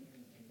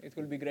It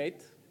will be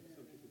great.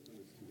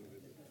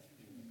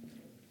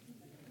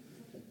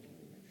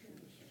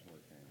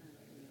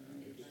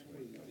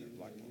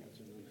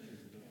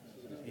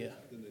 Yeah.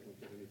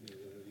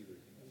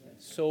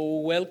 So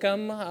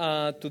welcome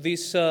to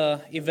this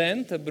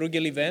event, a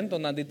Bruegel event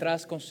on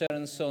antitrust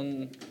concerns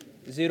on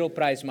zero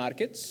price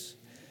markets.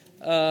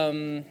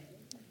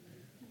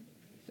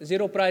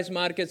 Zero price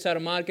markets are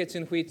markets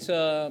in which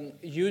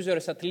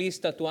users, at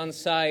least at one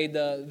side,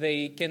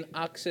 they can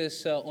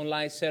access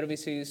online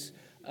services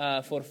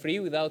for free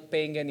without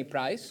paying any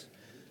price.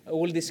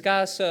 We'll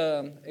discuss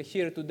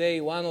here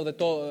today one of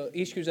the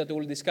issues that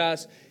we'll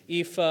discuss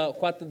if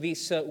what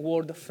this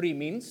word free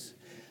means.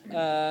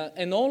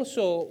 And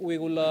also we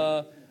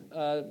will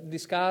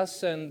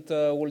discuss and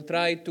we'll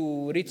try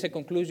to reach a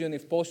conclusion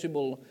if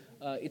possible.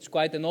 It's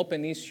quite an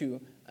open issue,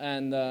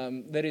 and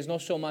there is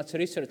not so much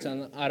research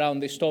around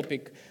this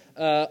topic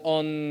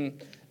on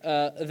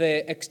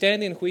the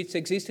extent in which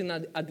existing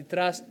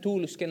antitrust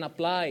tools can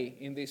apply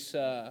in these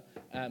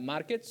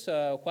markets.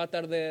 What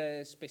are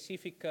the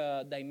specific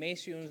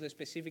dimensions, the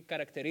specific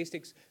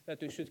characteristics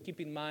that we should keep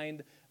in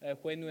mind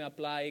when we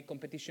apply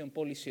competition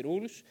policy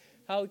rules?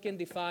 How we can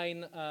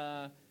define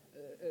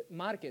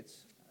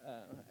markets,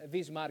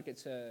 these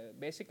markets,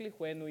 basically,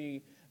 when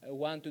we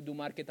want to do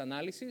market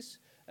analysis.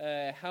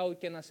 How we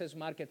can assess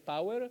market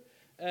power,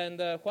 and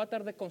what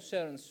are the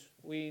concerns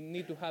we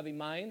need to have in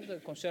mind, the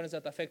concerns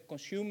that affect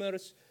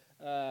consumers,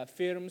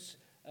 firms,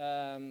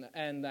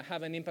 and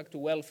have an impact to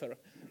welfare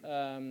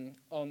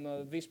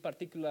on this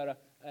particular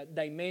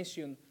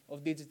dimension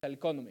of digital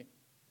economy.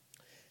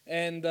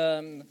 And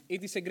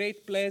it is a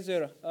great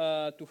pleasure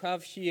to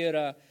have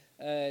here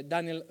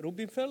Daniel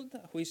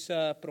Rubinfeld, who is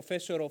a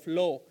professor of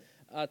law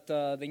at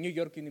the New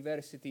York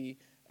University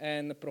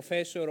and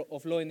professor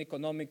of law and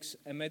economics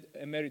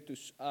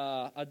emeritus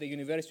at the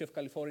University of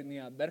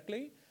California,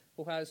 Berkeley,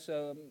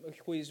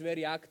 who is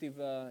very active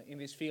in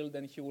this field,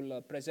 and he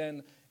will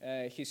present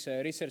his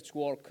research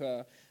work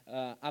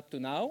up to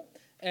now.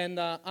 And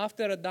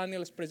after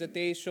Daniel's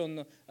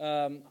presentation,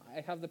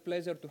 I have the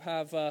pleasure to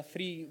have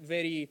three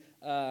very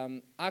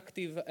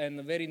active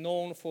and very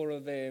known for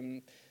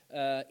the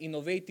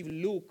innovative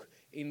look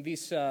in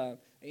this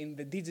in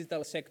the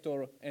digital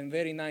sector and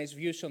very nice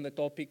views on the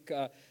topic.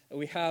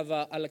 We have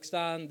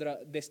Alexandre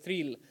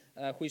Destrille,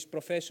 who is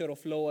professor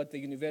of law at the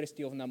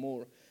University of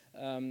Namur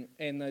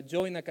and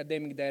joint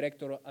academic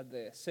director at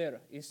the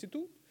SER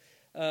Institute.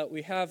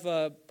 We have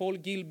Paul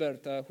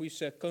Gilbert, who is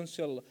a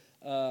counsel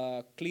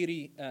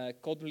Cleary,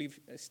 Codliffe,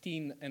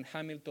 Steen, and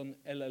Hamilton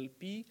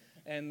LLP.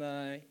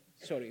 And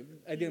sorry,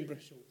 I didn't.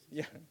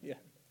 Yeah.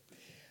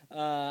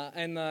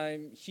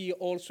 And he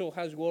also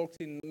has worked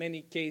in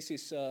many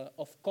cases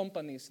of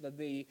companies that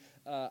they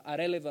are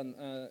relevant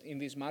in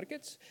these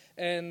markets.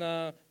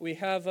 And we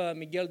have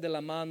Miguel de la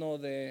Mano,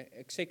 the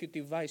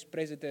Executive Vice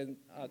President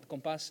at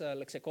Compass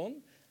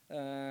Lexecon.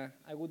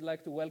 I would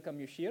like to welcome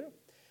you here.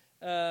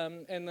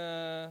 And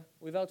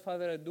without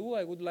further ado,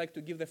 I would like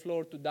to give the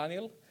floor to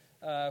Daniel,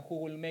 who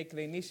will make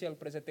the initial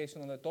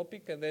presentation on the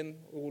topic, and then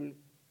we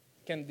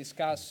can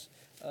discuss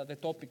the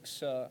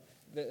topics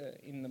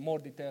in more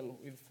detail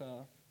with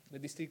the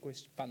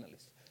distinguished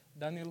panelists.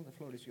 Daniel, the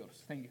floor is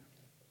yours. Thank you.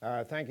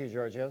 Thank you,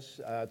 Georgios.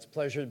 It's a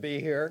pleasure to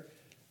be here.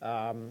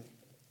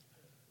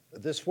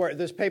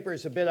 This paper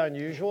is a bit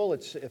unusual.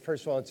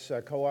 First of all, it's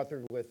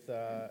co-authored with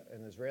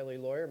an Israeli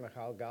lawyer,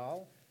 Michal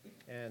Gal.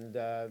 And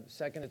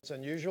second, it's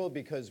unusual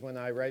because when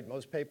I write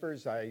most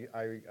papers,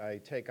 I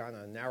take on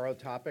a narrow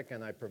topic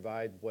and I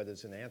provide what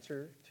is an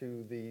answer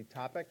to the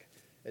topic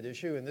at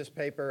issue. In this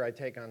paper, I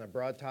take on a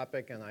broad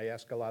topic and I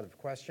ask a lot of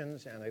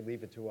questions and I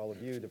leave it to all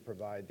of you to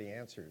provide the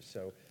answers.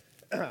 So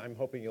I'm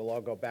hoping you'll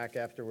all go back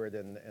afterward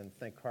and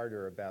think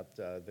harder about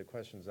the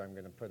questions I'm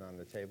going to put on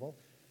the table.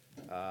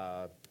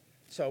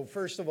 So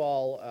first of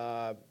all,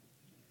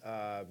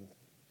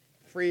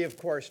 of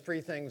course,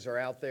 free things are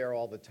out there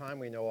all the time.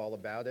 We know all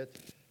about it.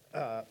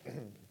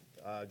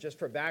 Just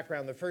for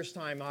background, the first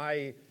time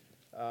I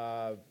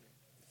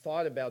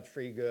thought about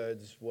free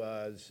goods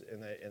was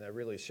in a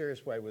really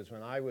serious way was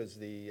when I was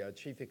the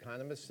chief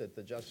economist at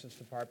the Justice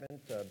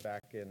Department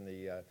back in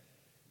the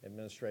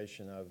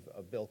administration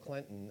of Bill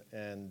Clinton,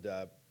 and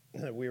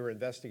we were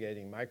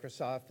investigating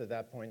Microsoft at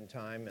that point in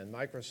time. And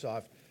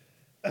Microsoft,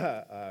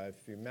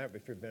 if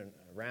you've been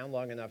around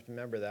long enough to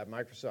remember that,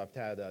 Microsoft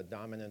had a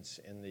dominance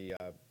in the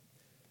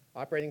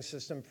operating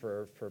system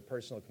for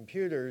personal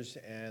computers,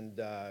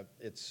 and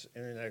its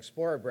Internet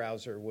Explorer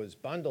browser was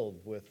bundled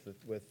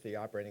with the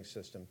operating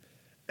system.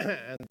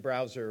 And the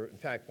browser, in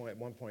fact, at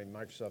one point,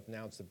 Microsoft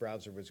announced the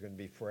browser was going to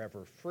be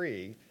forever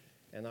free.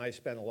 And I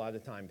spent a lot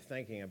of time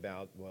thinking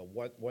about, well,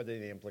 what are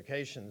the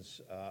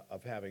implications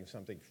of having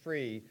something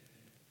free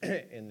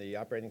in the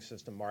operating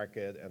system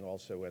market, and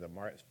also in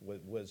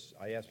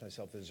I asked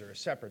myself, is there a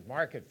separate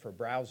market for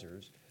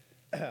browsers?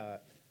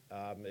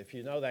 If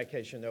you know that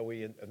case, you know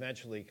we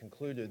eventually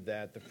concluded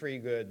that the free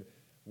good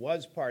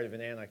was part of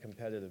an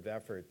anti-competitive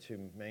effort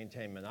to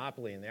maintain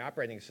monopoly in the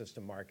operating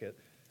system market,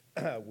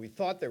 we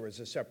thought there was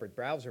a separate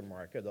browser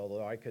market,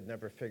 although I could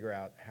never figure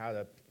out how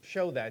to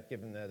show that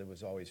given that it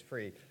was always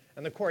free.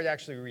 And the court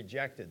actually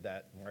rejected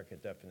that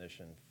market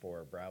definition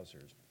for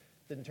browsers.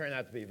 Didn't turn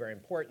out to be very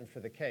important for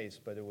the case,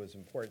 but it was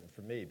important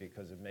for me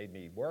because it made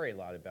me worry a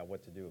lot about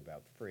what to do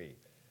about free.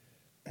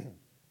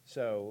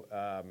 So,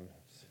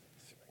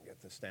 see if I can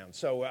get this down.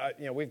 So,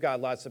 we've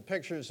got lots of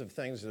pictures of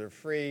things that are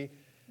free.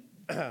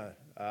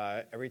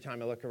 Every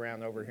time I look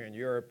around over here in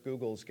Europe,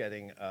 Google's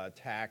getting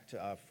attacked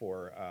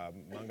for,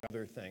 among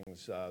other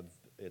things,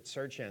 its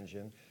search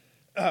engine,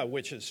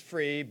 which is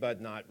free, but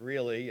not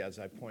really. As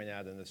I point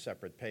out in a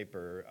separate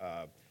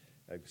paper,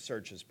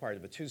 search is part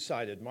of a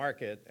two-sided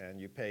market,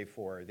 and you pay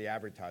for, the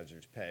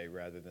advertisers pay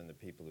rather than the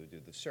people who do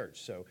the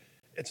search. So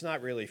it's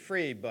not really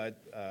free,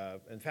 but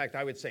in fact,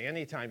 I would say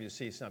anytime you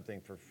see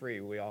something for free,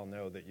 we all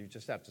know that you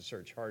just have to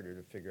search harder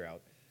to figure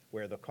out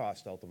where the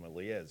cost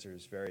ultimately is.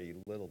 There's very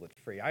little that's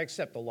free. I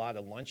accept a lot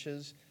of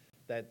lunches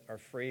that are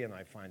free, and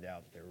I find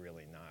out they're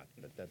really not,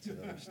 but that's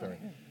another story.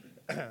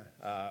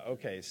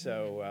 Okay,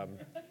 so,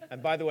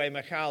 and by the way,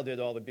 Michal did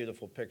all the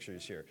beautiful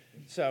pictures here.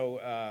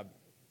 So,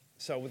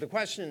 so the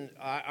question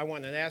I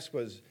wanted to ask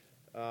was,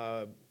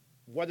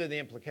 what are the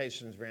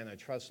implications of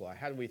antitrust law?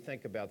 How do we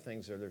think about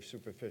things that are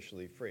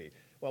superficially free?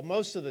 Well,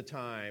 most of the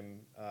time,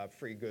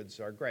 free goods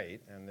are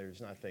great, and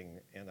there's nothing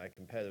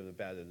anti-competitive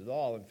about it at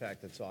all. In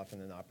fact, it's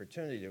often an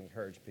opportunity to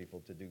encourage people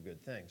to do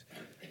good things.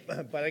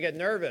 But I get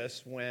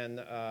nervous when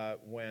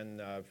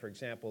for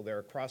example, there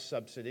are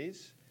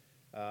cross-subsidies.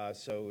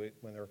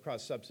 When there are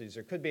cross-subsidies,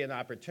 there could be an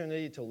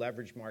opportunity to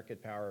leverage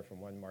market power from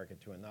one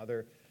market to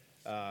another.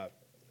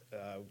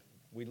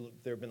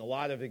 There have been a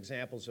lot of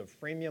examples of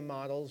freemium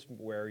models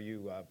where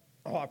you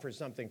offer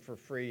something for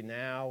free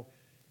now,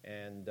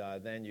 and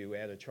then you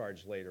add a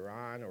charge later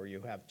on, or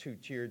you have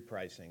two-tiered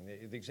pricing.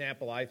 The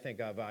example I think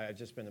of, I've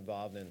just been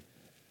involved in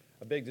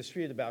a big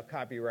dispute about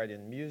copyright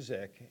in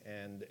music,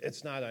 and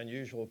it's not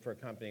unusual for a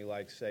company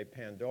like, say,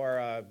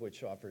 Pandora,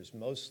 which offers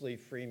mostly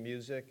free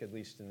music, at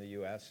least in the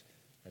US,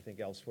 I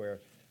think elsewhere,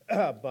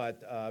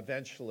 but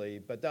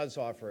does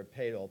offer a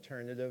paid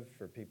alternative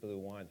for people who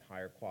want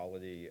higher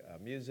quality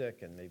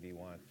music and maybe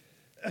want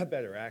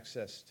better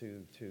access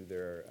to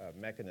their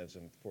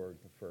mechanism for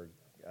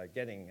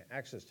getting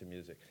access to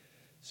music.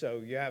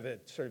 So you have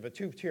sort of a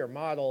two-tier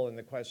model, and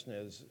the question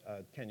is,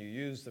 can you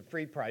use the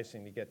free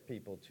pricing to get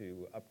people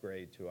to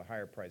upgrade to a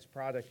higher priced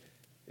product?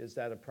 Is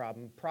that a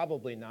problem?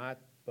 Probably not,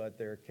 but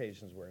there are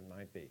occasions where it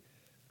might be.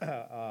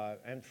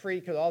 And free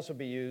could also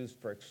be used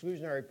for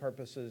exclusionary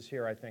purposes.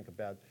 Here I think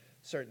about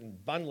certain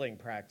bundling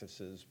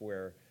practices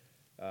where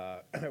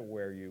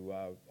you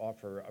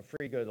offer a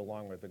free good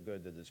along with a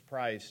good that is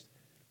priced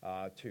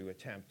to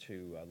attempt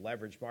to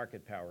leverage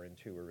market power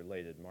into a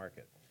related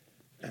market.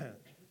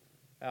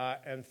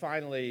 And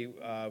finally,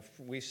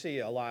 we see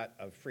a lot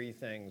of free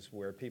things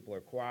where people are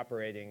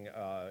cooperating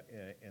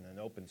in an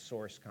open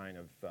source kind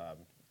of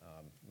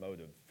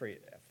mode of free.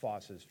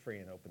 FOSS is free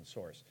and open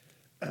source.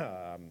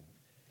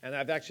 And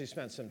I've actually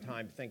spent some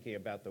time thinking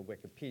about the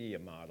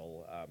Wikipedia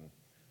model,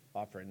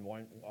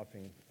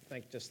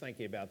 just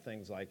thinking about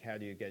things like how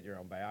do you get your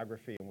own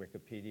biography in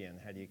Wikipedia, and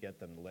how do you get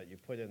them to let you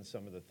put in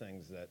some of the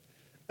things that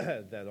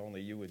that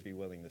only you would be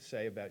willing to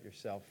say about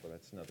yourself. Well,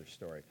 that's another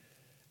story.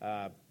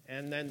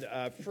 And then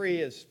free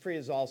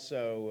is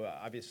also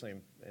obviously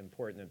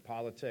important in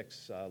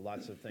politics.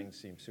 Lots of things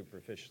seem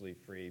superficially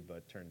free,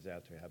 but turns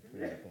out to have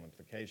political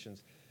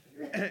implications.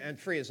 And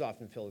free is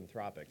often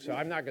philanthropic. So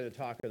I'm not going to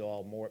talk at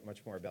all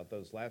much more about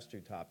those last two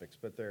topics,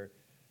 but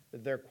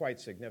they're quite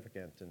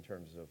significant in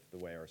terms of the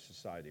way our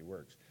society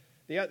works.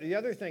 The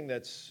other thing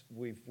that's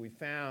we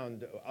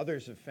found,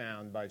 others have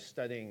found by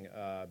studying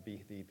the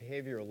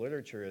behavioral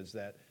literature, is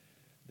that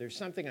there's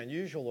something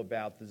unusual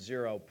about the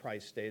zero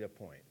price data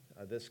point.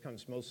 This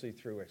comes mostly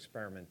through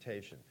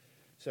experimentation.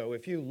 So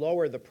if you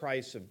lower the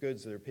price of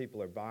goods that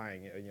people are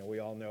buying, we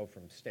all know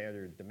from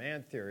standard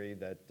demand theory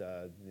that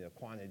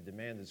quantity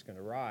demand is going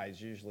to rise,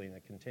 usually in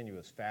a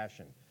continuous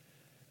fashion.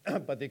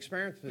 But the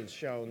experiment has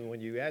shown when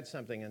you add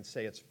something and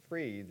say it's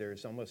free,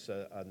 there's almost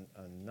a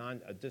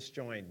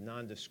disjoint,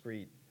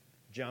 non-discrete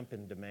jump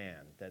in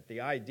demand. That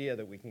the idea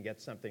that we can get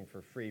something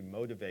for free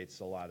motivates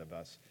a lot of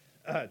us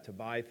to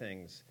buy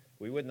things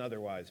we wouldn't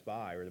otherwise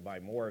buy, or to buy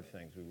more of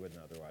things we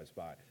wouldn't otherwise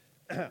buy.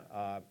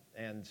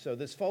 And so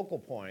this focal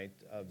point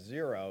of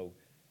zero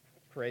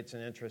creates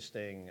an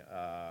interesting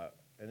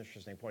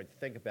point to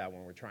think about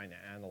when we're trying to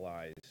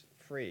analyze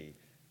free.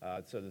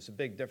 So there's a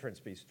big difference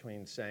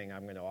between saying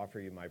I'm going to offer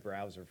you my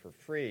browser for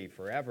free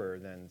forever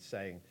than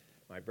saying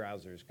my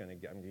browser is going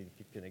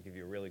to give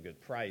you a really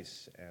good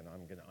price and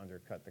I'm going to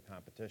undercut the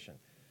competition.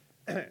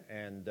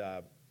 And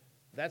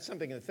that's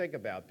something to think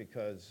about,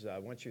 because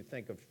once you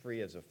think of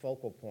free as a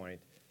focal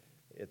point,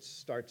 it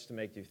starts to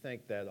make you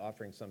think that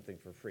offering something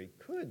for free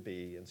could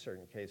be, in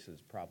certain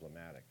cases,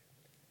 problematic.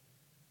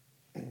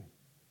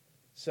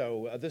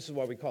 So this is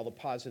what we call the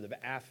positive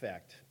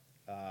affect.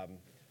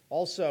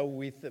 Also,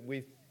 we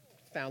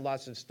found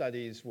lots of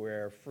studies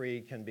where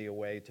free can be a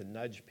way to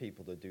nudge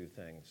people to do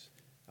things.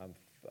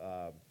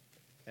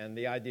 And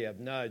the idea of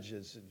nudge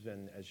has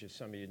been, as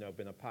some of you know,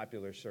 been a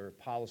popular sort of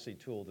policy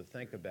tool to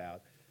think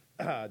about.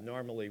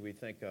 Normally, we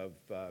think of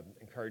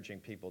encouraging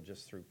people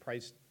just through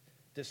price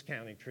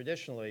discounting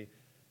traditionally,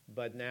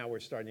 but now we're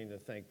starting to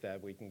think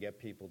that we can get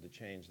people to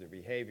change their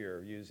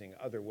behavior using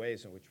other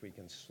ways in which we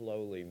can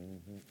slowly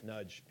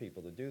nudge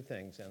people to do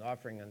things, and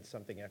offering them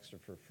something extra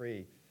for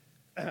free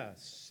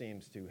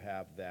seems to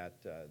have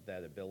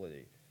that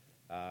ability.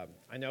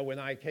 I know when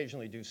I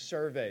occasionally do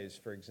surveys,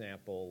 for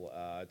example,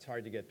 it's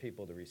hard to get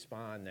people to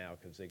respond now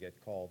because they get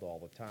called all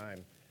the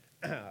time.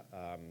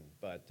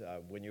 But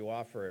when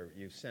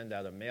you send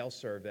out a mail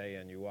survey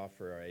and you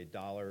offer a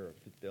dollar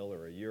bill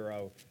or a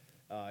euro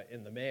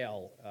in the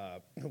mail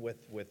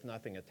with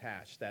nothing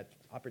attached, that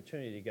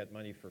opportunity to get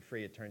money for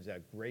free, it turns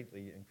out,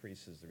 greatly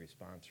increases the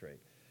response rate.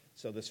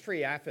 So this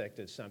free affect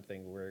is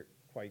something we're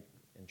quite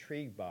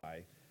intrigued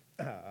by.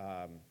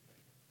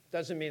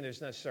 Doesn't mean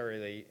there's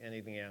necessarily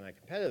anything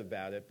anti-competitive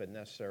about it, but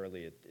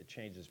necessarily it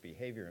changes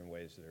behavior in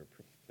ways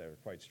that are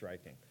quite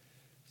striking.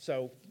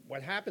 So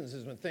what happens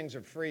is when things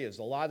are free is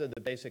a lot of the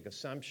basic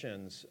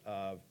assumptions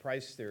of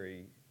price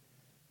theory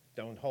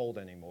don't hold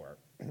anymore.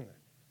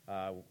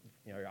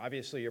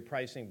 Obviously you're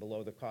pricing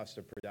below the cost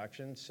of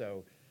production,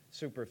 so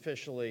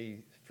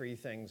superficially free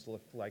things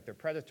look like they're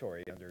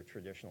predatory under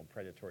traditional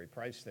predatory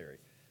price theory.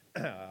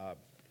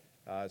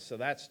 So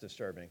that's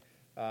disturbing.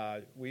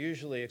 We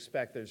usually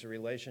expect there's a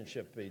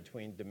relationship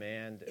between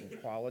demand and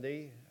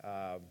quality,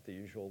 the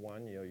usual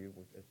one.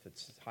 If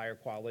it's higher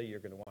quality, you're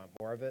going to want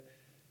more of it.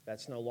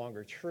 That's no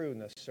longer true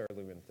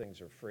necessarily when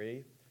things are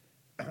free.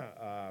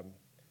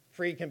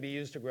 Free can be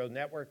used to grow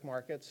network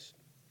markets,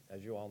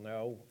 as you all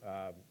know.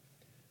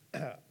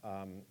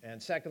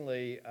 And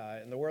secondly,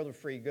 in the world of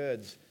free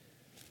goods,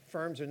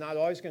 firms are not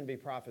always going to be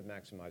profit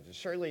maximizers,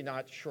 certainly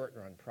not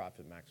short-run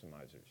profit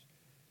maximizers.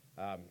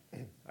 I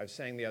was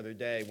saying the other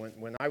day,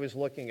 when I was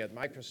looking at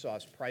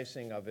Microsoft's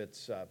pricing of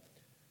its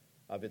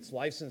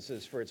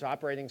licenses for its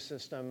operating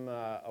system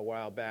a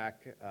while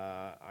back,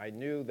 I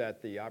knew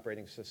that the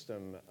operating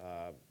system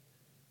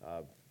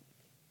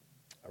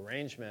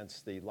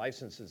arrangements, the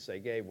licenses they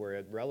gave, were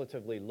at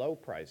relatively low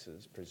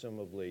prices,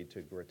 presumably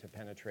to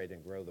penetrate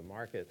and grow the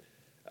market.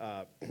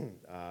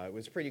 It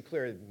was pretty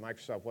clear that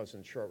Microsoft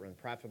wasn't short-run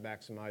profit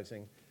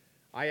maximizing.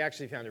 I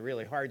actually found it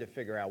really hard to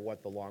figure out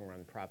what the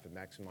long-run profit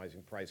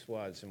maximizing price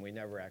was, and we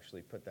never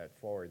actually put that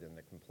forward in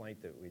the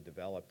complaint that we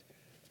developed.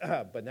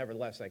 But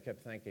nevertheless, I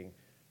kept thinking,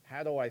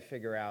 how do I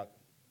figure out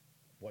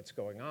what's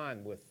going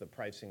on with the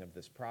pricing of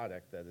this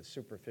product that is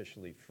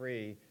superficially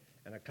free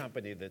and a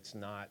company that's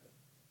not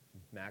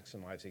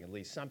maximizing at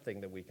least something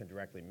that we can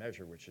directly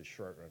measure, which is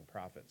short-run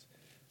profits.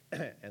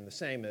 And the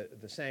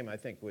same, I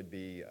think, would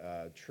be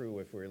true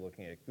if we were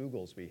looking at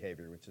Google's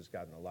behavior, which has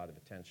gotten a lot of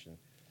attention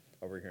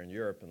over here in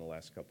Europe in the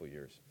last couple of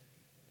years.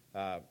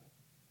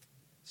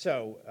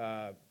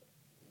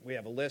 We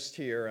have a list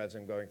here, as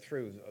I'm going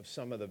through, of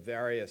some of the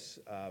various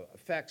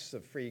effects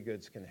that free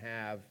goods can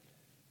have.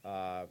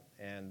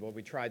 And what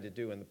we tried to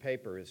do in the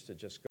paper is to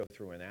just go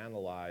through and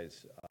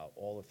analyze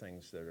all the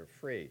things that are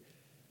free.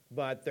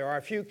 But there are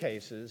a few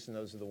cases, and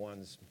those are the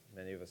ones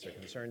many of us are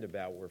concerned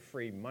about, where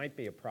free might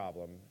be a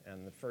problem.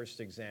 And the first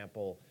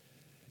example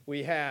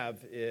we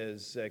have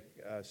is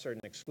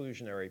certain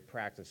exclusionary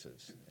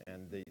practices.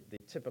 And the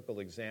typical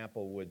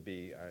example would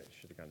be, I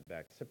should have gone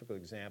back, typical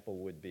example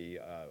would be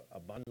a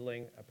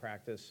bundling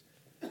practice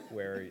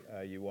where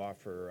you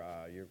offer,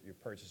 you're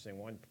purchasing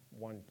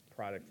one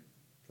product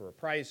for a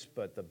price,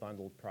 but the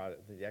bundled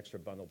product, the extra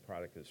bundled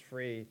product is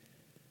free.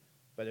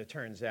 But it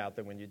turns out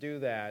that when you do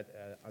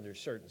that, under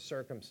certain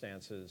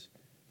circumstances,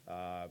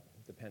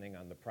 depending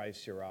on the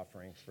price you're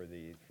offering for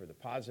the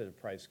positive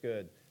price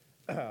good,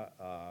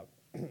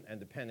 and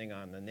depending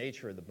on the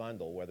nature of the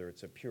bundle, whether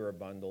it's a pure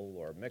bundle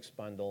or a mixed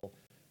bundle,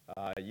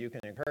 you can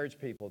encourage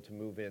people to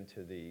move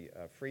into the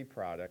free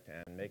product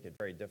and make it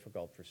very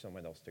difficult for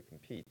someone else to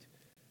compete.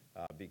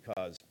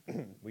 Because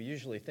we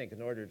usually think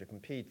in order to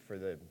compete for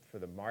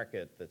the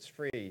market that's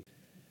free,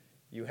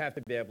 you have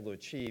to be able to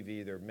achieve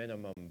either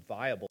minimum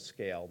viable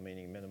scale,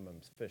 meaning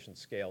minimum sufficient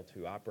scale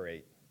to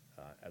operate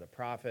at a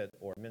profit,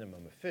 or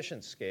minimum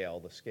efficient scale,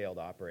 the scale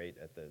to operate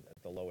at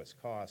the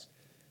lowest cost.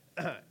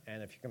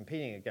 And if you're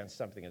competing against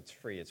something that's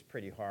free, it's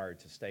pretty hard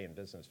to stay in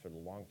business for the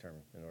long term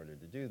in order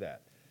to do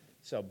that.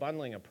 So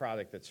bundling a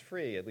product that's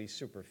free, at least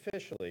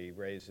superficially,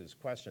 raises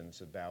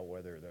questions about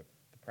whether the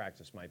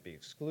practice might be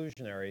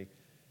exclusionary,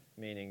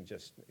 meaning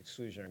just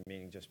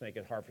make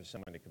it hard for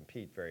someone to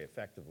compete very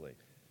effectively.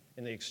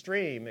 In the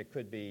extreme, it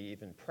could be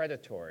even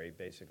predatory,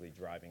 basically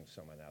driving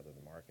someone out of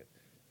the market.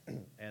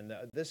 And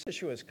this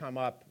issue has come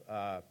up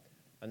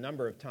a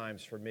number of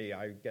times for me.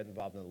 I get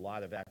involved in a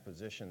lot of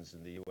acquisitions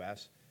in the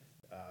U.S.,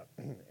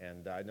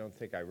 and I don't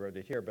think I wrote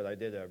it here, but I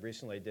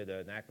recently did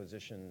an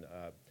acquisition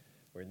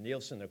where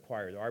Nielsen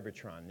acquired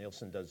Arbitron.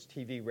 Nielsen does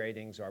TV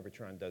ratings,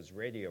 Arbitron does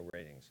radio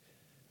ratings.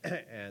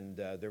 And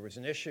there was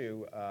an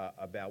issue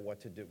about what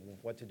to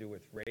do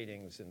with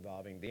ratings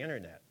involving the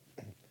internet.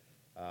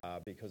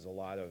 because a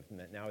lot of,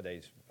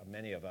 nowadays,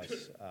 many of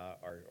us,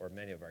 or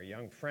many of our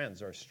young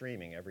friends are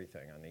streaming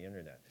everything on the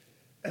internet.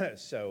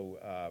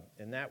 So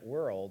in that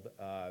world,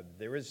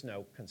 there is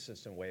no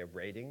consistent way of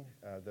rating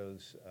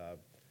those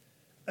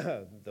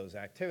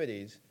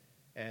activities,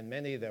 and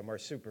many of them are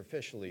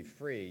superficially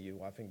free.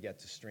 You often get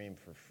to stream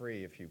for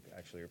free if you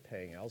actually are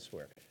paying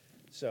elsewhere.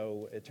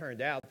 So it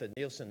turned out that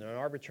Nielsen and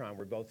Arbitron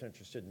were both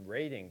interested in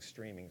rating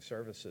streaming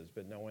services,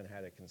 but no one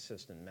had a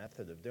consistent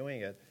method of doing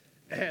it.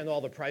 And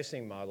all the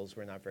pricing models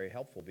were not very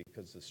helpful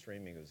because the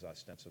streaming was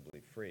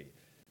ostensibly free.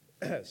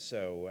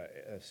 So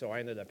I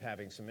ended up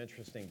having some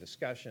interesting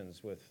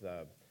discussions with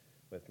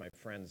my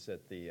friends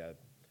at the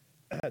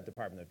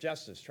Department of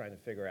Justice trying to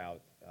figure out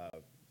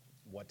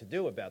what to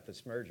do about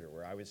this merger,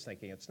 where I was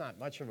thinking it's not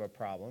much of a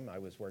problem. I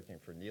was working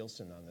for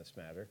Nielsen on this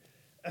matter.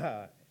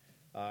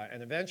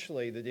 And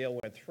eventually, the deal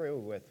went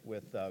through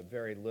with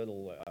very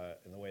little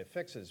in the way of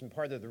fixes. And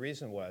part of the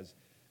reason was,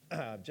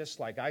 just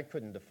like I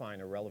couldn't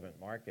define a relevant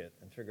market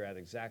and figure out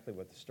exactly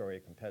what the story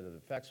of competitive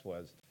effects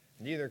was,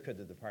 neither could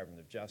the Department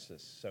of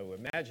Justice. So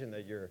imagine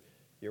that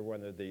you're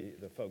one of the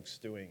folks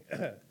doing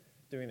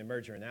doing the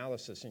merger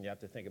analysis, and you have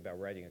to think about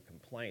writing a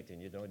complaint,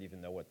 and you don't even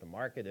know what the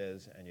market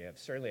is, and you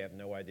certainly have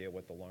no idea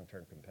what the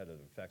long-term competitive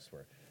effects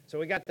were. So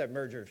we got that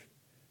merger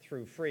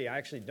through free. I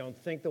actually don't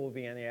think there will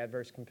be any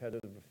adverse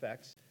competitive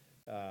effects.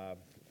 I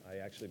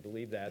actually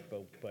believe that,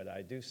 but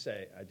I did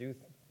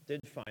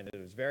find that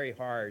it was very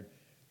hard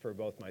for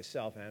both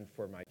myself and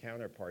for my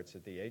counterparts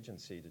at the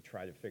agency to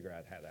try to figure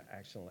out how to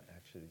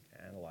actually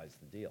analyze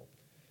the deal.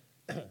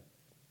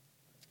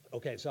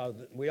 Okay, so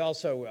we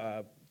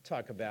also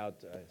talk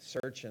about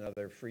search and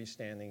other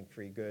freestanding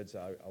free goods.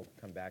 I'll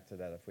come back to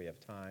that if we have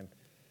time.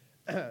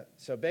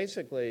 So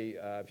basically,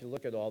 if you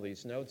look at all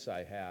these notes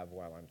I have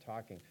while I'm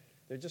talking,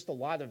 there are just a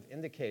lot of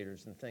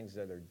indicators and things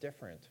that are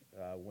different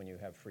when you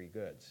have free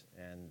goods.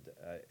 And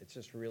it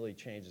just really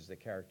changes the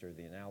character of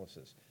the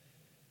analysis.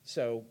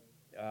 So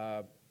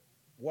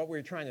what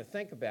we're trying to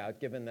think about,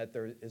 given that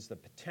there is the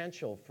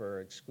potential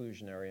for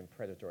exclusionary and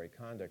predatory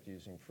conduct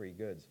using free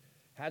goods,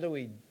 how do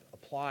we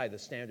apply the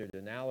standard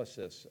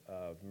analysis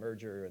of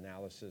merger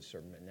analysis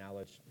or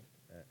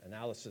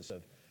analysis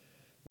of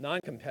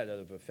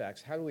non-competitive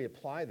effects? How do we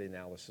apply the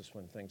analysis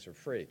when things are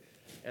free?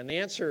 And the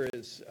answer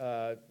is,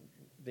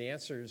 the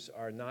answers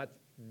are not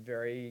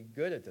very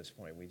good at this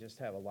point. We just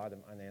have a lot of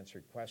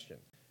unanswered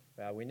questions.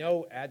 We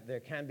know there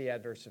can be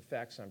adverse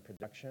effects on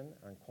production,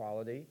 on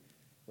quality.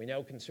 We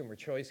know consumer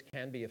choice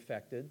can be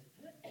affected.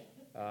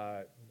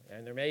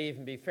 And there may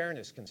even be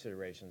fairness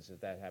considerations if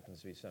that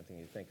happens to be something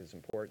you think is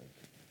important.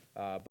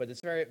 But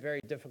it's very, very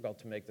difficult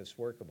to make this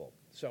workable.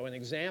 So an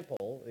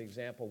example, the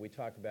example we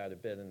talk about a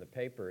bit in the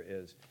paper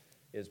is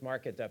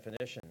market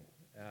definition.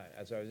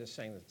 As I was just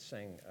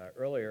saying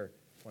earlier,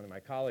 one of my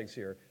colleagues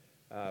here,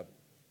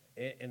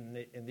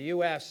 in the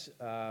US,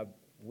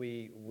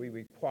 we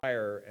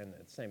require, and the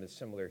same is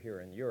similar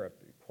here in Europe,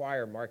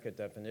 require market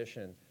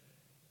definition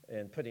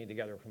in putting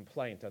together a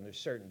complaint under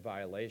certain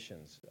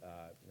violations.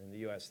 In the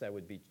US, that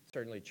would be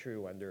certainly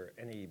true under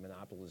any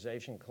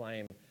monopolization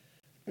claim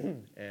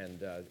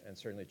and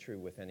certainly true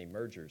with any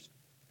mergers.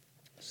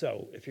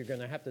 So if you're going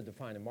to have to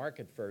define a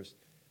market first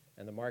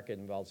and the market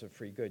involves a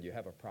free good, you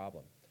have a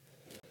problem.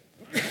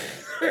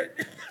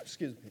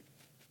 Excuse me.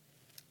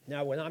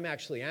 Now, when I'm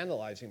actually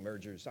analyzing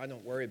mergers, I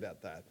don't worry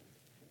about that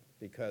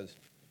because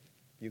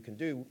you can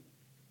do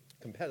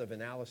competitive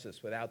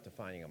analysis without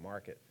defining a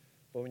market.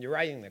 But when you're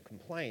writing the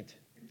complaint,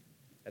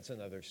 that's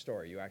another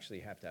story. You actually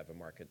have to have a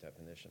market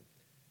definition.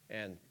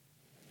 And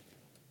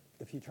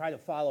if you try to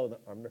follow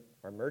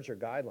our merger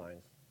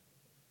guidelines,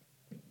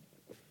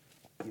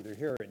 either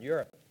here or in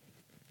Europe,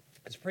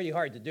 it's pretty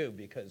hard to do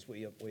because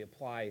we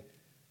apply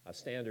a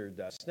standard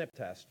SNP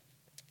test.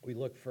 We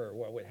look for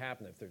what would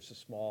happen if there's a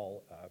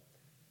small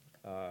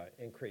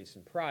increase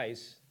in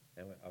price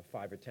of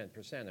 5 or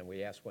 10%, and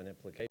we ask what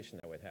implication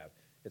that would have.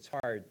 It's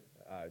hard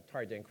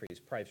to increase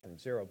price from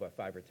 0 by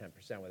 5 or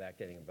 10% without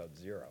getting above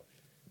 0.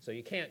 So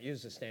you can't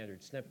use the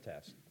standard SNP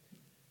test.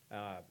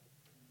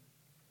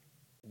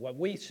 What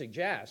we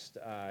suggest,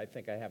 I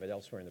think I have it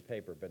elsewhere in the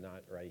paper, but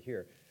not right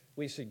here.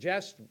 We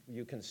suggest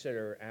you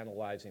consider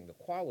analyzing the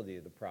quality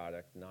of the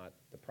product, not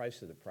the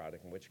price of the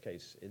product, in which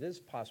case it is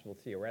possible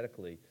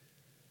theoretically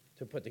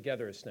to put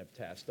together a SNP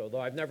test,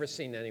 although I've never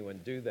seen anyone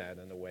do that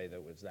in a way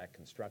that was that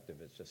constructive.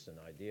 It's just an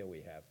idea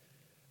we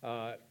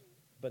have.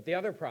 But the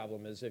other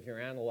problem is if you're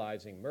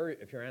analyzing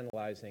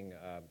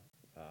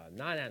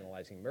not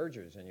analyzing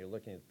mergers and you're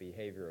looking at the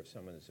behavior of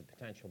someone as a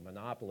potential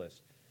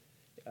monopolist,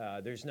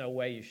 there's no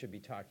way you should be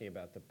talking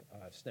about the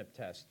SNP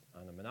test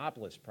on a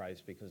monopolist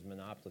price because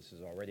monopolist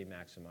is already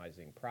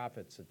maximizing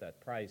profits at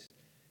that price.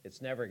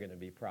 It's never going to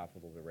be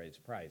profitable to raise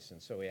price.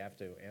 And so we have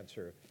to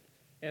answer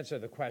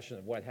the question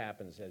of what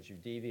happens as you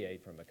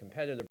deviate from a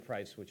competitive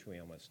price, which we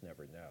almost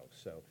never know.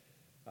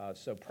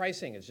 So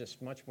pricing is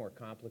just much more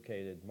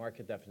complicated.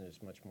 Market definition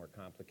is much more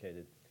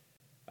complicated.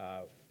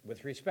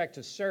 With respect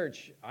to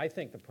search, I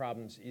think the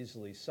problem's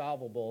easily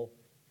solvable.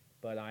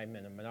 but I'm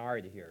in a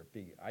minority here.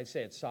 I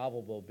say it's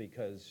solvable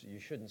because you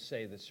shouldn't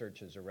say that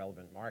search is a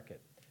relevant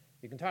market.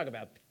 You can talk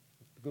about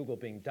Google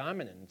being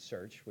dominant in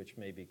search, which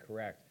may be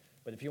correct,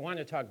 but if you want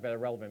to talk about a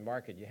relevant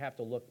market, you have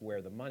to look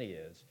where the money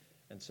is.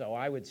 And so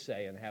I would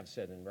say, and have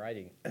said in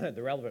writing,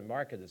 the relevant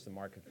market is the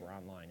market for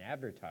online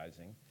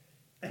advertising.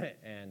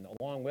 And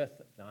along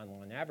with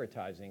online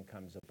advertising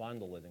comes a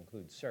bundle that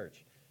includes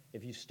search.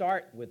 If you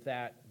start with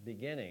that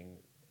beginning,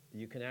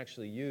 you can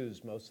actually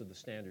use most of the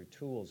standard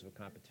tools of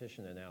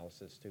competition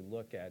analysis to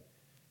look at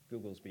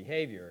Google's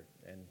behavior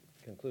and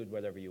conclude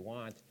whatever you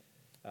want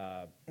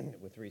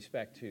with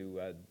respect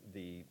to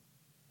the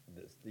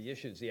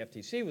issues the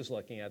FTC was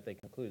looking at. They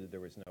concluded there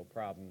was no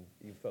problem.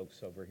 You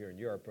folks over here in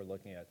Europe are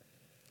looking at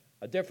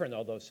a different,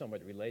 although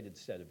somewhat related,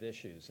 set of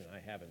issues, and I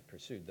haven't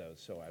pursued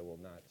those, so I will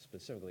not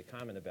specifically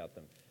comment about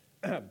them.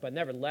 But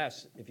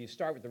nevertheless, if you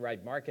start with the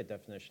right market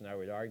definition, I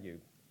would argue,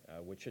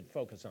 which should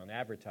focus on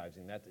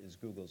advertising, that is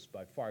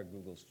by far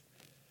Google's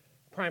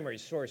primary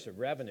source of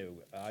revenue,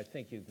 I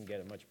think you can get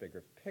a much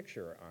bigger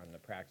picture on the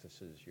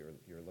practices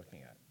you're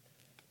looking at.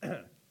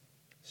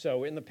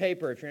 So in the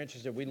paper, if you're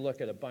interested, we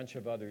look at a bunch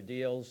of other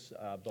deals,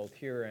 both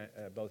here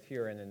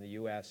and in the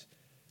U.S.,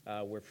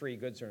 where free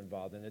goods are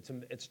involved. And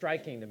it's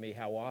striking to me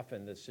how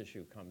often this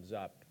issue comes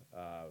up.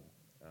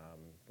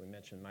 We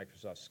mentioned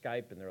Microsoft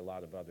Skype, and there are a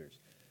lot of others.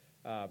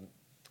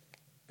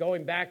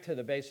 Going back to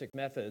the basic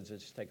methods,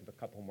 let's just take a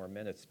couple more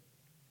minutes.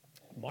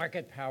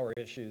 Market power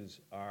issues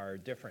are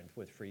different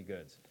with free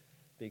goods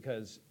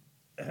because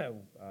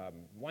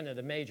one of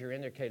the major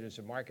indicators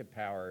of market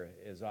power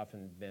has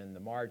often been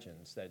the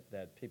margins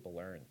that people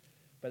earn.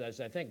 But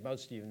as I think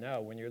most of you know,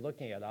 when you're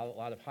looking at a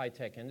lot of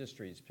high-tech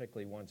industries,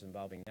 particularly ones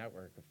involving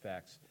network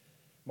effects,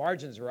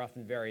 margins are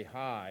often very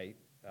high,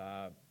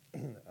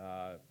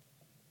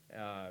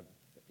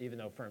 even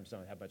though firms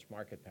don't have much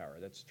market power.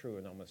 That's true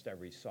in almost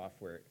every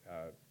software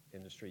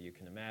industry you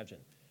can imagine.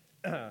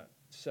 And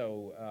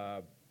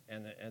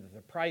if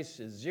the price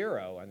is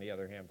zero, on the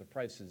other hand, if the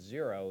price is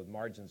zero,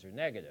 margins are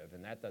negative,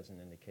 and that doesn't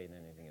indicate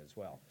anything as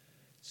well.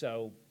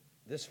 So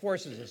this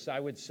forces us, I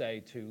would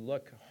say, to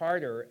look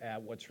harder at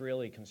what's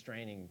really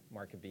constraining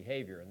market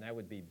behavior, and that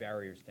would be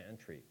barriers to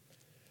entry.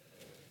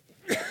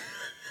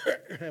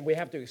 And we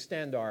have to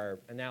extend our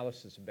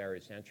analysis of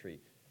barriers to entry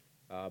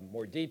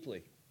more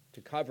deeply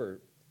to cover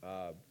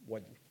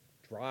what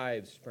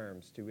drives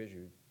firms to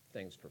issue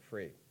things for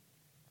free.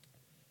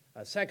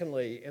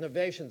 Secondly,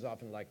 innovation is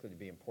often likely to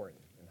be important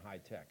in high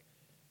tech.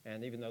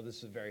 And even though this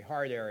is a very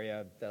hard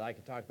area that I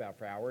could talk about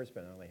for hours,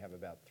 but I only have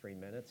about 3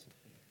 minutes,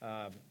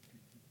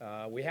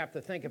 we have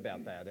to think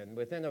about that. And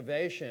with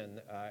innovation,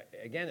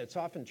 again, it's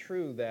often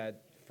true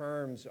that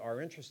firms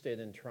are interested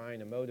in trying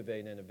to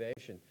motivate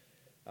innovation.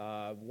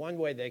 One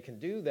way they can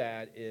do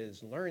that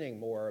is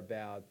learning more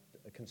about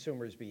a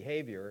consumer's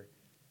behavior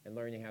and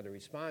learning how to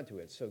respond to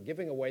it. So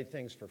giving away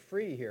things for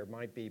free here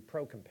might be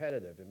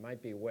pro-competitive. It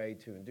might be a way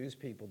to induce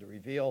people to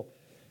reveal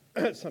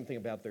something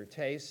about their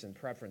tastes and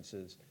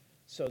preferences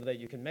so that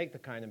you can make the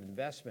kind of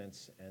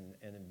investments and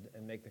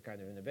make the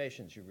kind of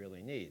innovations you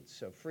really need.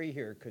 So free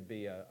here could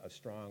be a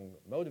strong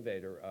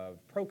motivator of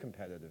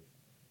pro-competitive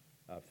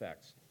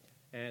effects.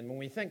 And when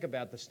we think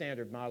about the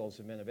standard models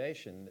of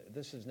innovation,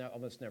 this is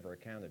almost never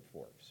accounted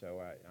for.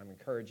 So I'm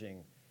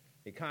encouraging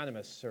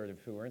economists sort of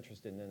who are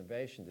interested in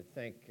innovation to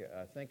think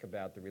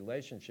about the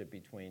relationship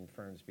between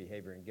firms'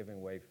 behavior and giving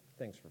away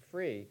things for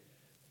free,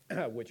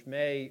 which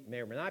may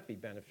or may not be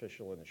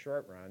beneficial in the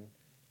short run,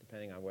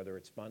 depending on whether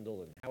it's bundled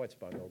and how it's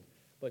bundled,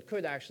 but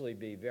could actually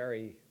be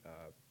very,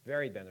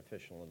 very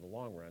beneficial in the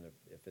long run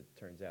if it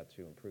turns out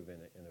to improve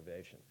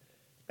innovation.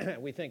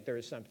 We think there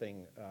is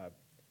something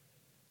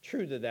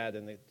true to that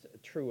and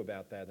true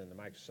about that in the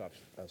Microsoft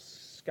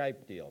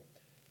Skype deal.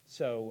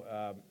 So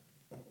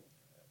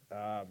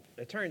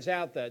it turns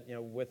out that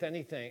with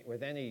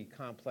any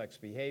complex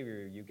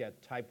behavior, you get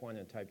type 1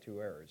 and type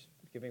 2 errors.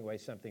 Giving away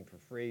something for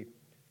free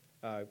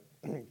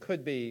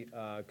could be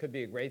a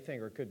great thing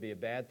or it could be a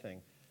bad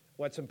thing.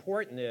 What's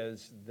important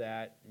is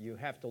that you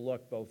have to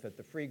look both at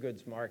the free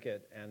goods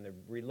market and the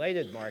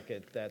related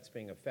market that's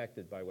being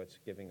affected by what's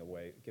given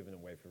away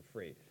for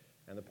free.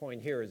 And the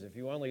point here is if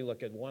you only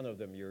look at one of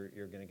them, you're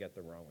going to get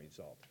the wrong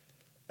result.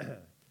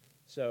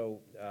 So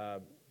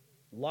a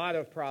lot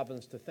of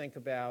problems to think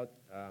about.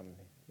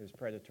 Here's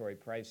predatory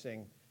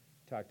pricing.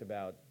 Talked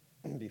about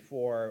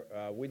before.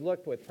 We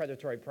looked with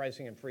predatory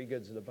pricing and free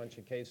goods at a bunch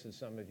of cases.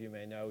 Some of you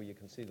may know. You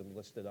can see them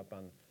listed up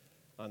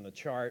on the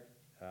chart.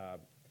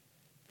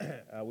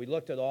 We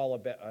looked at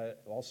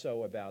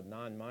also about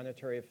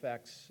non-monetary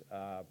effects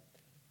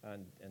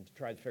and to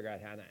try to figure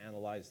out how to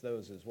analyze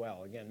those as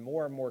well. Again,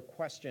 more and more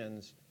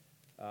questions,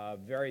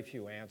 very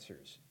few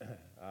answers.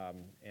 I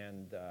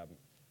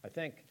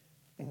think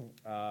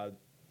the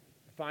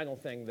final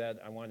thing that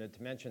I wanted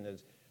to mention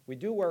is we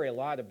do worry a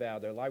lot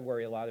about, or I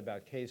worry a lot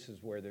about cases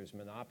where there's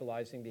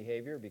monopolizing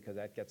behavior because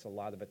that gets a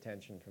lot of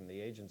attention from the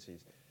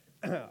agencies.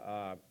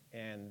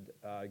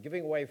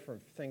 Giving away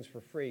things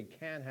for free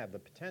can have the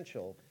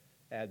potential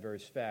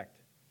adverse effect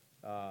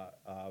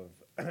of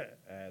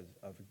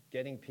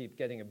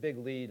getting a big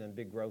lead and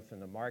big growth in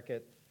the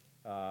market,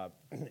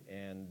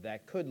 and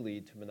that could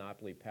lead to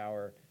monopoly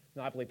power.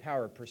 Monopoly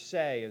power per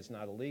se is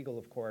not illegal,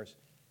 of course,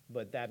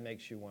 but that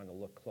makes you want to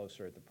look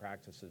closer at the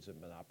practices that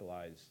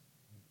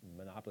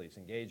monopolies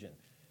engage in.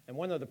 And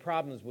one of the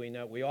problems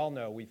we all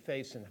know we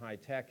face in high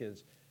tech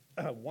is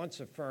once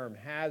a firm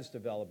has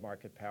developed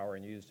market power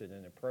and used it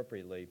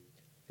inappropriately,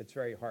 it's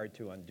very hard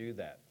to undo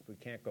that. We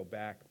can't go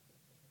back.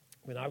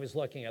 When I was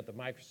looking at the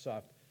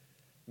Microsoft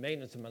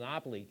maintenance of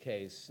monopoly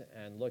case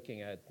and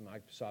looking at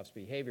Microsoft's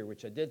behavior,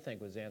 which I did think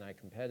was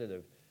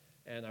anti-competitive,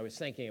 and I was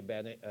thinking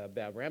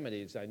about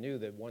remedies, I knew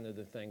that one of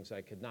the things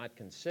I could not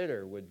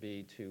consider would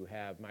be to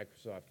have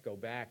Microsoft go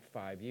back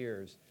 5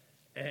 years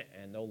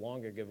and no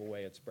longer give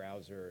away its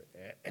browser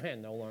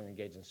and no longer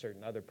engage in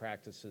certain other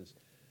practices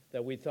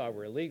that we thought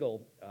were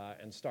illegal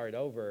and start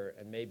over,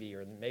 and maybe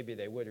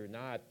they would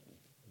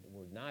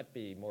not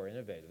be more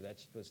innovative.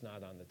 That was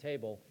not on the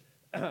table.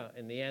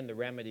 In the end, the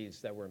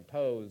remedies that were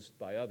imposed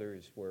by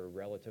others were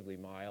relatively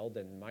mild,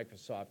 and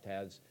Microsoft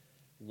has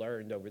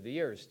learned over the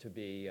years to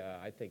be,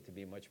 I think, to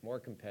be much more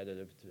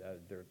competitive.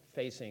 They're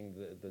facing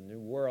the new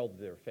world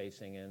they're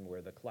facing in,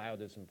 where the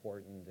cloud is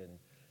important and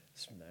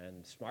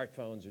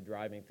smartphones are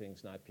driving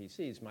things, not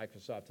PCs.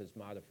 Microsoft has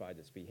modified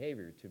its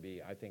behavior to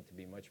be, I think, to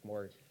be much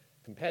more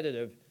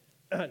competitive.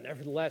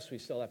 Nevertheless, we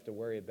still have to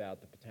worry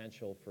about the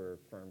potential for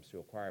firms to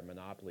acquire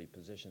monopoly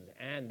positions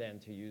and then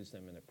to use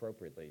them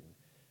inappropriately.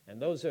 And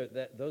those are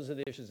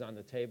the issues on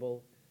the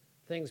table.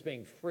 Things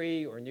being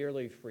free or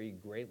nearly free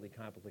greatly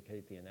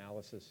complicate the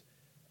analysis.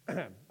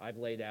 I've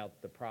laid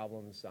out the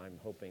problems. I'm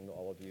hoping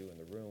all of you in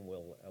the room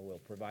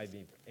will provide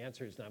me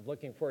answers, and I'm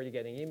looking forward to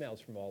getting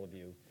emails from all of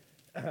you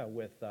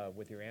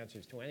with your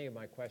answers to any of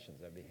my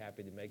questions. I'd be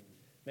happy to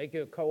make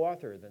you a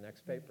co-author of the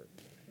next paper.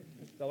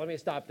 So let me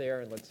stop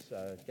there, and let's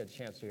get a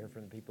chance to hear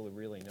from the people who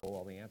really know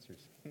all the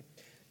answers.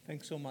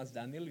 Thanks so much,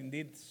 Daniel.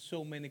 Indeed,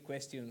 so many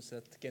questions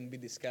that can be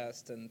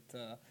discussed and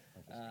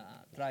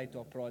try to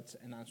approach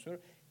and answer.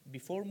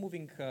 Before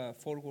moving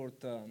forward,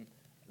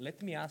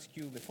 let me ask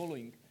you the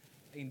following.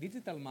 In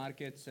digital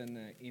markets and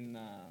in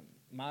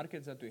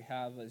markets that we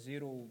have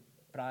zero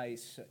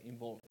price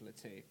involved,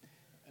 let's say,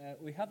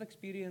 we have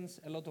experienced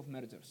a lot of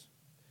mergers.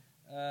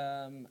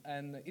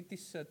 And it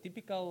is a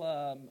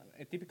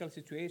typical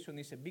situation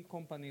is a big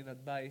company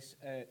that buys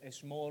a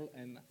small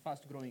and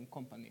fast-growing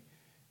company.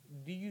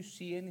 Do you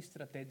see any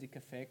strategic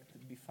effect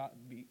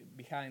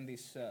behind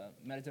these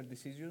merger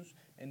decisions?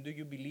 And do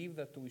you believe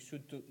that we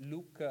should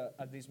look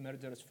at these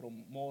mergers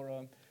from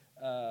more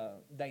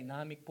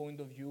dynamic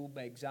point of view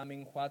by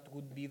examining what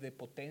would be the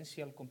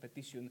potential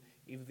competition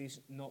if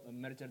this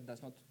merger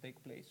does not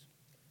take place?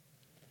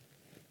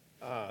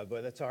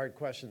 But that's a hard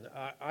question.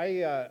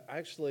 I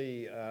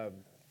actually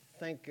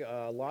think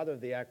a lot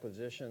of the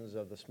acquisitions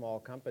of the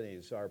small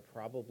companies are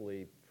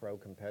probably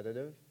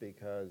pro-competitive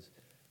because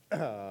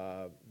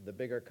the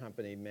bigger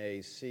company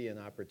may see an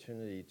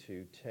opportunity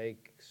to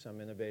take some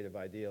innovative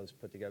ideas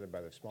put together by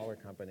the smaller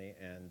company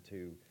and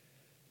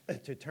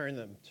to turn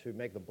them, to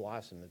make them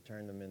blossom, to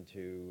turn them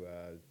into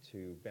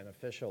to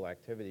beneficial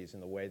activities in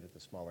the way that the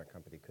smaller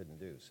company couldn't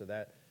do. So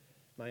that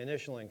my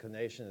initial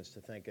inclination is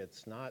to think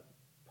it's not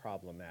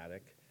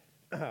problematic,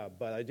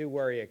 but I do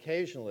worry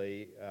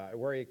occasionally. I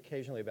worry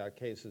occasionally about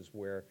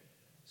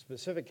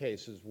specific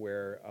cases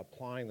where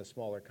applying the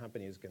smaller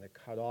company is going to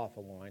cut off a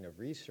line of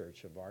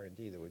research of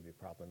R&D that would be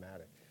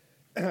problematic.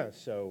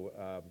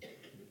 So,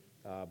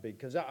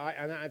 because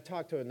I've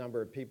talked to a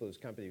number of people whose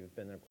companies have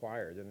been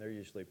acquired, and they're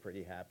usually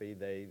pretty happy.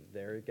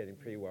 They're getting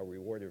pretty well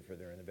rewarded for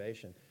their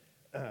innovation.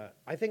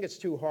 I think it's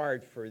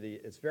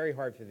very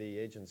hard for the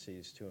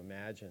agencies to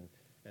imagine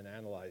and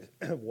analyze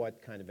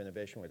what kind of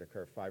innovation would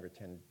occur 5 or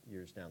 10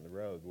 years down the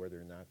road,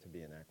 whether or not to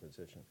be an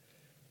acquisition.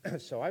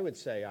 So I would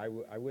say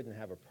I wouldn't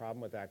have a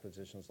problem with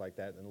acquisitions like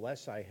that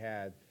unless I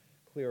had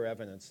clear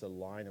evidence the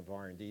line of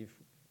R&D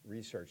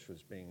research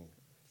was being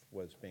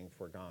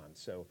foregone.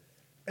 So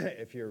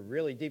if you're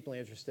really deeply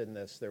interested in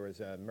this, there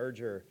was a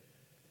merger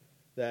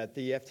that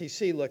the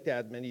FTC looked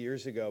at many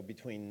years ago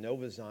between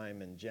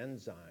Novozyme and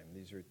Genzyme.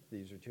 These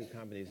are two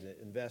companies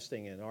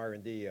investing in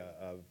R&D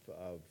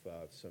of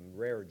some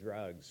rare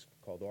drugs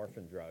called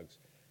orphan drugs.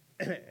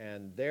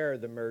 And there,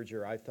 the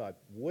merger, I thought,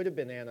 would have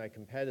been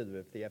anti-competitive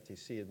if the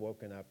FTC had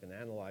woken up and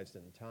analyzed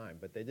it in time.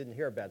 But they didn't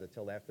hear about it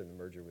until after the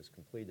merger was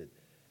completed.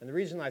 And the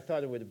reason I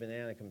thought it would have been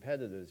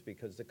anti-competitive is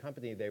because the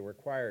company they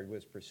acquired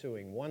was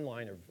pursuing one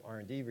line of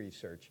R&D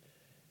research,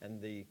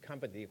 and the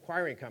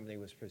acquiring company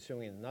was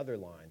pursuing another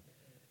line.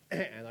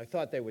 And I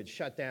thought they would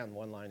shut down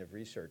one line of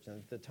research. And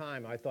at the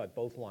time, I thought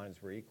both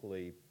lines were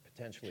equally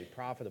potentially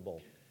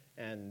profitable,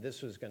 and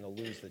this was going to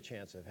lose the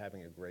chance of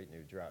having a great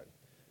new drug.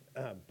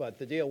 But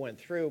the deal went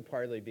through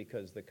partly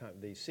because the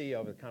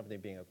CEO of the company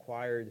being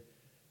acquired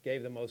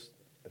gave the most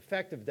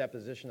effective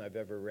deposition I've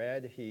ever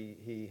read.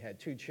 He had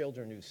 2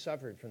 children who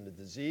suffered from the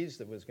disease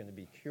that was going to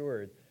be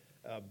cured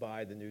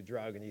by the new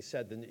drug, and he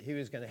said that he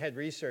was going to head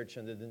research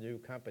into the new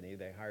company.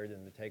 They hired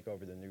him to take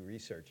over the new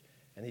research,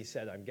 and he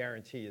said, "I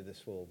guarantee you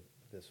this will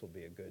this will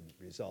be a good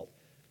result.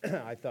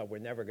 I thought we're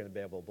never going to be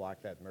able to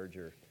block that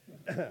merger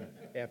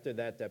after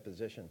that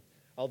deposition.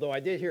 Although I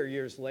did hear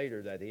years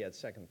later that he had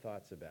second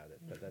thoughts about it,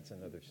 but that's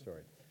another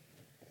story.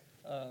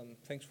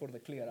 Thanks for the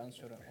clear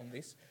answer on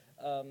this.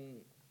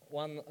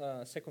 One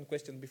second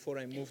question before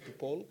I move to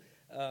Paul.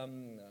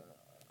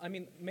 I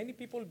mean, many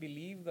people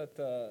believe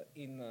that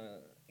in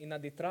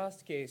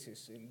antitrust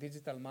cases, in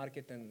digital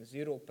market and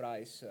zero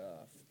price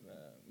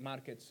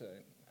markets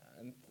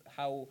and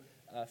how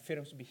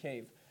firms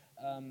behave,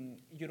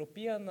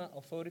 European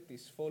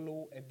authorities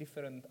follow a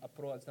different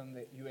approach than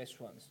the US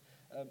ones.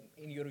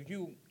 In your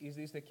view, is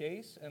this the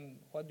case, and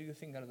what do you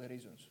think are the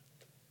reasons?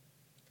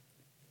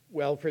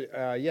 Well,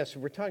 yes, if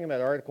we're talking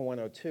about Article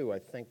 102, I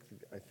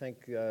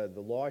think the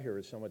law here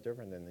is somewhat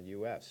different than the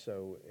U.S.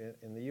 So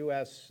in the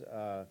U.S.,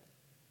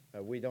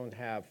 we don't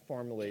have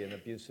formally an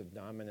abusive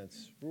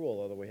dominance rule,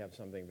 although we have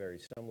something very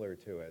similar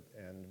to it.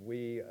 And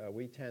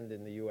we tend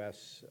in the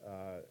U.S.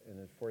 In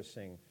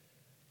enforcing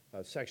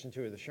Section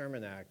 2 of the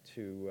Sherman Act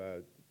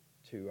to,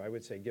 I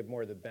would say, give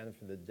more of the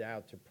benefit of the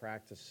doubt to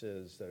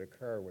practices that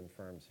occur when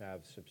firms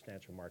have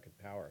substantial market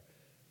power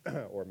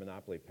or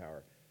monopoly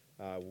power.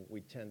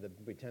 We tend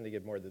to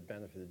give more of the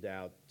benefit of the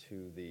doubt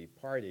to the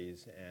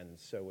parties, and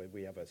so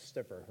we have a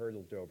stiffer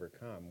hurdle to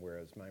overcome,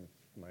 whereas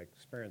my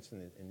experience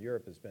in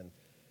Europe has been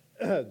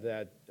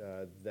that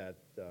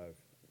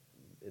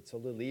it's a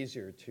little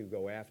easier to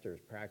go after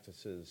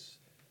practices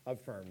of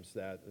firms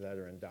that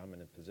are in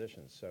dominant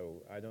positions.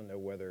 So I don't know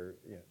whether,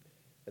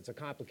 it's a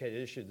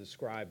complicated issue to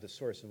describe the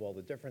source of all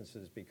the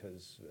differences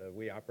because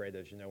we operate,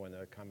 as you know, in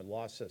a common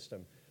law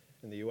system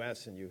in the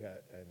U.S. and you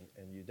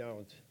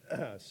don't.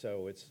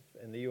 So it's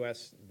in the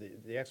U.S.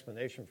 the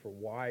explanation for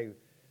why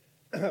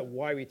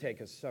we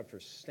take a tougher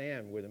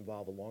stand would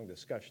involve a long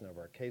discussion of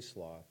our case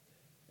law,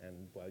 and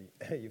well,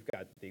 you've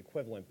got the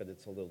equivalent, but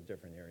it's a little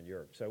different here in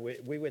Europe. So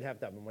we would have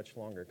to have a much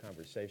longer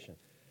conversation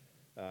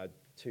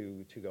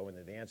to go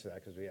into the answer to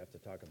that because we have to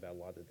talk about a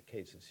lot of the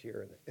cases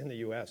here in the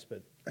U.S.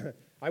 But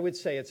I would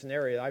say it's an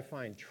area I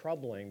find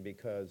troubling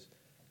because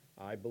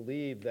I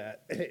believe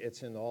that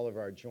it's in all of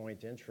our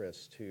joint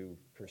interests to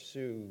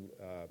pursue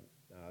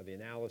the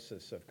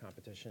analysis of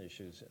competition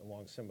issues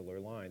along similar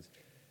lines,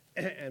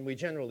 and we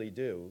generally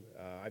do.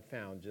 I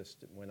found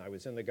just when I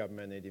was in the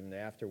government and even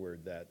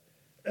afterward that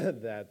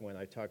when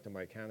I talked to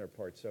my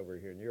counterparts over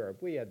here in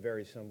Europe, we had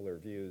very similar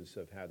views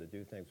of how to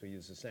do things. We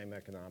use the same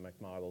economic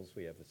models.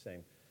 We have the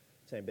same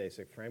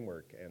basic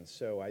framework, and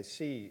so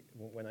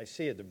when I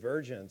see a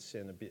divergence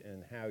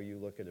in how you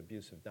look at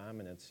abusive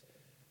dominance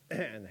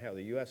and how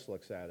the U.S.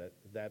 looks at it,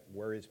 that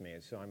worries me.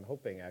 So I'm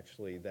hoping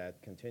actually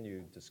that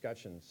continued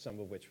discussions, some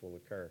of which will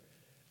occur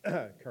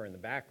in the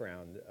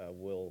background,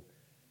 will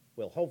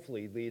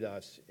hopefully lead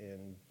us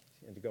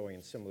into going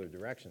in similar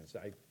directions.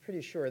 I'm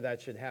pretty sure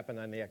that should happen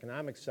on the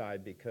economic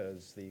side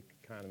because the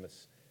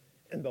economists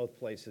in both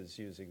places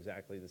use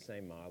exactly the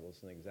same models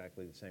and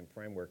exactly the same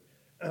framework.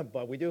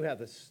 But we do have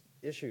this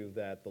issue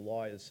that the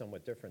law is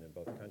somewhat different in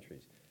both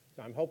countries.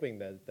 So I'm hoping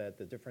that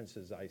the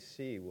differences I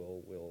see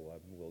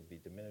will be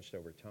diminished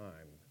over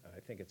time.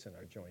 I think it's in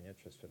our joint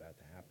interest for that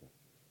to happen.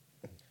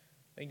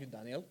 Thank you,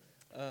 Daniel.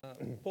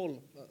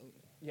 Paul,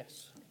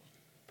 yes.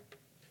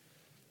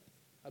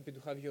 Happy to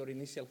have your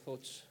initial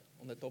thoughts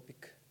on the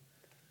topic.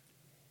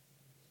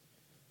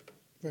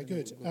 Very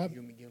good. We'll go to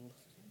you, Miguel.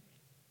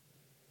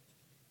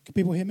 Can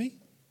people hear me?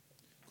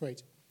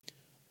 Great.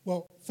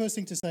 Well, first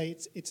thing to say,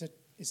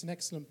 it's an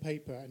excellent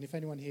paper, and if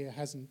anyone here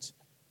hasn't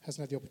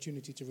had the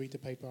opportunity to read the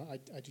paper,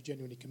 I do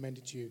genuinely commend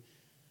it to you.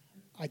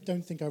 I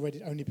don't think I read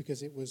it only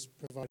because it was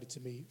provided to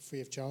me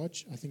free of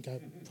charge. I think I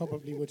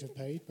probably would have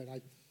paid, but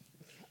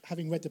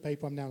having read the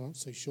paper, I'm now not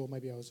so sure.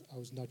 Maybe I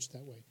was nudged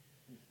that way.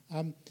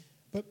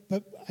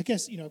 But I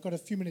guess I've got a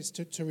few minutes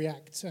to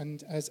react,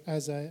 and as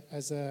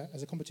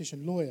a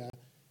competition lawyer,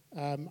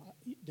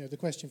 the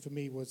question for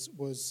me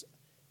was,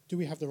 do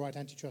we have the right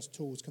antitrust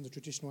tools? Can the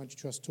traditional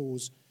antitrust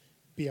tools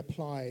be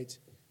applied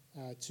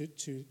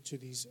to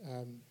these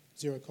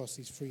zero cost,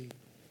 these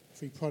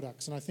free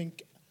products? And I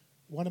think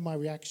one of my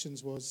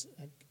reactions was,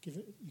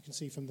 you can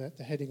see from the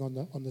heading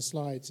on the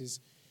slides, is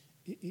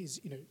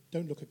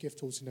don't look a gift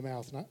horse in the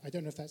mouth. And I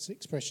don't know if that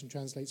expression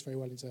translates very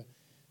well into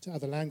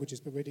other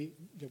languages, but really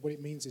what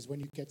it means is when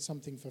you get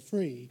something for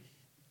free,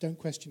 don't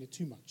question it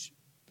too much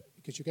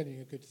because you're getting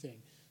a good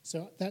thing.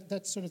 So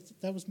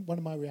that was one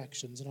of my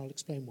reactions, and I'll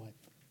explain why.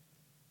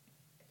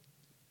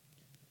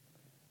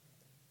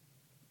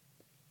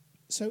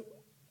 So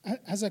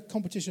as a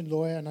competition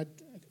lawyer, and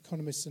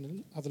economists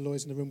and other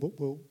lawyers in the room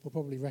will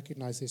probably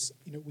recognize this,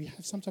 we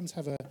sometimes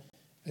have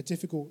a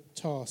difficult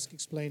task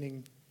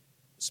explaining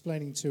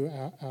to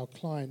our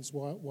clients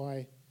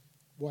why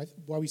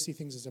we see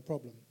things as a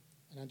problem,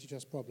 an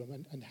antitrust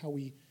problem, and how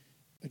we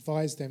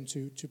advise them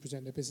to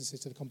present their businesses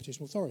to the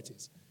competition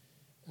authorities.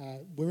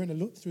 We're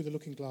in through the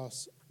looking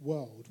glass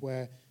world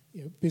where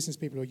business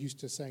people are used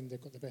to saying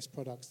they've got the best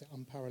products, they're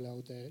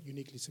unparalleled, they're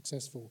uniquely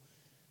successful,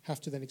 have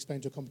to then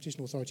explain to a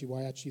competition authority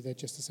why actually they're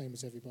just the same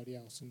as everybody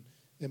else and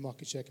their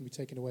market share can be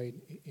taken away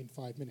in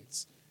 5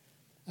 minutes.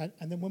 And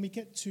then when we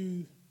get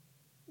to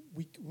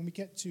when we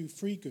get to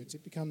free goods,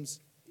 it becomes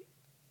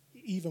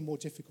even more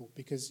difficult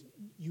because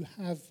you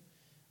have.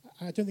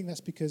 I don't think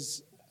that's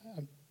because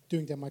I'm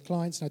doing that to my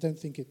clients, and I don't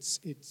think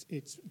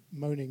it's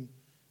moaning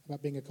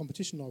about being a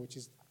competition lawyer, which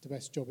is the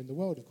best job in the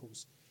world, of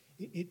course.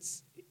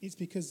 It's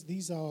because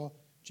these are,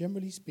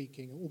 generally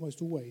speaking,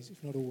 almost always,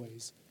 if not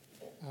always,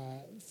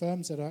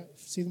 firms that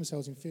see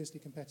themselves in fiercely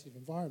competitive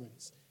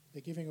environments.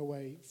 They're giving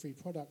away free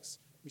products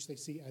which they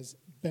see as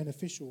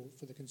beneficial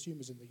for the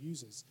consumers and the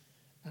users,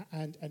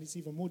 and it's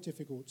even more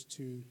difficult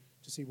to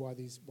see why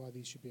these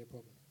should be a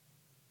problem.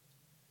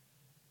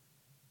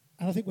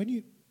 And I think when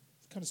you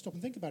kind of stop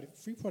and think about it,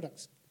 free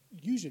products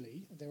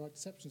usually, and there are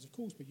exceptions of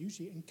course, but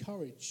usually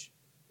encourage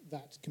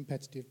that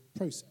competitive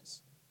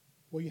process.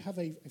 Where you have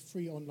a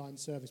free online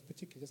service,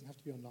 particularly, it doesn't have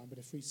to be online, but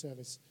a free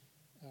service,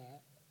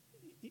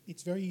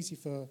 it's very easy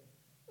for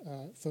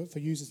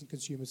users and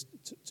consumers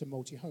to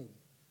multi-home,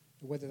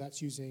 whether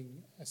that's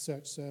using a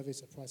search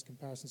service, a price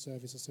comparison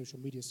service, a social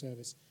media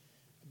service.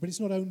 But it's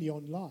not only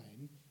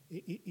online,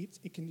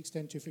 it can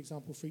extend to, for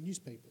example, free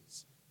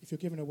newspapers. If you're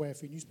giving away a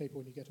free newspaper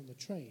when you get on the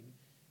train,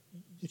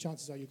 the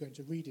chances are you're going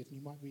to read it, and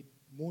you might read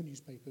more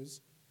newspapers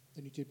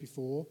than you did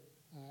before.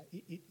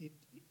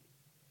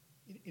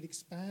 It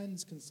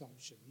expands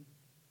consumption,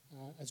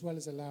 as well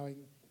as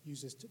allowing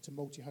users to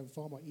multi-home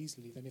far more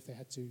easily than if they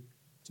had to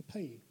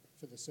pay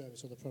for the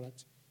service or the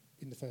product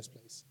in the first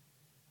place.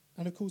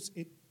 And of course,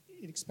 it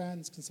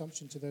expands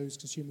consumption to those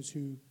consumers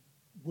who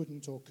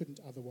wouldn't or couldn't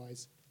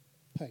otherwise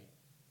pay.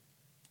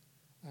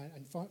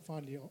 And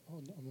finally,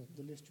 on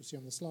the list you'll see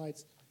on the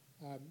slides,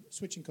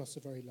 switching costs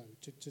are very low.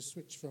 To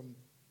switch from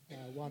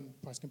one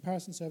price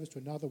comparison service to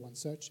another, one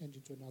search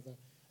engine to another,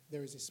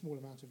 there is a small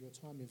amount of your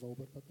time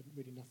involved, but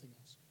really nothing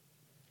else.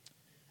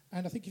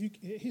 And I think the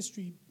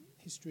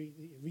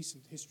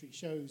recent history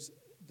shows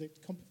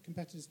that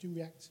competitors do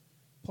react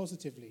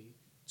positively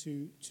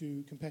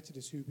to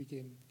competitors who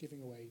begin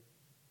giving away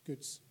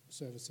goods,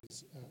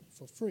 services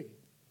for free.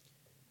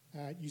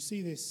 You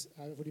see this,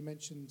 I've already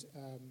mentioned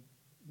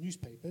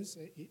newspapers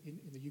in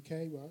the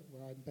UK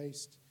where I'm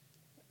based.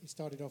 It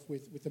started off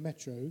with the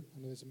Metro. I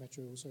know there's a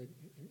Metro also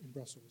in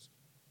Brussels,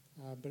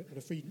 but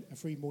a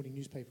free morning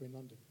newspaper in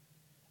London.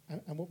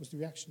 And what was the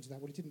reaction to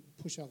that? Well, it didn't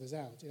push others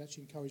out. It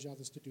actually encouraged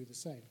others to do the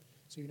same.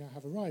 So you now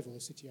have a rival,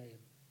 the City AM,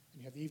 and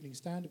you have the Evening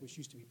Standard, which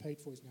used to be paid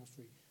for, is now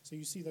free. So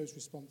you see those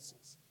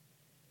responses.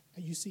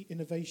 And you see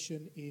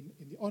innovation in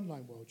the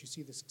online world. You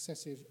see the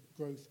successive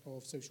growth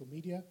of social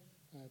media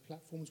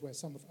platforms where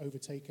some have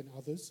overtaken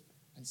others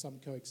and some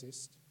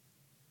coexist.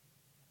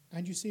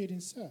 And you see it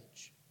in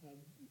search. I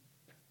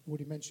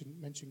already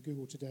mentioned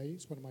Google today.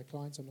 It's one of my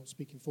clients. I'm not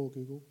speaking for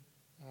Google.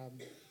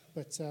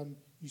 But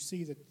you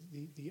see that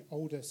the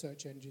older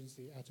search engines,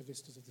 the Alta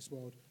Vistas of this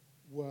world,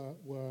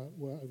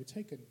 were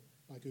overtaken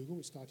by Google.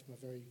 It started from a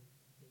very,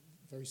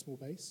 very small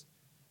base.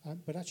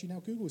 But actually now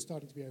Google is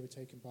starting to be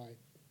overtaken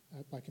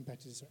by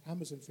competitors. So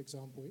Amazon, for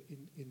example,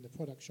 in the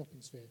product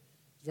shopping sphere,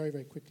 is very,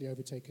 very quickly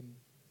overtaken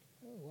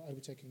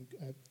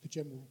the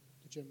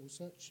general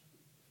search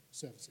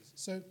services.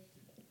 So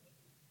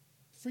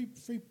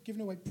free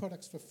giving away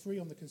products for free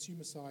on the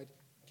consumer side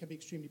can be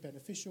extremely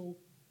beneficial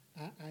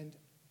and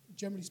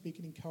generally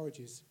speaking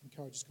encourages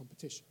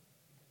competition.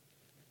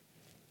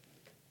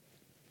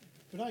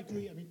 But I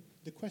agree. I mean,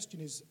 the question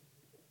is,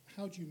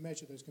 how do you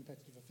measure those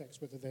competitive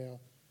effects, whether they are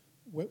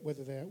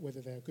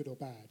good or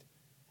bad?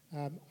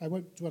 I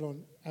won't dwell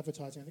on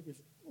advertising. I think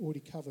we've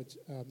already covered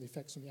the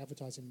effects on the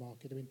advertising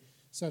market. I mean,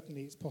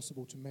 certainly it's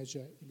possible to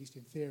measure, at least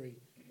in theory,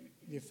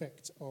 the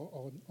effect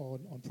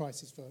on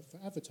prices for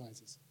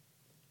advertisers.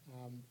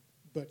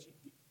 But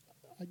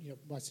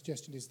my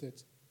suggestion is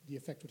that the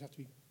effect would have to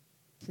be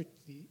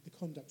the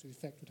conduct of the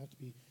effect would have to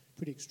be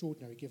pretty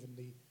extraordinary, given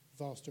the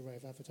vast array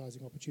of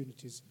advertising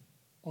opportunities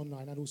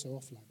online and also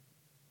offline.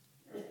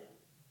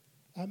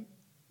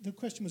 The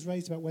question was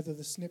raised about whether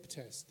the SNP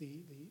test,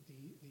 the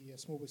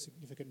small but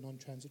significant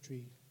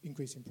non-transitory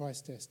increase in price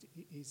test,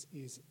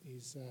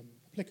 is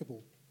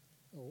applicable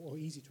or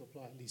easy to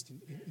apply, at least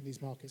in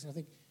these markets. And I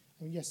think,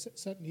 yes, it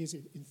certainly is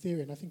in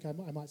theory, and I think I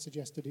might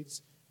suggest that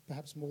it's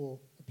perhaps more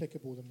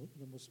applicable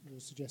than was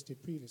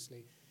suggested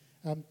previously.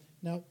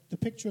 Now, the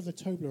picture of the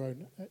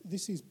Toblerone,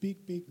 this is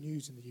big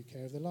news in the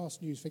UK. Of the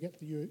last news, forget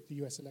the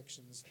US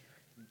elections,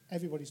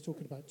 everybody's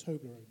talking about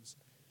Toblerones.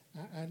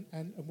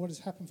 And what has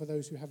happened, for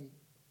those who haven't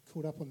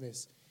caught up on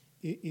this,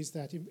 is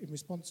that in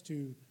response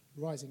to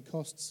rising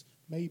costs,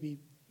 maybe,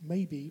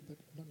 but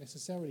not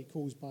necessarily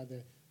caused by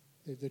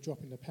the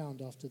drop in the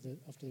pound after the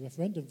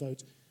referendum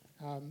vote,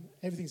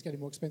 everything's getting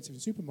more expensive in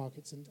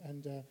supermarkets,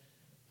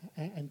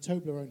 and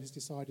Toblerone has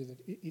decided that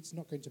it's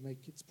not going to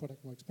make its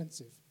product more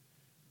expensive,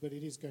 but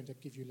it is going to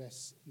give you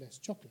less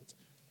chocolate.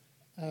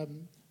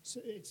 So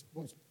it's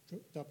what's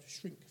dubbed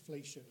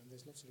shrinkflation, and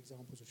there's lots of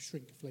examples of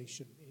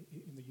shrinkflation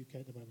in the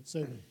UK at the moment.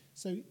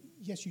 So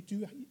yes, you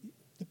do.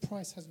 The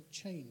price hasn't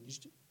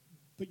changed,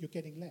 but you're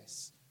getting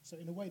less. So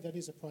in a way, that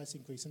is a price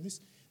increase. And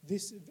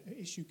this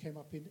issue came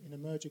up in a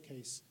merger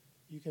case,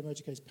 UK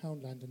merger case,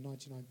 Poundland and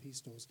 99p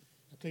stores.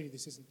 Now clearly,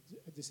 this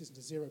isn't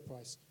a zero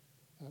price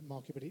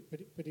market,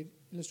 but it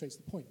illustrates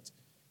the point.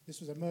 This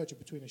was a merger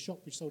between a shop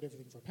which sold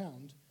everything for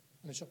 £1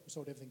 and a shop which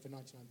sold everything for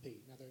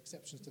 99p. Now, there are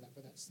exceptions to that,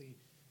 but that's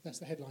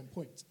the headline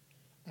point.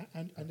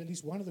 And at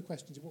least one of the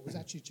questions of what was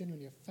actually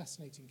genuinely a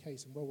fascinating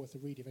case and well worth a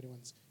read if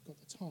anyone's got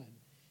the time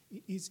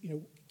is,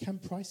 can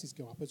prices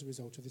go up as a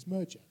result of this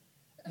merger?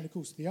 And of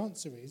course, the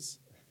answer is,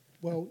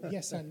 well,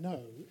 yes and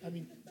no. I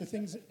mean,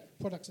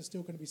 products are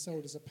still going to be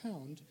sold as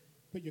 £1,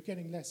 but you're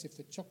getting less if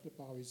the chocolate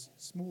bar is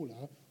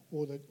smaller,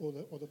 or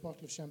the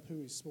bottle of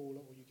shampoo is smaller,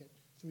 or you get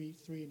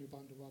three in your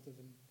bundle rather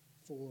than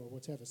 4 or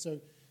whatever. So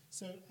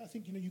I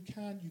think you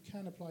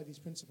can apply these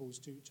principles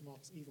to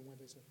markets even when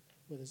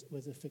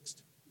there's a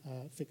fixed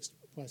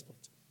price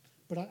point.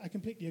 But I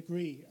completely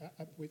agree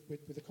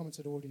with the comments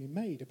that have already been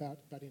made about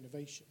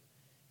innovation.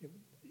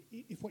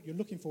 If what you're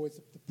looking for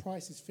is the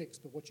price is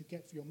fixed, but what you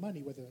get for your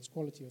money, whether that's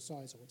quality or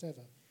size or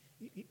whatever,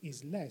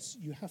 is less,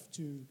 you have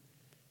to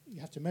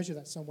measure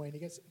that some way, and it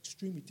gets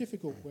extremely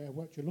difficult where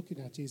what you're looking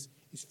at is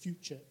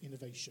future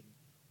innovation.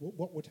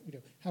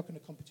 How can a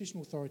competition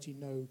authority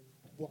know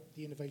what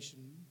the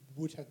innovation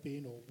would have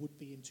been or would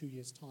be in 2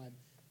 years' time?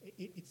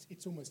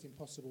 It's almost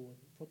impossible,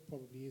 and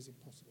probably is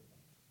impossible.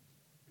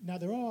 Now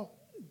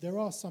there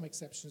are some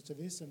exceptions to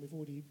this, and we've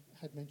already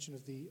had mention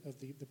of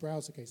the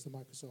browser case, the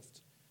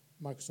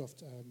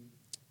Microsoft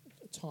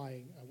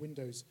tying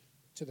Windows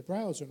to the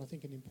browser, and I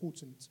think an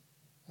important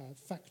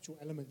factual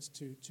element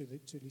to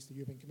at least the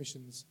European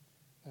Commission's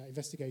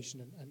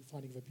investigation and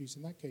finding of abuse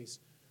in that case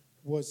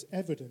was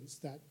evidence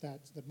that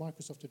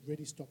Microsoft had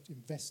really stopped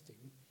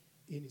investing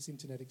in its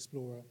Internet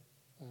Explorer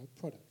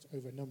product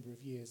over a number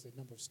of years. The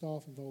number of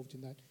staff involved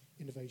in that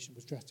innovation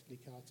was drastically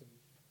cut, and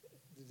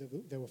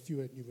there were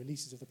fewer new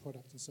releases of the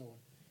product and so on.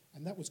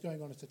 And that was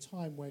going on at a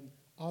time when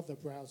other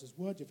browsers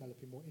were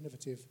developing more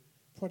innovative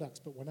products,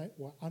 but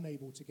were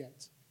unable to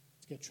get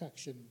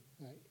traction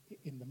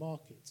in the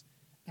market.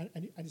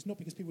 And it's not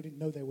because people didn't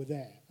know they were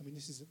there. I mean,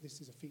 this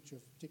is a feature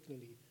of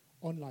particularly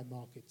online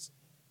markets.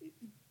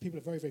 People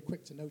are very, very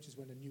quick to notice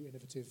when a new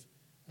innovative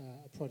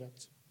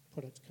product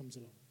comes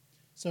along.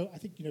 So I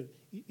think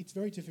it's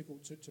very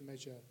difficult to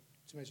measure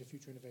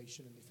future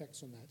innovation and the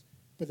effects on that.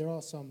 But there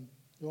are some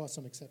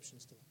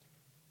exceptions to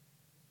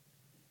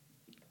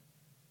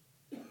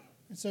that.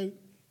 And so, to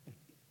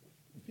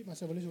repeat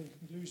myself a little in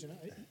conclusion,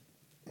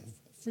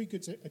 free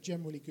goods are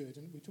generally good,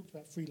 and we talked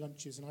about free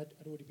lunches, and I'd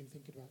already been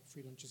thinking about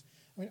free lunches.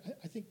 I mean,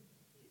 I think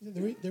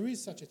there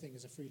is such a thing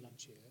as a free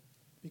lunch here,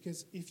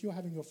 because if you're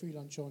having your free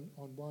lunch on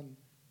one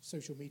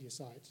social media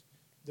site,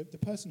 the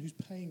person who's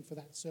paying for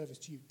that service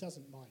to you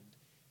doesn't mind.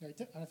 And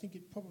I think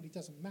it probably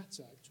doesn't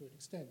matter to an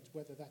extent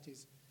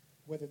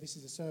whether this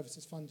is a service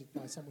that's funded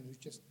by someone who's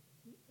just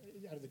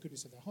out of the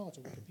goodness of their heart,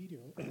 or Wikipedia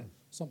or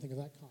something of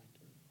that kind,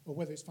 or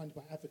whether it's funded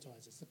by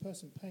advertisers. The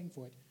person paying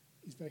for it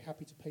is very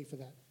happy to pay for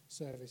that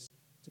service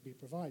to be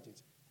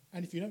provided.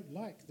 And if you don't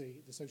like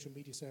the social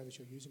media service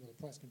you're using or the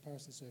price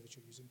comparison service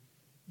you're using,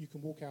 you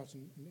can walk out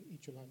and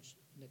eat your lunch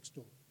next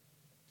door.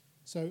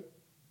 So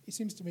it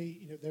seems to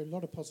me there are a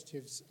lot of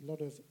positives, a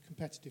lot of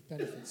competitive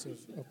benefits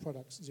of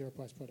products,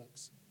 zero-price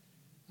products.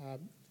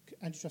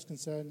 Antitrust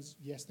concerns,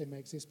 yes, they may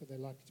exist, but they're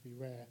likely to be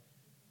rare.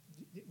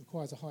 It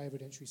requires a high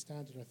evidentiary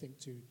standard, I think,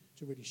 to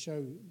really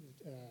show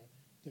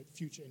that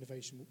future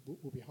innovation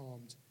will be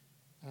harmed.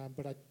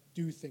 But I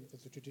do think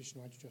that the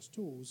traditional antitrust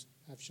tools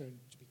have shown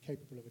to be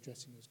capable of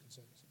addressing those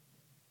concerns.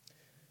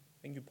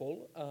 Thank you,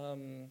 Paul.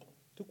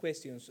 2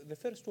 questions. The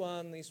first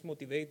one is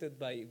motivated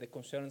by the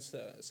concerns,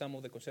 some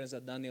of the concerns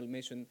that Daniel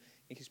mentioned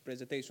in his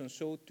presentation.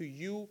 So to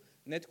you,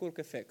 network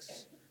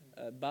effects,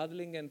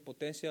 bundling and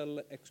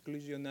potential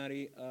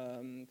exclusionary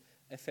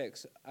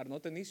effects are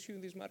not an issue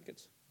in these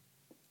markets?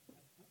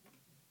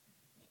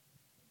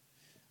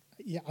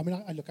 Yeah, I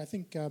mean, I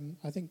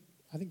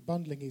think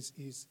bundling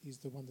is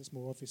the one that's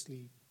more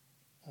obviously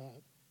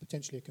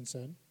potentially a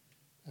concern,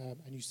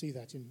 and you see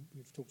that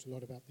we've talked a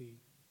lot about the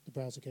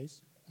browser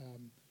case.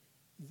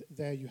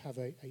 There you have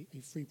a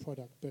free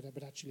product,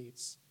 but actually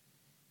it's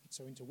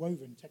so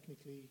interwoven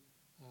technically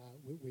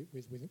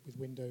with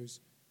Windows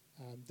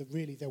that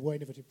really there were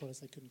innovative products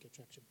they couldn't get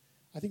traction.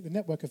 I think the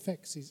network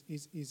effects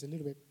is a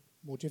little bit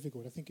more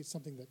difficult. I think it's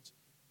something that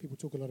people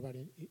talk a lot about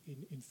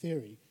in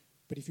theory,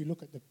 but if you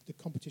look at the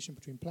competition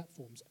between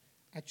platforms,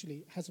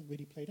 actually hasn't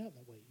really played out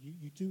that way.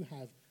 You do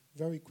have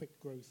very quick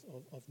growth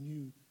of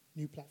new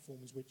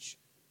platforms, which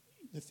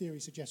the theory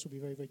suggests will be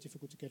very, very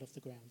difficult to get off the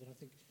ground. And I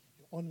think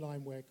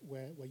online, where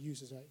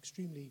users are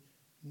extremely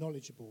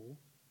knowledgeable,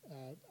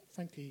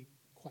 frankly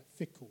quite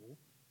fickle,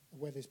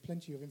 where there's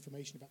plenty of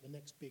information about the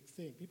next big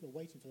thing, people are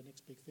waiting for the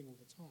next big thing all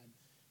the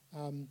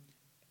time.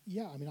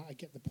 Yeah, I mean, I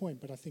get the point,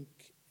 but I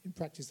think in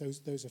practice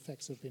those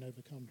effects have been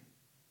overcome.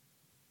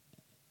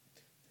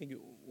 Thank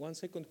you. One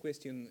second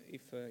question,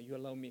 if you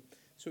allow me.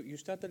 So you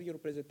started your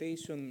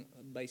presentation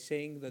by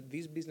saying that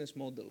these business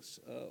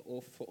models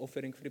of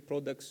offering free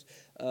products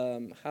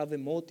have a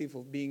motive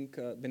of being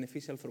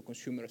beneficial for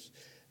consumers.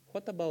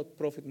 What about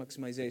profit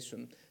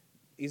maximization?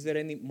 Is there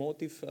any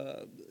motive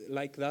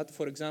like that?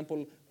 For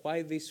example,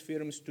 why these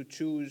firms to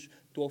choose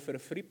to offer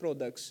free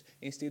products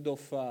instead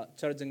of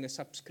charging a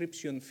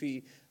subscription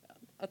fee,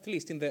 at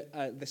least in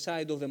the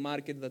side of the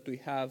market that we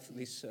have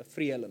this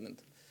free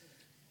element?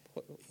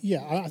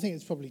 Yeah, I think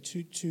it's probably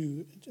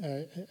two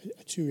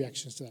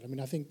reactions to that. I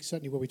mean, I think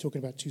certainly when we're talking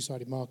about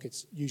two-sided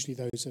markets, usually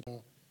those that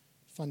are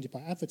funded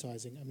by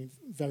advertising, I mean,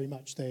 very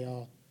much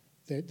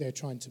they're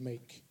trying to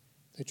make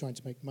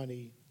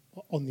money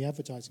on the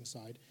advertising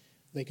side.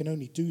 They can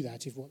only do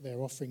that if what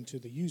they're offering to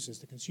the users,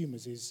 the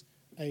consumers, is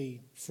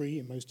A, free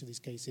in most of these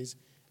cases,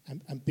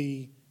 and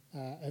B,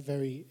 a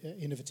very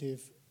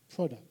innovative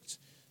product.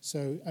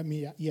 So, I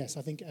mean, yes,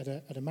 I think at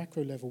a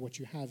macro level, what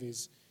you have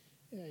is,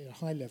 at a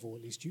high level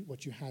at least,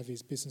 what you have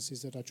is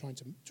businesses that are trying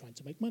to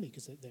make money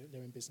because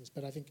they're in business.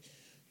 But I think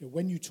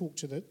when you talk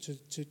to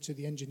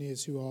the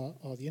engineers who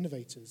are the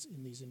innovators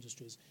in these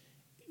industries,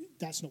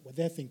 that's not what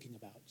they're thinking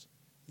about.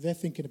 They're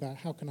thinking about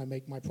how can I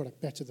make my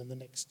product better than the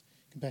next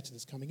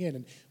competitors coming in.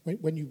 And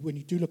when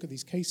you do look at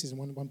these cases, and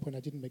one point I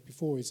didn't make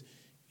before is,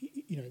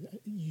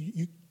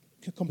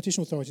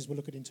 competition authorities will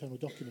look at internal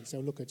documents.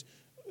 They'll look at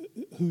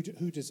who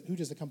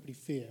does the company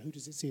fear? Who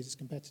does it see as its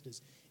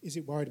competitors? Is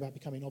it worried about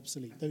becoming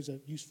obsolete? Those are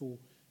useful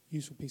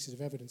pieces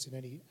of evidence in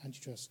any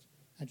antitrust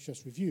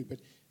review.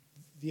 But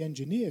the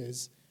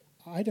engineers,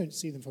 I don't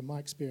see them, from my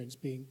experience,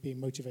 being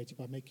motivated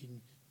by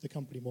making the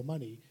company more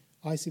money.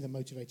 I see them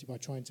motivated by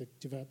trying to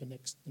develop the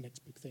next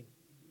big thing.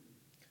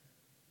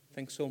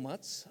 Thanks so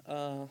much.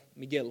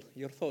 Miguel,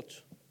 your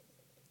thoughts?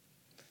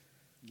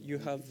 You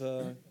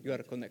are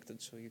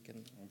connected, so you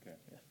can. Okay,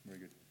 yeah. Very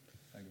good.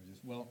 Thank you.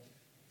 Well,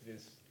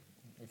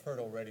 we've heard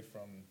already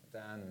from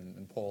Dan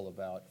and Paul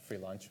about free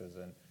lunches,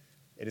 and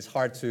it is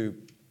hard to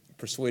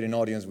persuade an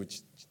audience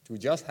who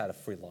just had a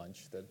free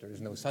lunch that there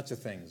is no such a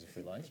thing as a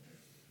free lunch.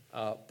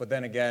 But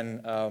then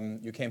again,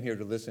 you came here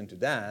to listen to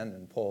Dan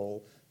and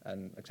Paul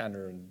and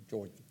Alexander and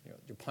George.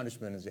 Your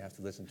punishment is you have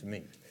to listen to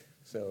me.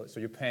 So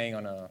you're paying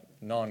on a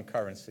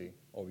non-currency,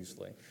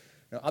 obviously.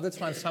 Now, other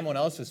times, someone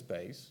else's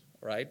space,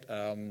 right?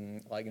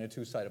 Like in a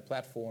two-sided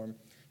platform,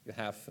 you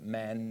have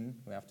men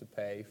who have to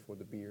pay for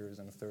the beers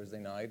on a Thursday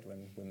night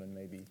when women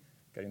may be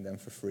getting them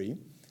for free.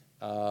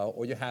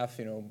 Or you have,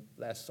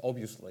 less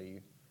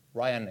obviously,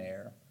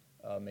 Ryanair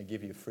may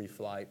give you a free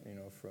flight,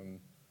 from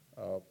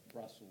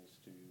Brussels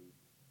to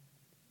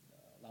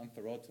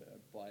Lanzarote,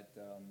 but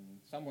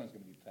someone's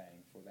going to be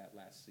paying for that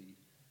last seat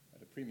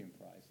at a premium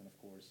price. And of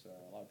course,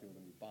 a lot of people are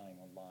going to be buying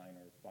online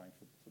or buying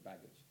for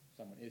baggage.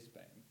 Someone is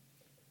paying.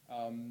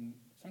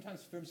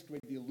 Sometimes firms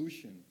create the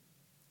illusion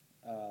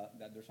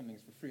that there's something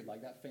for free,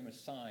 like that famous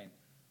sign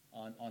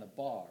on a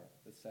bar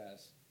that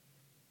says,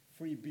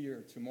 free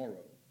beer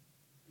tomorrow.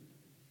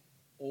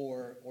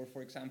 Or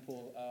for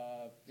example,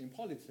 in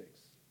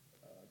politics,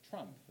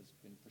 Trump has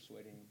been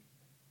persuading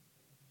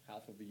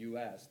half of the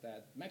U.S.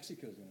 that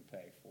Mexico is going to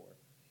pay for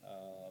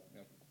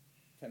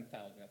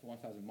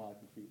 1,000-mile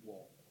concrete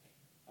wall.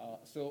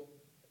 So,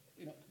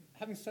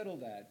 having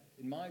settled that,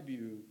 in my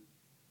view,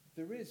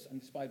 there is, and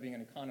despite being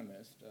an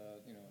economist,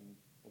 and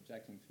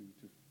objecting to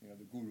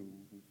the guru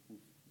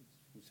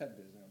who said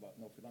this about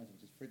no free lunches,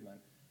 which is Friedman,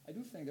 I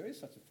do think there is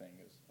such a thing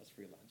as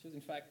free lunches.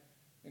 In fact,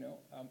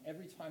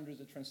 every time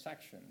there's a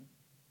transaction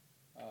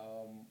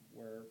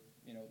where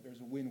there's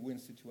a win-win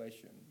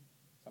situation,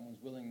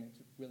 someone's willing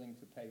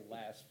to pay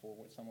less for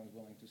what someone's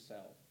willing to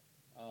sell,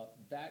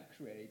 that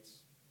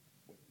creates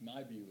what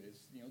my view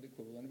is the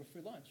equivalent of a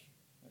free lunch.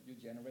 You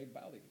generate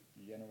value,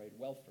 you generate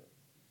welfare,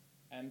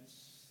 and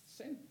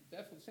same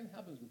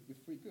happens with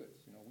free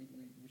goods.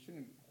 We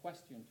shouldn't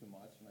question too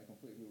much, and I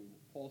completely agree with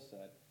what Paul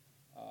said.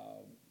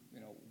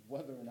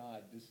 Whether or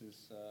not this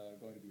is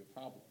going to be a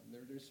problem.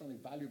 There's certainly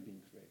value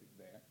being created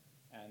there,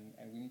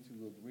 and we need to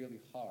look really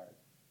hard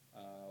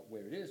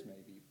where it is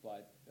maybe,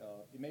 but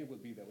it may well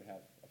be that we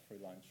have a free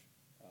lunch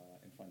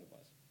in front of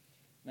us.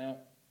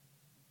 Now,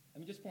 let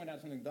me just point out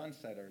something Don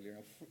said earlier.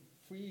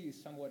 Free is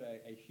somewhat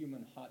a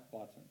human hot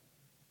button,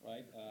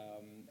 right?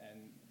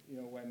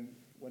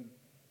 When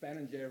Ben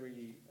and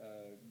Jerry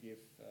give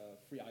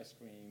free ice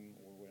cream,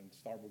 or when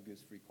Starbucks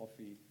gives free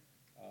coffee,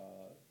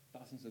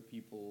 dozens of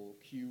people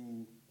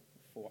queue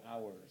for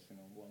hours,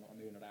 well,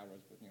 maybe not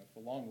hours, but for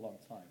a long, long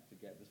time to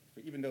get this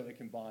free, even though they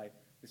can buy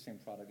the same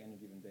product any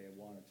given day at €1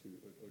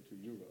 or 2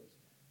 euros.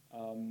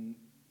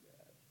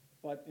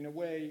 But in a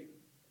way,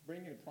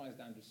 bringing the price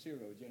down to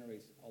zero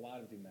generates a lot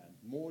of demand,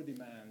 more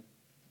demand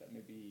that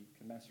may be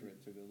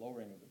commensurate to the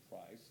lowering of the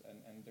price,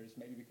 and there's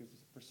maybe because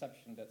it's a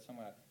perception that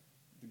somehow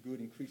the good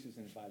increases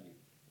in value,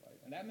 right?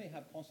 And that may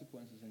have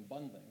consequences in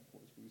bundling, of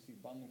course. We see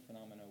bundling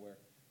phenomena where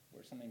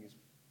something is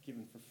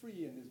given for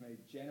free, and this may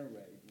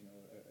generate,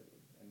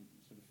 and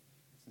sort of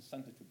it's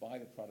incentive to buy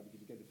the product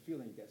because you get the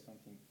feeling you get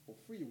something for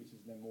free, which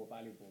is then more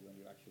valuable than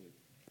you actually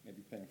may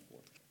be paying for.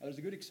 Now, there's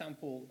a good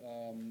example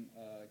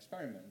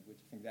experiment,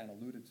 which I think Dan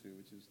alluded to,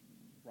 which is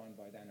run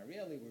by Dan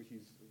Ariely,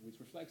 which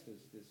reflects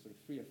this sort of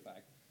free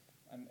effect.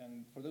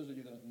 And for those of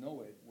you that don't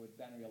know it, what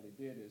Dan Ariely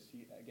did is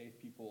he gave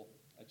people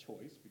a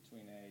choice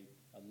between a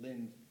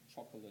Lindt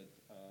chocolate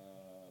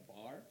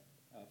bar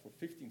for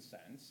 15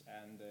 cents,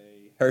 and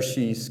a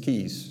Hershey's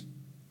Kies.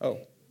 Oh,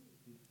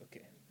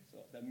 okay. So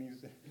that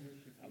means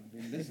I've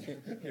been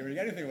listening, hearing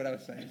anything what I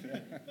was saying.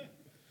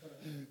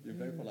 You're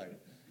very polite.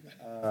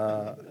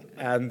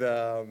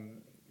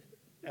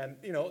 And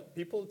you know,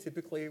 people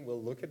typically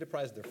will look at the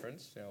price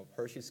difference. You know,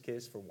 Hershey's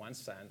Kiss for 1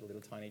 cent, a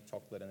little tiny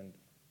chocolate, and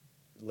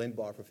Lindt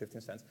bar for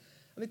 15 cents,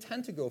 and they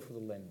tend to go for the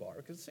Lindt bar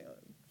because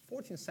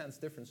 14 cents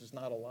difference is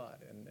not a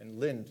lot.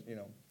 And Lindt, you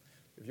know,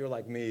 if you're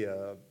like me,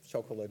 a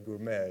chocolate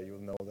gourmet, you'll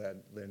know that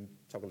Lindt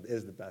chocolate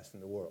is the best in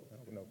the world.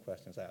 No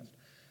questions asked.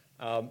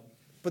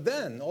 But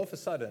then, all of a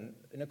sudden,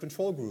 in a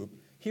control group,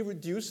 he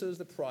reduces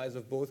the price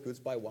of both goods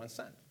by 1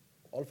 cent.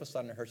 All of a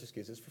sudden, a Hershey's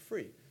Kiss is for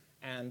free.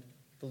 And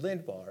the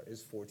Lindt bar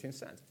is 14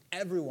 cents.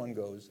 Everyone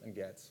goes and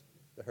gets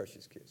the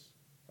Hershey's Kiss,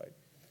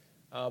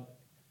 right?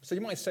 So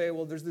you might say,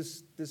 well, there's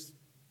this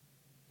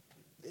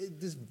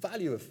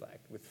value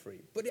effect with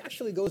free. But it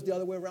actually goes the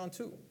other way around,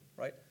 too,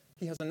 right?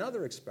 He has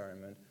another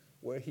experiment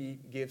where he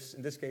gives,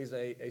 in this case,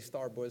 a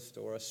Starburst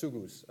or a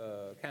Sugus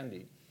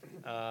candy,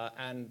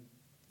 and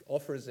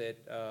offers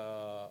it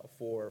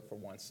for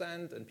 1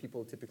 cent, and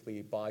people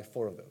typically buy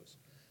 4 of those.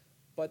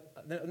 But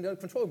the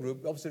control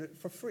group offers it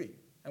for free.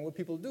 And what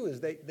people do is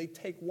they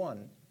take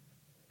one,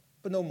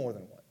 but no more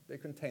than one. They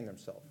contain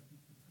themselves.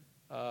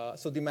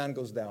 So demand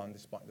goes down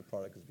despite the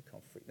product has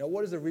become free. Now,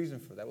 what is the reason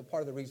for that? Well,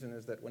 part of the reason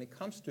is that when it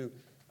comes to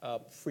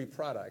free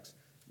products,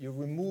 you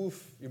remove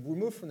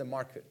from the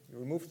market, you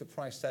remove the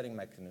price-setting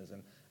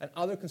mechanism, and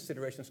other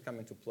considerations come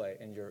into play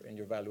in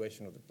your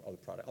valuation of the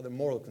product. Other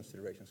moral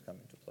considerations come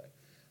into play,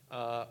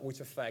 which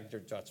affect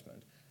your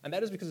judgment. And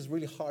that is because it's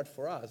really hard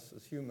for us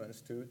as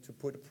humans to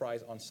put a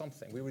price on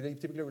something. We really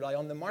typically rely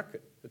on the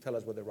market to tell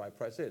us what the right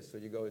price is. So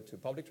you go to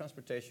public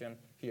transportation.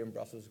 Here in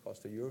Brussels, it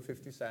costs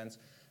 €1.50,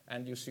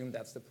 and you assume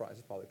that's the price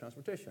of public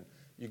transportation.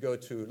 You go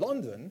to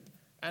London,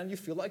 and you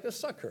feel like a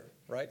sucker,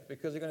 right?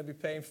 Because you're going to be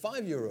paying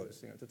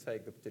 €5, to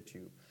take the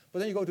tube. But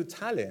then you go to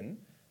Tallinn,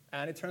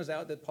 and it turns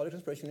out that public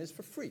transportation is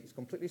for free. It's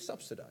completely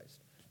subsidized.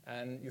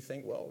 And you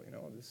think, well,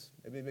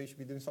 maybe we should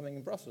be doing something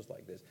in Brussels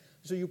like this.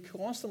 So you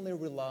constantly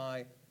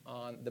rely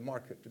on the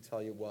market to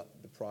tell you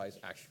what the price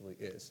actually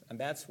is. And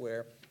that's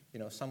where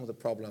some of the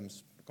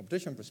problems, from a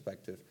competition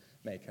perspective,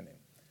 may come in.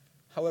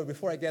 However,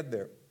 before I get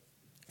there,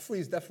 free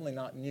is definitely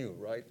not new,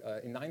 right?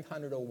 In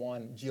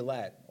 1901,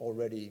 Gillette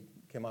already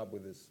came up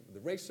with the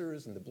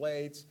racers and the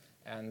blades,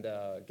 and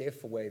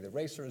gave away the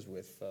racers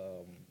with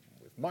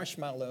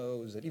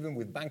marshmallows, and even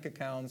with bank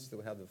accounts. They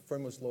would have the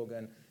famous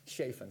slogan,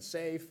 "Shave and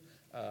save."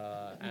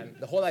 And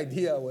the whole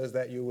idea was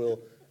that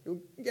you'll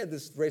get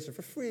this racer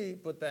for free,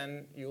 but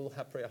then you'll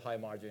have to pay a high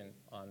margin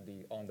on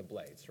the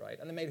blades, right?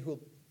 And they made a whole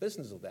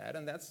business of that,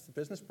 and that's the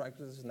business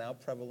practice is now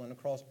prevalent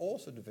across all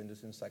sorts of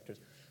industries and sectors.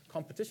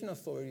 Competition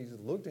authorities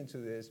looked into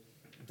this,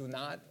 do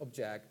not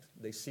object.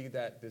 They see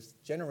that this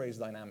generates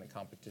dynamic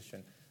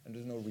competition, and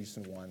there's no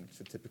reason one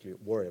should typically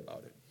worry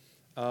about it.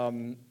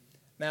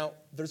 Now,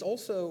 there's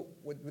also,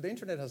 what the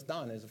internet has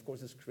done is, of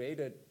course, it's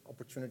created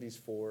opportunities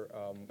for,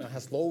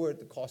 has lowered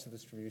the cost of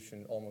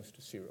distribution almost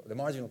to zero, the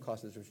marginal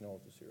cost of distribution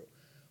almost to zero.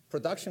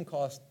 Production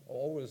costs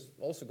always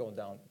also going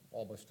down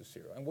almost to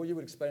zero. And what you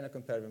would expect in a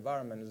competitive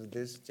environment is that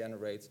this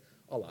generates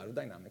a lot of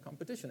dynamic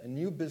competition and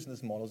new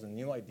business models and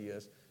new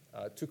ideas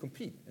to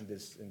compete in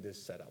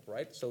this setup,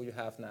 right? So you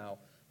have now,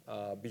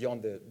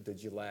 beyond the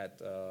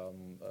Gillette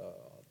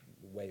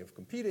way of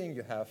competing,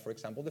 you have, for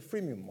example, the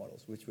freemium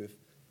models, which we've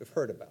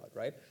heard about,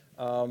 right?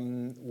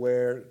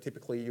 Where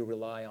typically you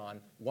rely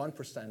on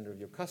 1% of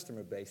your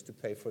customer base to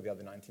pay for the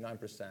other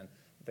 99%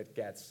 that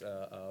gets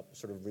a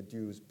sort of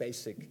reduced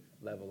basic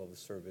level of the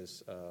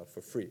service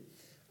for free.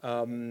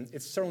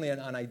 It's certainly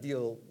an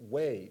ideal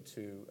way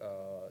to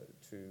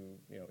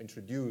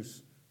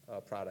introduce a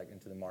product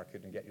into the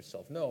market and get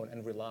yourself known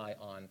and rely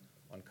on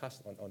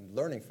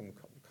learning from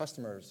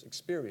customers'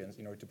 experience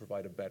in order to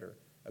provide a better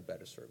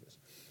service.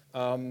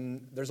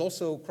 There's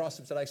also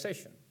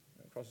cross-subsidization.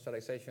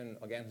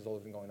 Cross-subsidization, again, has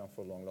always been going on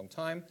for a long, long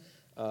time.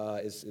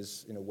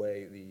 Is in a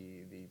way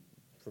the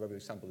proverbial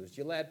example is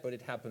Gillette, but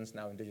it happens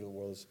now in digital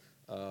worlds,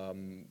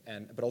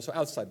 but also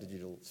outside the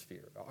digital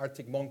sphere.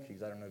 Arctic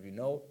Monkeys, I don't know if you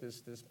know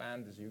this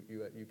band, this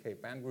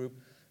UK band group,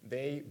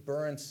 they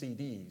burned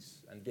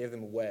CDs and gave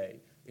them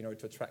away in order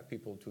to attract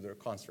people to their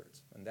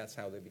concerts, and that's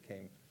how they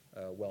became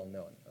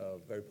well-known, a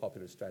very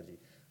popular strategy.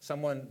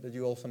 Someone that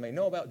you also may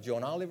know about,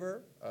 John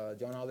Oliver.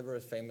 John Oliver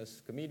is a famous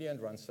comedian,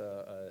 runs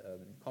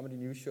comedy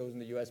news shows in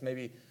the US.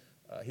 Maybe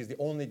he's the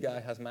only guy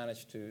who has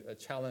managed to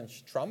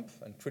challenge Trump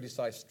and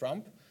criticize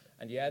Trump,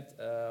 and yet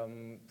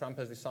Trump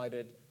has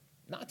decided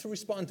not to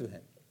respond to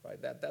him. Right?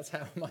 That's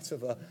how much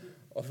of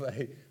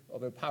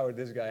a power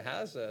this guy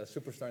has, a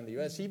superstar in the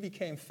US. He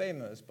became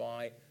famous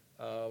by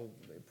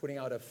putting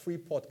out a free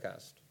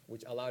podcast,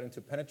 which allowed him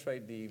to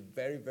penetrate the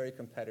very, very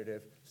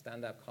competitive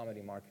stand-up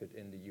comedy market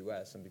in the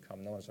US and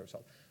become known as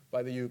himself.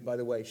 By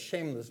the way,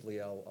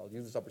 shamelessly, I'll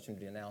use this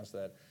opportunity to announce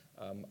that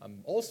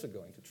I'm also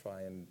going to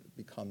try and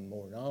become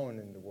more known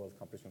in the world of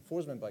competition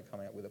enforcement by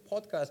coming out with a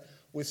podcast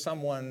with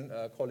someone,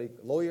 a colleague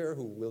lawyer,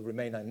 who will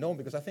remain unknown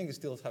because I think he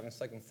still is having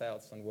second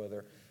thoughts on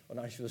whether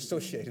Onash should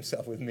associate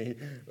himself with me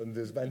on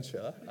this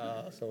venture.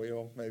 So, you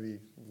know, maybe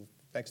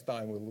next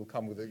time we'll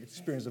come with the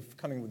experience of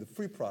coming with a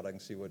free product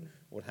and see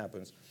what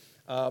happens.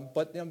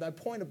 But you know, my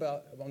point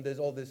about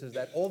all this is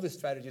that all these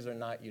strategies are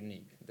not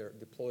unique. They're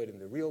deployed in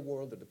the real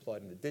world, they're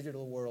deployed in the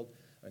digital world,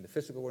 in the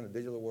physical world, in the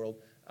digital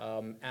world.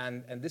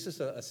 And this is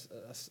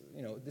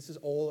you know, this is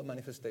all a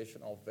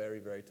manifestation of very,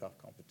 very tough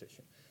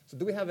competition. So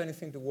do we have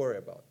anything to worry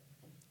about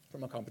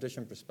from a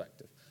competition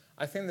perspective?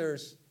 I think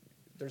there's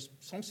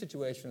some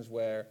situations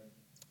where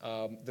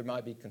there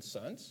might be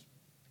concerns.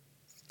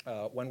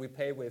 When we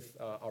pay with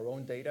our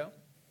own data,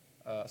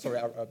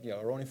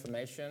 our own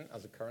information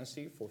as a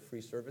currency for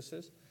free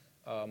services,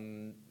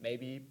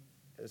 maybe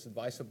it's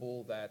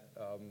advisable that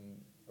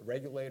a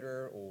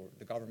regulator or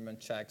the government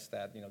checks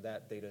that, you know,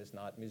 that data is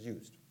not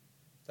misused.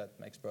 That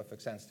makes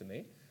perfect sense to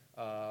me.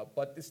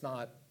 But it's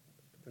not,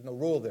 there's no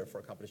role there for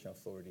a competition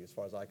authority, as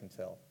far as I can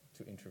tell,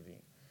 to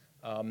intervene.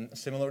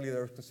 Similarly,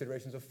 there are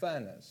considerations of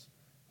fairness.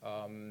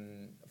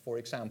 For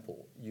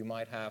example, you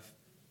might have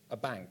a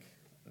bank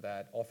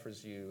that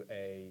offers you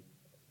a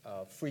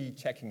free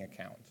checking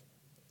account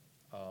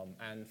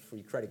and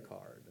free credit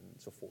card and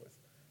so forth.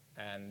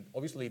 And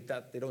obviously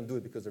that they don't do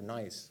it because they're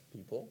nice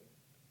people.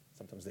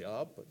 Sometimes they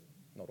are, but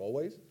not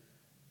always.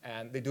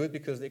 And they do it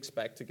because they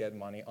expect to get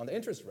money on the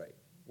interest rate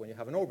when you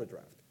have an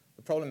overdraft.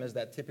 The problem is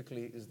that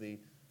typically is the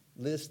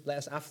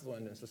less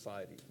affluent in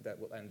society that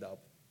will end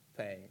up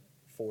paying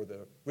for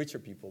the richer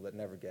people that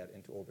never get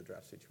into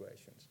overdraft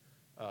situations.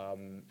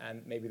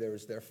 And maybe there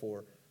is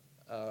therefore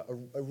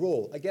a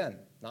role, again,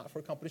 not for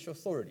a competition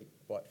authority,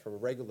 but for a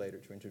regulator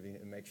to intervene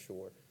and make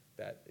sure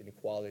that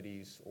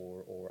inequalities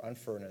or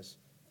unfairness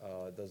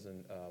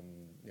doesn't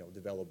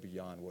develop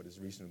beyond what is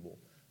reasonable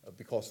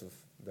because of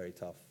very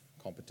tough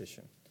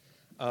competition.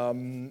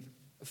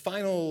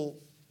 Final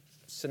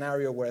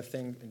scenario where I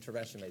think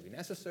intervention may be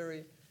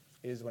necessary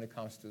is when it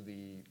comes to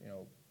the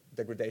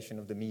degradation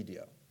of the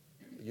media.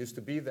 It used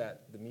to be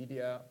that the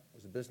media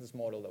was a business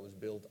model that was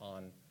built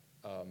on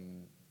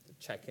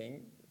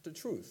checking the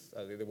truth.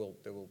 They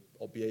will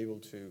all be able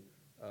to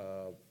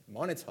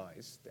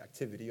monetize the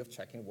activity of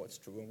checking what's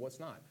true and what's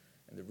not.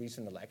 In the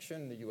recent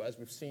election in the US,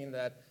 we've seen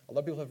that a lot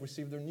of people have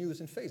received their news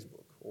in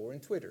Facebook or in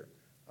Twitter.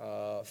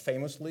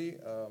 Famously,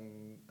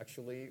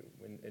 actually,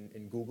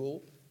 in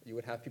Google, you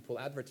would have people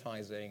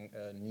advertising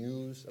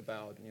news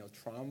about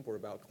Trump or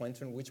about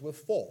Clinton, which were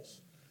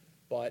false.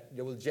 But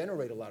they will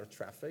generate a lot of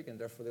traffic, and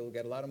therefore they will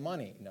get a lot of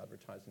money in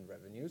advertising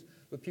revenues.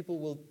 But people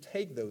will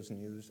take those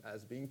news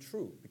as being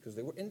true because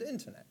they were in the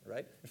internet,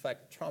 right? In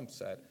fact, Trump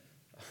said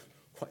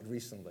quite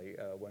recently,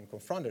 when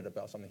confronted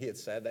about something he had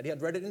said, that he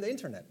had read it in the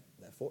internet.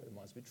 Therefore, it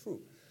must be true.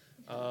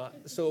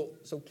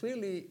 So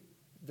clearly,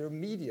 their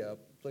media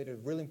played a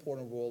really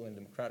important role in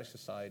democratic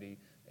society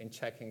in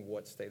checking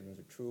what statements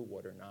are true,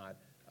 what are not,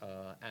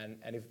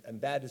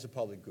 and that is a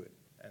public good.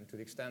 And to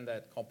the extent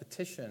that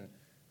competition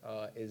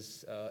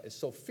is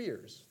so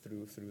fierce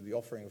through the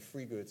offering of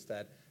free goods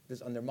that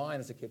this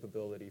undermines the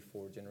capability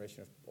for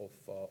generation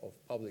of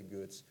public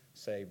goods,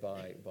 say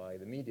by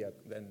the media,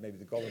 then maybe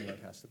the government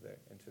has to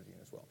intervene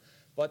as well.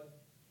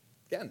 But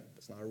again,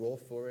 that's not a role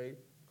for a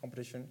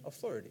competition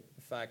authority.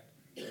 In fact,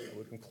 I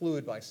would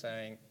conclude by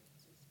saying,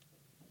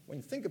 when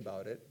you think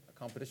about it, a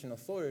competition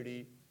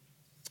authority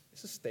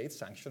is a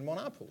state-sanctioned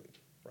monopoly,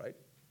 right?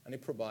 And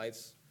it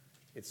provides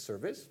its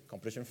service,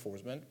 competition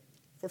enforcement,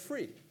 for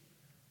free.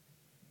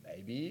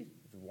 Maybe,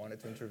 if we wanted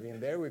to intervene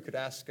there, we could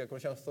ask a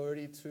competition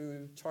authority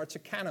to charge a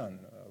canon,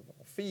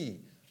 a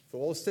fee, for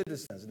all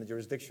citizens in the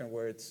jurisdiction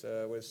where it's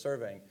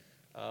serving.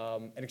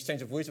 In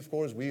exchange of which, of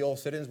course, we all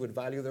citizens would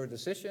value their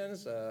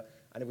decisions,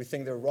 and if we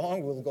think they're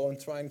wrong, we'll go and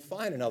try and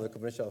find another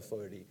competition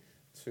authority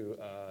to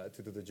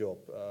do the job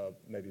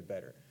maybe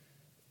better.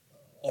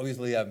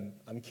 Obviously,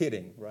 I'm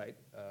kidding, right?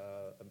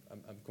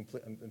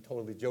 I'm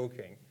totally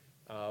joking.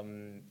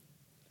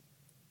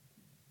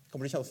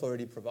 Competition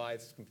authority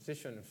provides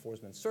competition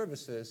enforcement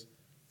services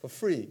for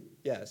free,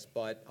 yes,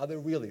 but are they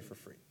really for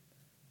free?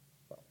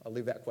 Well, I'll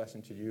leave that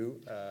question to you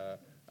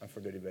and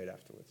for the debate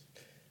afterwards.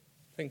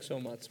 Thanks so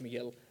much,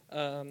 Miguel.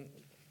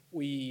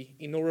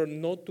 In order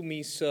not to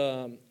miss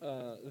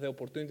the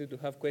opportunity to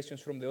have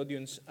questions from the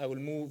audience, I will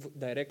move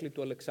directly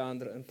to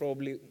Alexander, and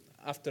probably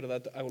after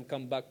that I will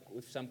come back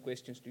with some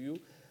questions to you.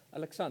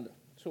 Alexander,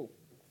 so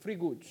free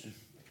goods,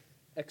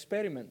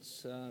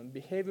 experiments,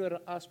 behavioral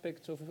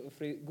aspects of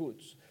free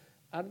goods.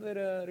 Are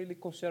there really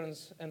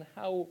concerns, and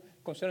how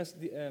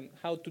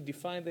to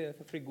define the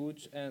free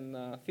goods and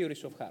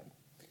theories of harm?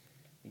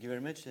 Thank you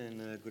very much,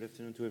 and good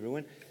afternoon to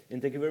everyone.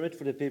 And thank you very much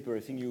for the paper. I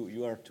think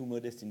you are too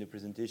modest in the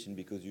presentation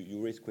because you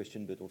raise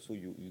questions, but also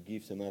you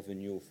give some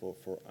avenue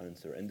for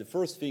answer. And the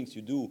first things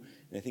you do,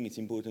 and I think it's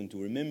important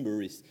to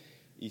remember, is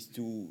we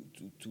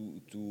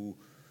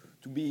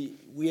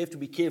have to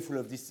be careful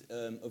of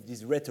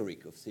this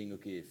rhetoric of saying,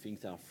 okay,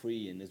 things are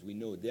free, and as we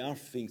know, there are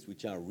things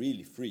which are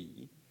really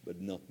free, but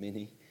not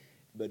many.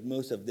 But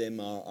most of them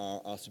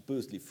are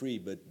supposedly free,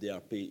 but they are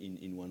paid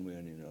in one way or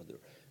another.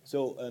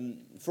 So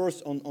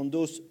first, on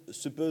those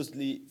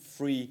supposedly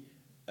free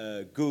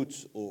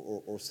goods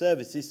or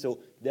services. So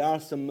there are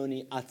some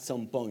money at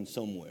some point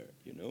somewhere,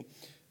 you know.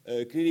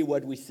 Clearly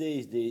what we say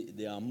is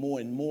there are more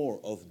and more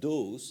of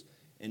those,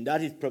 and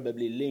that is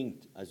probably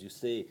linked, as you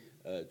say,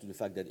 to the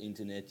fact that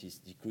internet is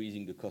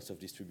decreasing the cost of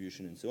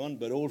distribution and so on,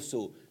 but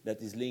also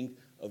that is linked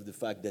of the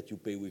fact that you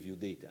pay with your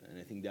data. And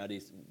I think that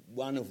is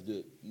one of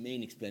the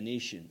main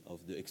explanation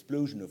of the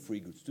explosion of free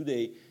goods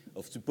today,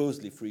 of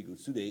supposedly free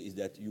goods today, is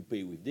that you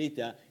pay with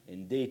data,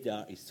 and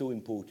data is so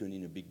important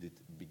in a big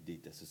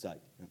data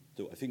society.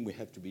 So I think we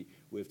have to be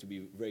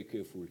very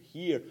careful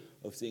here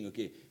of saying,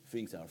 okay,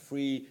 things are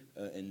free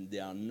and they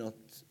are not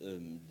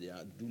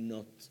do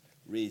not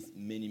raise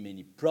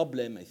many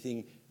problems. I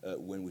think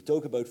when we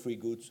talk about free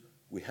goods,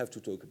 we have to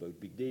talk about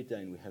big data,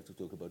 and we have to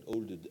talk about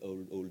all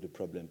the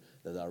problems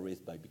that are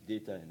raised by big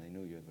data. And I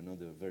know you have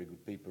another very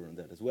good paper on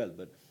that as well.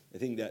 But I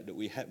think that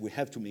we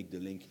have to make the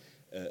link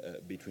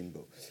between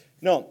both.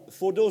 Now,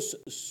 for those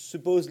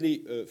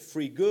supposedly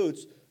free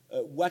goods,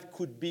 what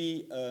could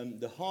be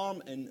the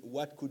harm, and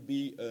what could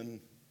be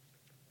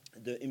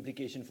the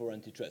implication for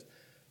antitrust?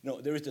 No,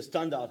 there is the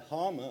standard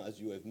harm, as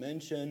you have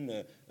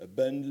mentioned,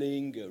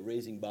 bundling,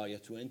 raising barrier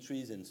to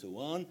entries, and so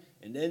on.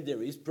 And then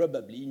there is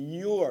probably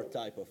newer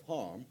type of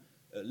harm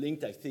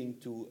linked, I think,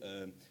 to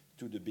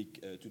the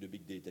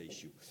big data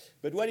issue.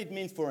 But what it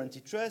means for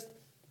antitrust,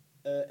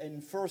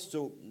 and first,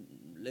 so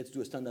let's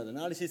do a standard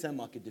analysis and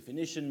market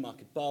definition,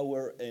 market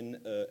power, and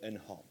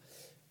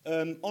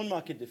harm. On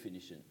market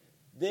definition.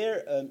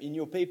 There, in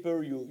your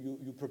paper,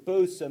 you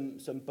propose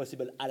some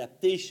possible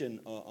adaptation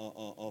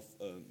of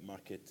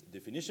market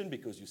definition,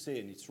 because you say,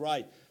 and it's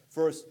right,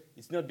 first,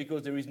 it's not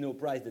because there is no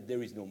price that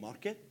there is no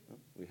market.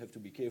 We have to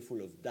be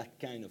careful of that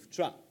kind of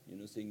trap, you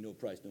know, saying no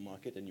price, no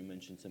market, and you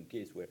mentioned some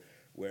case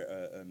where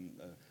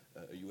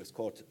a US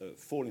court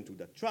fall into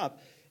that trap.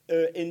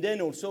 And then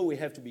also we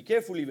have to be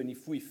careful, even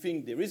if we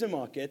think there is a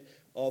market,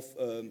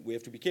 we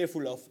have to be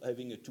careful of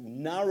having a too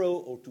narrow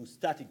or too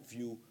static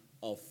view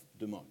of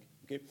the market.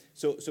 Okay?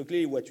 So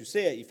clearly what you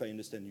say, if I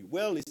understand you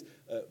well, is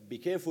be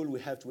careful.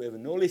 We have to have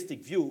an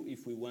holistic view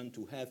if we want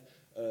to have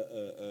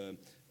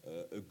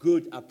a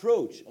good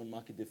approach on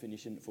market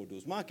definition for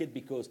those markets,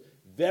 because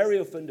very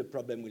often the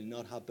problem will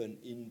not happen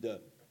in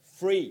the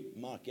free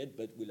market,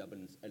 but will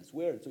happen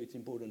elsewhere. And so it's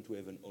important to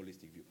have an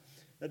holistic view.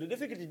 Now the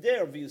difficulty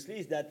there, obviously,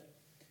 is that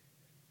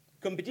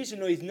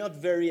competition is not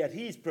very at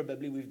ease,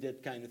 probably, with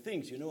that kind of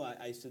things. You know,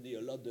 I study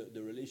a lot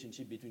the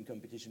relationship between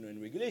competition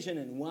and regulation,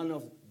 and one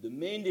of the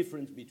main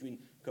difference between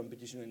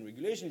competition and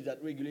regulation is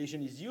that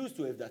regulation is used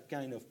to have that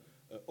kind of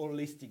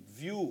holistic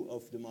view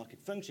of the market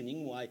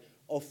functioning, while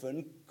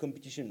often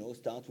competition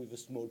starts with a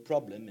small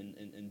problem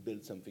and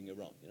build something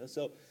around. You know,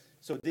 so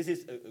this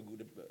is a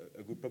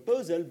good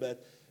proposal,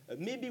 but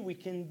maybe we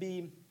can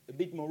be a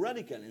bit more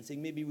radical and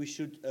saying maybe we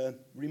should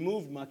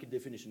remove market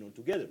definition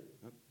altogether.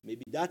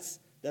 Maybe that's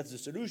the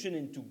solution,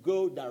 and to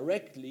go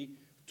directly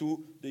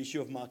to the issue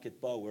of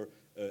market power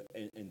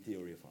and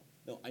theory of harm.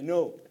 Now, I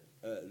know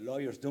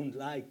lawyers don't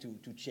like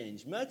to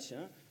change much,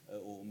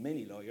 or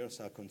many lawyers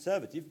are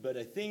conservative, but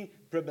I think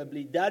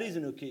probably that is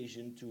an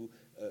occasion to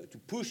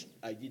push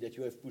the idea that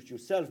you have pushed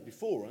yourself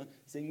before,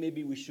 saying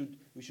maybe we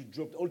should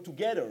drop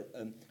altogether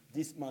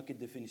this market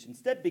definition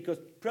step, because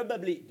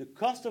probably the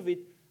cost of it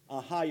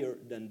are higher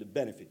than the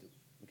benefit.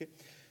 Okay?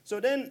 So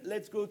then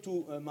let's go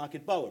to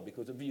market power,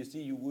 because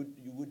obviously you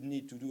would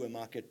need to do a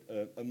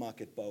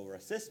market power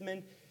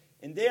assessment.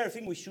 And there I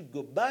think we should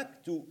go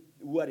back to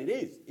what it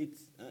is.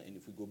 And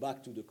if we go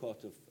back to the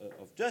Court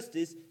of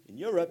Justice in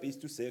Europe, is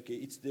to say, okay,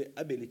 it's the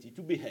ability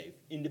to behave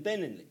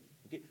independently.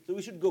 Okay? So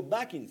we should go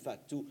back, in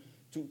fact, to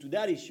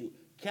that issue.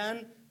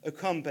 Can a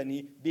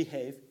company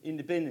behave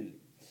independently?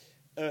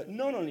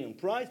 Not only on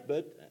price,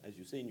 but, as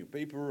you say in your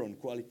paper, on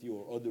quality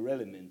or other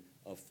element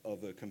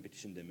of a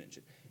competition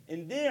dimension.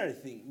 And there, I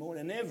think, more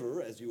than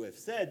ever, as you have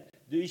said,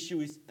 the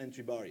issue is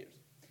entry barriers.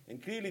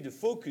 And clearly the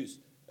focus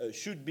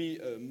should be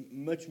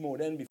much more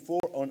than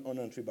before on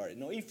entry barriers.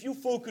 Now, if you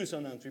focus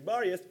on entry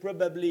barriers,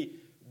 probably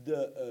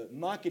the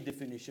market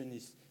definition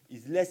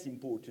is less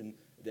important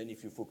than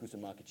if you focus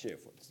on market share,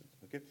 for instance.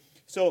 Okay?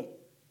 So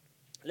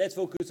let's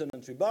focus on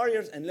entry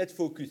barriers, and let's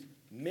focus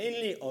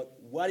mainly on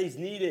what is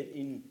needed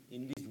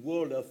in this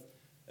world of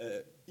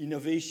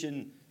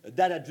innovation,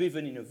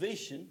 data-driven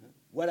innovation.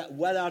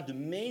 What are the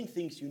main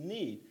things you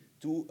need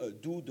to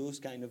do those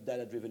kind of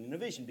data-driven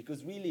innovation?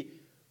 Because really,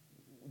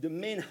 the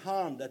main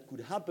harm that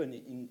could happen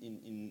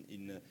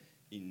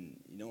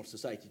in our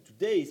society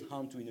today is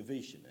harm to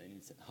innovation, and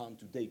it's harm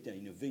to data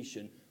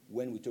innovation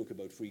when we talk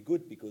about free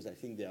good, because I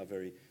think they are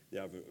very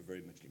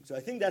much linked. So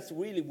I think that's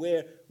really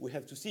where we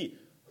have to see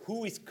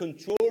who is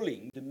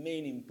controlling the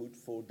main input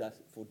for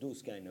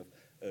those kind of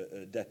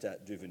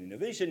data-driven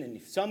innovation, and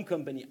if some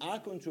companies are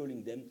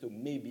controlling them, so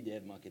maybe they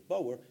have market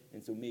power,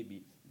 and so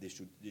maybe they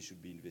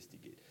should be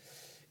investigated.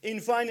 And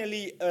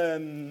finally,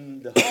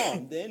 the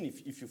harm. Then,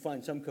 if you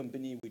find some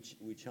company which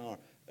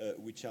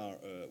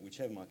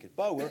have market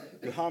power,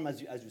 the harm,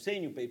 as you say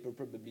in your paper,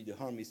 probably the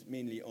harm is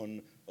mainly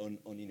on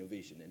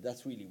innovation, and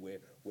that's really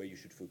where you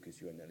should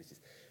focus your analysis.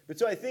 But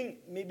so I think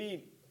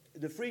maybe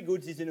the free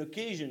goods is an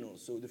occasion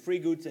also. The free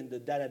goods and the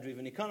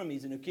data-driven economy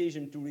is an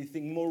occasion to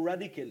rethink more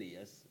radically,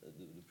 as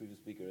the previous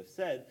speaker has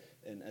said,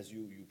 and as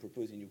you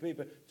propose in your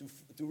paper,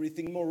 to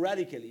rethink more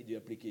radically the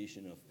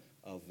application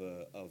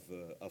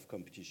of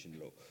competition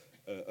law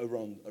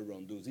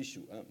around those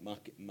issues.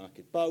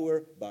 Market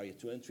power, barrier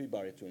to entry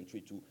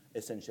to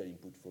essential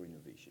input for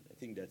innovation. I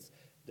think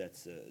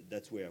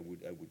that's where I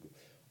would go.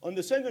 On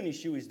the second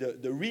issue is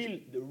the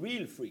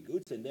real free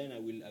goods, and then I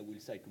will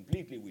side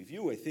completely with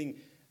you. I think,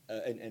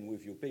 and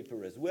with your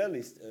paper as well,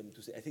 is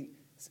to say I think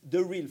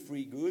the real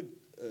free good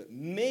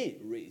may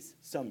raise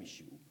some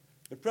issue,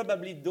 but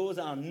probably those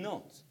are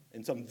not,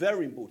 and some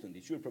very important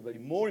issue, probably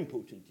more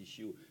important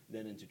issue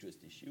than antitrust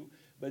issue.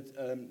 But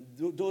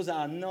those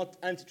are not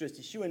antitrust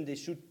issue, and they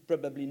should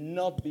probably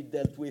not be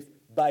dealt with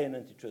by an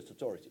antitrust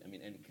authority. I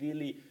mean, and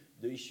clearly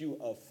the issue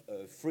of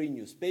free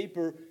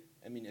newspaper.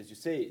 I mean, as you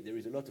say, there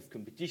is a lot of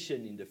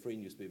competition in the free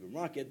newspaper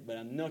market, but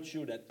I'm not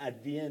sure that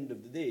at the end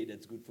of the day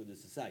that's good for the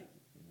society.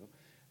 You know?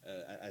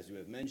 As you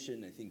have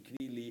mentioned, I think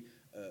clearly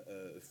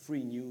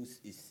free news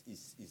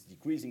is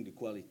decreasing the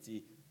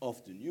quality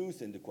of the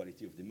news and the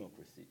quality of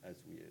democracy, as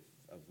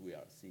we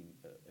are seeing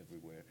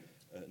everywhere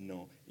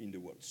now in the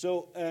world.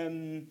 So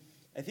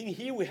I think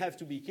here we have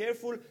to be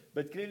careful,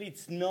 but clearly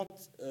it's not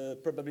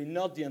probably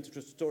not the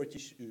antitrust authority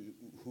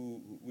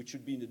which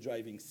should be in the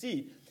driving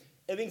seat.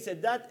 Having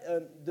said that,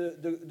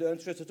 the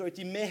antitrust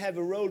authority may have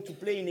a role to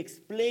play in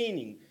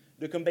explaining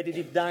the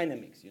competitive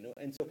dynamics, you know.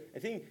 And so I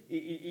think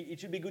it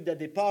should be good that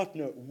they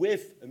partner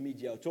with a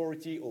media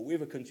authority or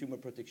with a consumer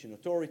protection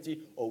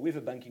authority or with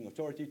a banking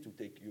authority, to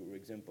take your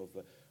example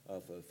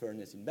of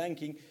fairness in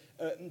banking,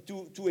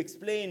 to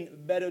explain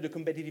better the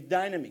competitive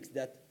dynamics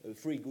that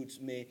free goods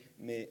may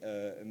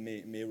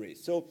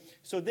raise.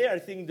 So there I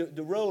think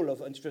the role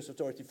of antitrust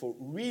authority for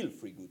real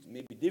free goods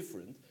may be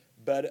different,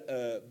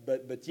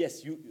 but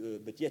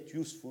yet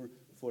useful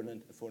for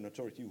an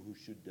authority who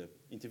should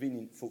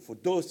intervene for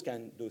those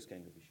kind of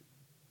issues.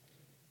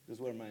 Those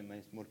were my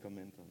small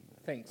comment on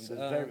Thanks. On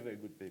the very, very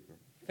good paper.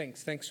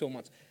 Thanks so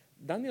much.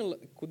 Daniel,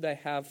 could I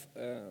have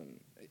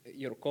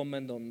your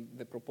comment on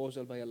the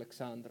proposal by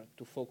Alexandra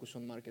to focus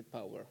on market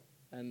power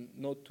and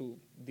not to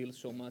deal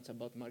so much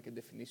about market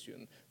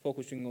definition,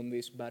 focusing on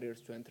these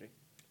barriers to entry?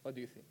 What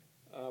do you think?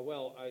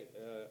 Well,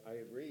 I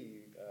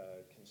agree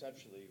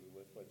conceptually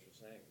with what you're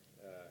saying,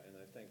 and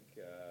I think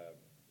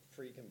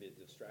free can be a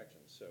distraction.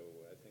 So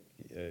I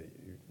think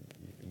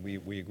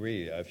we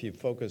agree. If you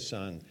focus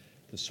on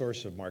the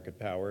source of market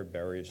power,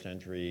 barriers to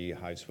entry,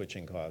 high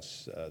switching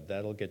costs,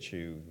 that'll get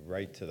you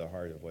right to the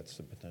heart of what's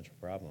the potential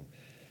problem.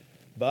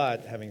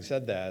 But having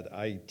said that,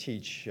 I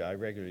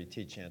regularly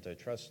teach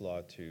antitrust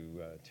law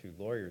to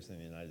lawyers in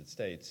the United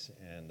States,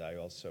 and I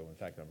also, in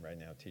fact, I'm right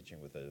now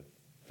teaching with a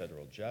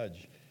federal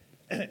judge.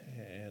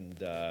 And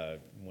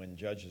when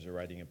judges are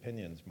writing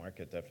opinions,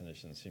 market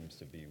definition seems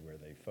to be where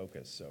they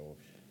focus. So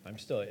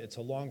it's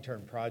a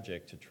long-term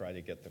project to try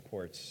to get the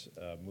courts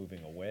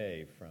moving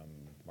away from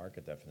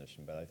market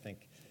definition, but I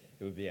think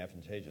it would be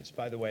advantageous.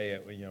 By the way,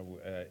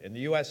 in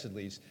the U.S. at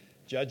least,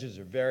 judges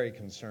are very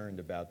concerned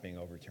about being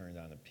overturned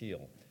on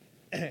appeal.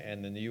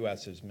 And in the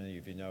U.S., as many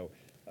of you know,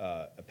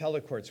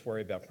 appellate courts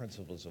worry about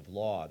principles of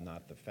law,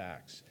 not the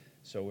facts.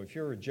 So if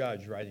you're a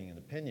judge writing an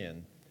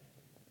opinion,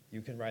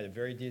 you can write a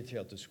very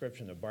detailed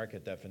description of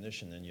market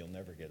definition and you'll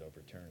never get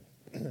overturned.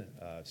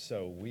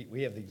 So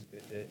we have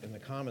in the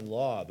common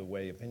law, the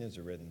way opinions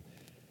are written,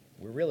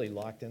 we're really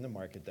locked into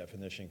market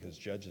definition because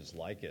judges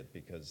like it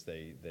because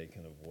they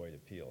can avoid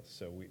appeal.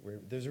 So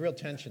there's a real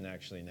tension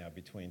actually now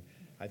between,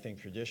 I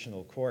think,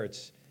 traditional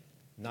courts,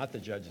 not the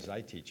judges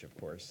I teach, of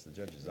course.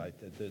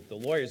 The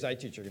lawyers I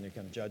teach are going to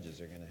become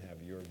judges, are going to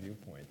have your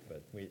viewpoint,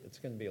 but it's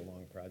going to be a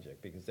long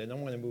project because they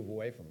don't want to move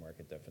away from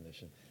market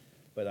definition.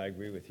 But I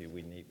agree with you.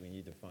 We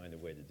need to find a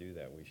way to do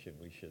that.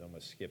 We should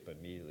almost skip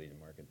immediately to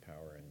market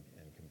power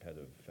and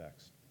competitive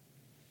effects.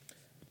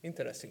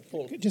 Interesting.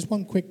 Paul. Just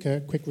one quick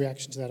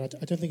reaction to that. I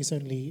don't think it's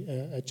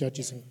only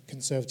judges and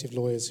conservative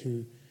lawyers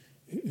who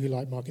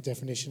like market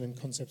definition and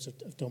concepts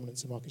of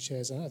dominance and market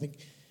shares. I think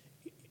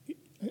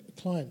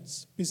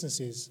clients,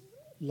 businesses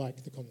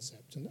like the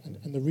concept,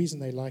 and the reason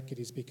they like it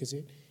is because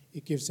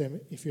it gives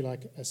them, if you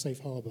like, a safe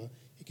harbor.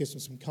 It gives them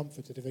some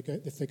comfort that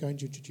if they're going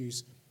to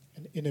introduce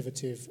an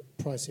innovative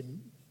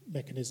pricing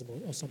mechanism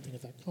or something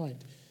of that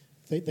kind,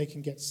 they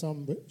can get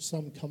some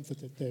comfort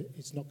that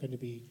it's not going to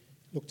be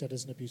looked at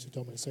as an abuse of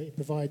dominance. So it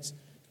provides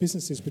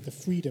businesses with the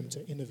freedom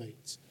to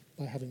innovate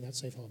by having that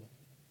safe harbor.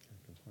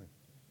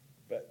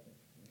 But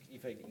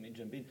if I may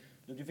jump in,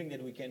 don't you think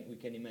that we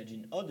can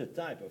imagine other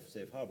type of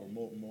safe harbor,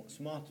 more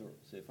smarter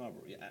safe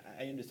harbor?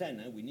 I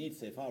understand we need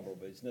safe harbor,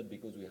 but it's not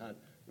because we had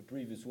the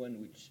previous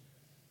one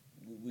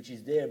which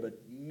is there, but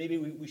maybe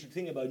we should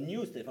think about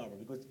new safe harbor,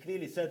 because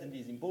clearly certainty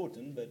is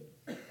important, but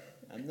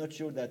I'm not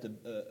sure that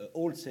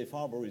old safe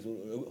harbor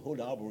old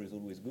harbor is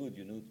always good,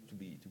 to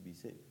be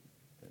safe.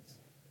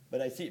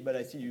 But I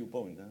see your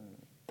point.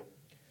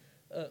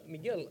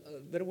 Miguel,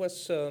 there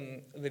was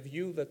the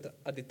view that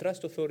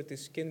antitrust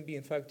authorities can be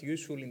in fact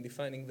useful in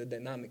defining the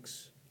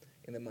dynamics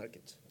in the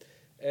market.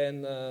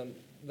 And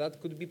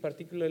that could be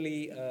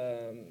particularly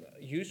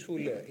useful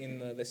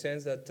in the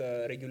sense that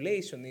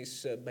regulation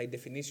is, by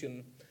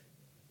definition,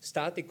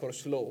 static or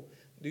slow.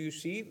 Do you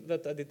see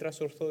that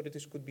antitrust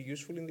authorities could be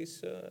useful in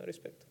this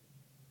respect?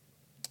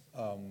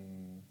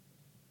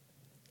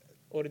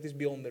 Or it is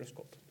beyond their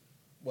scope?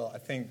 Well, I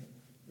think,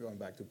 going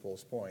back to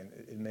Paul's point,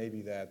 it may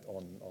be that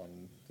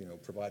on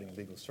providing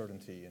legal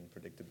certainty and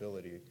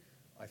predictability,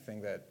 I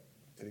think that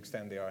to the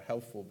extent they are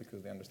helpful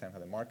because they understand how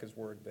the markets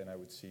work, then I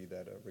would see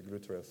that a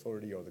regulatory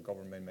authority or the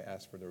government may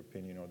ask for their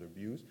opinion or their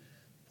views.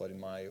 But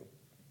I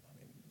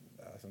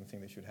don't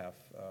think they should have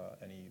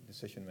any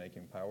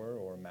decision-making power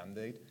or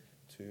mandate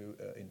to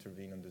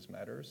intervene on these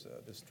matters.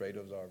 These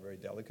trade-offs are very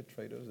delicate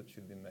trade-offs that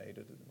should be made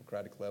at a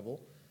democratic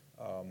level.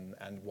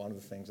 And one of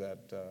the things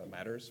that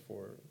matters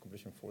for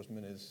competition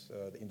enforcement is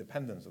the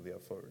independence of the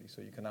authority.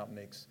 So you cannot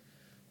mix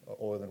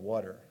oil and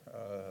water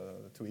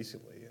too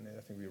easily, and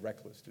I think we're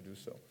reckless to do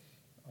so.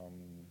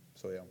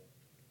 Yeah.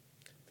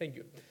 Thank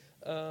you.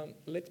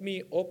 Let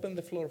me open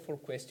the floor for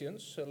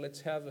questions. So let's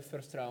have a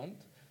first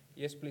round.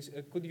 Yes, please.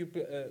 Could you?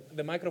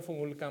 The microphone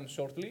will come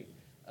shortly.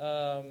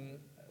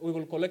 We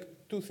will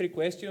collect 2-3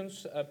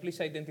 questions. Please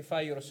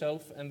identify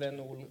yourself, and then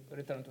we'll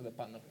return to the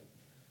panel.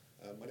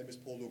 My name is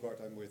Paul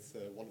Lugard. I'm with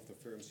one of the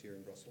firms here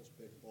in Brussels,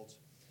 Paperbots.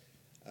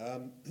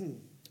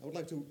 I would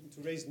like to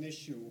raise an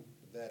issue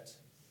that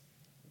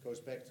goes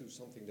back to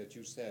something that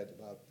you said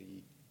about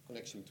the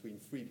connection between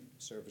free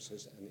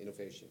services and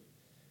innovation.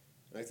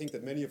 And I think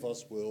that many of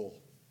us will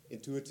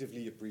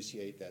intuitively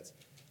appreciate that,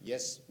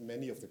 yes,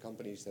 many of the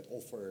companies that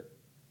offer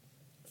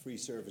free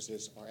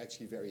services are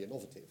actually very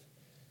innovative.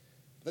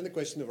 But then the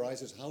question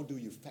arises, how do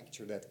you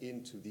factor that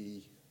into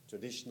the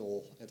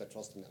traditional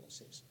antitrust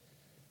analysis?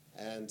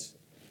 And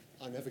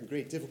I'm having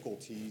great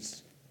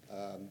difficulties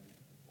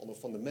on a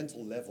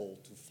fundamental level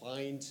to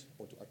find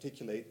or to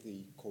articulate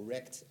the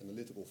correct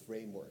analytical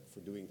framework for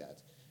doing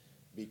that.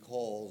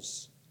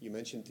 Because you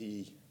mentioned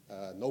the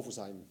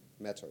Novozymes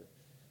matter.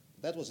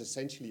 That was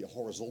essentially a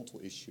horizontal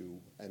issue.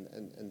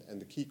 And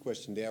the key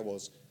question there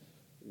was,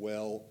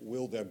 well,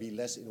 will there be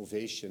less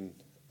innovation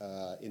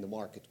in the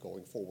market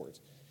going forward?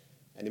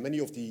 And in many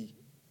of the,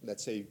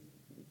 let's say,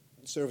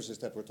 services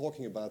that we're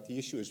talking about, the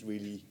issue is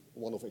really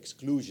one of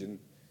exclusion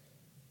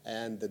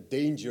and the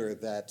danger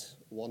that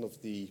one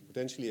of the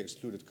potentially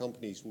excluded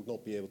companies would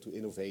not be able to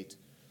innovate.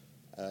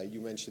 You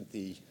mentioned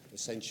the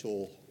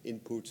essential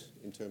input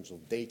in terms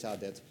of data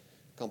that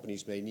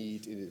companies may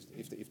need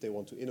if they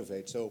want to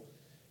innovate. So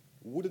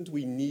wouldn't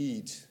we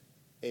need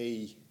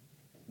a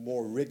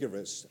more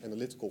rigorous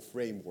analytical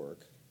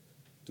framework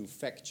to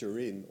factor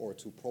in or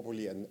to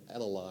properly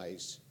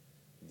analyze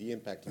the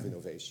impact of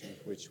innovation,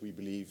 which we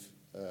believe,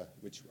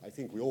 which I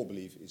think we all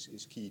believe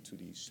is key to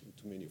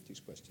many of these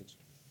questions.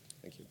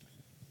 Thank you.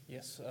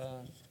 Yes,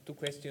 2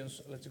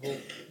 questions. Let's go.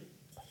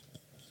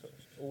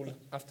 All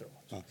afterwards.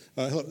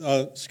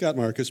 Hello, Scott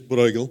Marcus,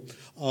 Bruegel.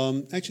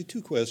 Actually,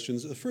 2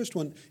 questions. The first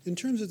one, in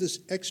terms of this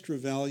extra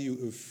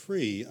value of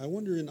free, I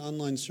wonder in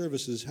online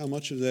services how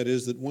much of that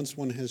is that once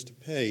one has to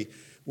pay,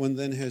 one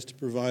then has to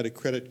provide a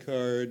credit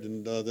card,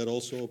 and that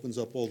also opens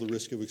up all the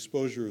risk of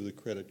exposure of the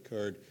credit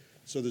card.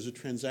 So there's a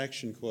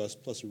transaction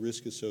cost plus a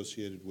risk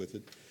associated with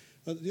it.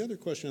 The other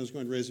question I was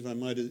going to raise, if I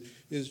might,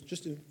 is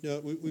just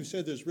we've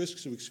said there's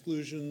risks of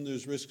exclusion,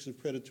 there's risks of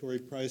predatory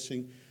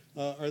pricing.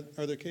 Are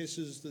there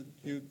cases that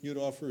you'd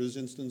offer as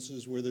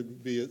instances where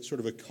there'd be a sort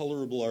of a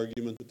colorable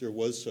argument that there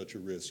was such a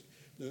risk?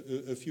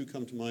 A few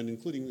come to mind,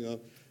 including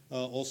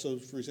also,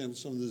 for example,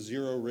 some of the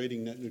zero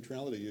rating net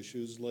neutrality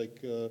issues,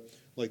 like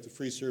the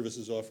free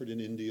services offered in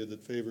India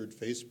that favored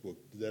Facebook.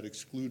 Did that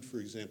exclude, for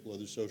example,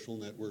 other social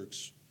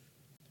networks,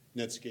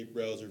 Netscape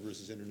browser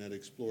versus Internet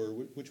Explorer?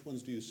 Which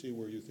ones do you see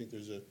where you think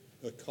there's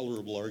a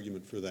colorable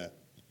argument for that?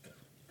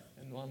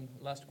 And one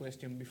last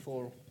question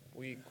before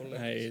we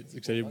collect. Hi, it's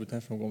Xavier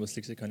Boutin from Gombos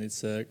Lexicon.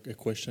 It's a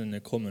question and a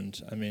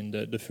comment. I mean,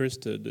 the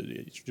first,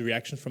 the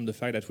reaction from the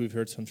fact that we've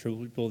heard some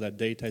people that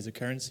data is a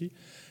currency.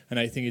 And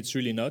I think it's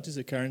really not as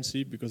a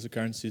currency because the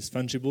currency is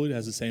fungible. It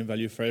has the same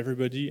value for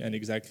everybody. And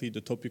exactly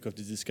the topic of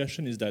this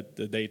discussion is that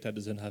the data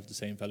doesn't have the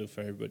same value for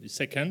everybody.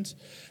 Second,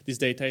 this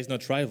data is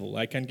not rival.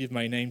 I can give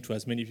my name to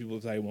as many people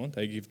as I want.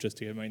 I give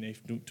just my name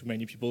to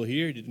many people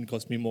here. It didn't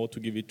cost me more to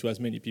give it to as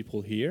many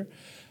people here.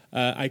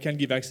 I can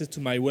give access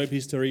to my web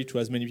history to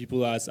as many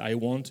people as I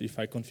want if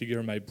I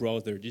configure my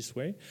browser this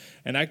way.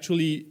 And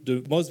actually,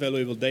 the most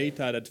valuable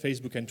data that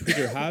Facebook and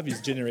Twitter have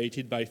is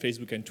generated by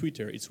Facebook and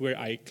Twitter. It's where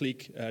I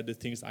click the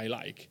things I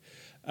like.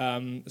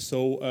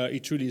 So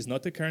it really is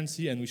not a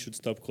currency, and we should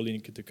stop calling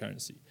it a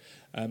currency.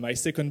 My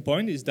second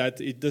point is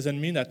that it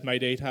doesn't mean that my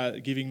data,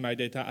 giving my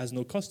data has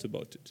no cost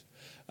about it.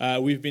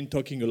 We've been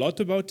talking a lot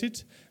about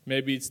it.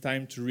 Maybe it's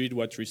time to read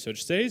what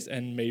research says,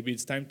 and maybe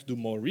it's time to do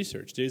more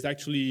research. There's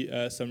actually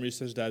some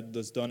research that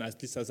was done, at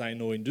least as I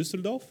know, in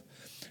Düsseldorf.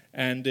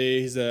 And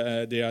there's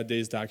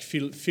like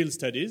field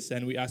studies,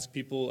 and we ask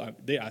people,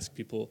 they ask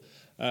people,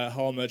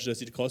 how much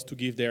does it cost to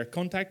give their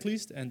contact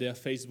list and their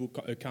Facebook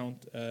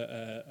account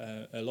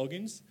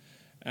logins.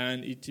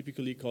 and it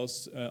typically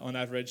costs, on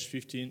average,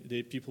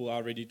 people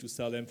are ready to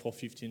sell them for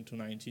 15 to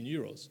 19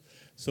 euros.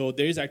 So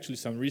there is actually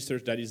some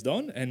research that is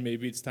done, and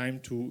maybe it's time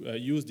to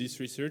use this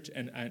research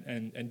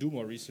and do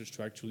more research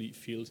to actually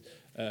feed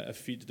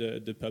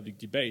the public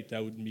debate.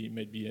 That would be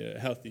maybe a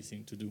healthy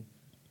thing to do.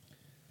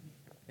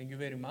 Thank you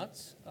very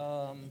much.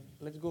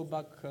 Let's go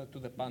back to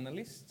the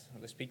panelists,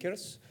 the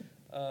speakers.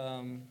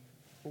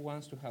 Who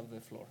wants to have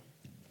the floor?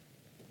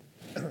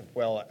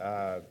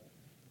 Well,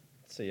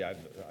 see,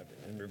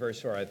 in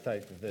reverse order, I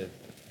think the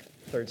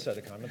third set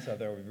of comments I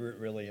thought were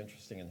really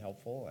interesting and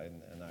helpful,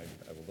 and I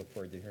will look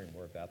forward to hearing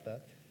more about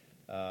that.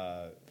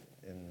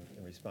 In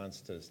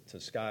response to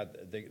Scott,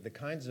 the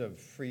kinds of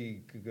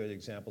free good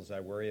examples I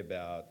worry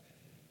about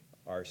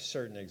are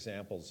certain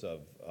examples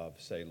of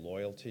say,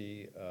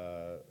 loyalty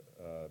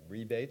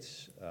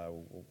rebates,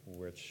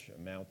 which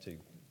amount to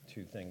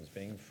two things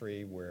being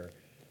free, where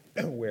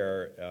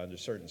under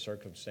certain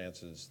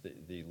circumstances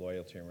the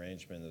loyalty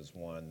arrangement is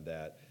one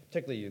that,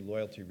 particularly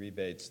loyalty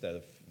rebates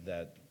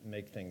that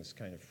make things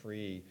kind of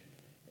free,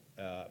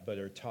 but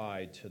are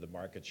tied to the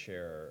market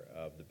share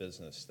of the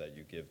business that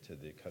you give to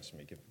the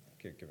customer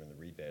given the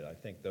rebate. I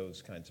think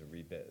those kinds of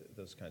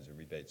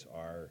rebates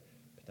are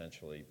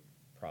potentially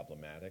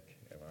problematic.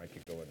 And I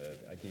could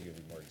give you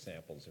more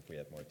examples if we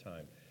had more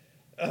time.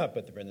 But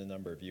there have been a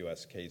number of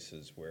U.S.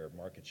 cases where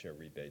market share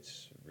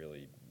rebates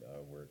really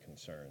were a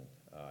concern.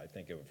 I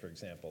think, for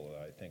example,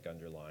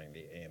 underlying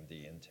the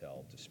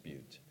AMD-Intel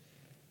dispute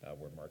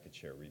were market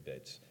share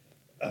rebates.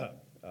 And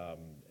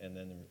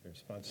then in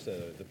response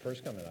to the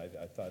first comment,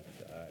 I thought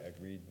I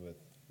agreed with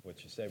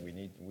what you said.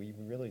 We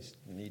really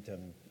need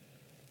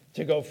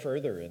to go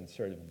further in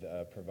sort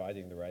of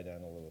providing the right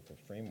analytical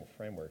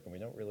framework, and we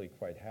don't really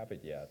quite have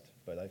it yet.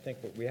 But I think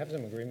we have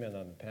some agreement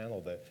on the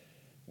panel that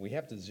we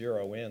have to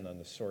zero in on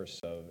the source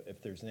of,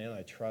 if there's an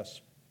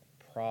antitrust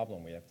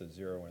problem, we have to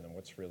zero in on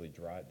what's really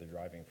the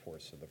driving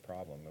force of the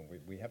problem, and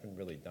we haven't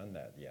really done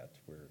that yet.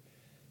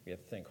 We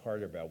have to think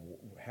harder about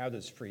how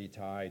does free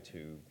tie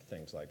to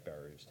things like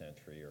barriers to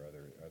entry or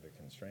other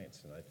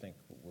constraints, and I think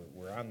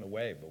we're on the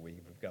way, but we've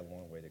got a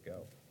long way to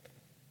go.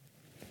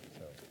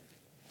 So.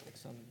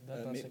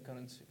 Data as a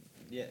currency.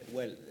 Yeah,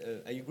 well,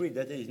 I agree.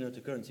 Data is not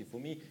a currency for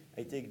me.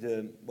 I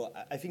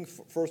think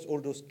first, all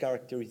those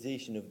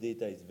characterization of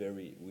data is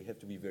we have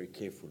to be very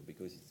careful,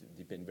 because it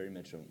depends very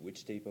much on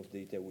which type of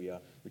data we are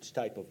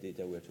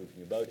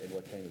talking about, and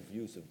what kind of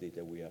use of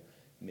data we are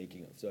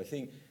making of. So I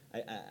think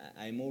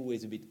I'm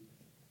always a bit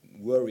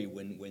worried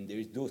when there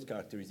is those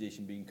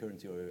characterization being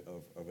currency or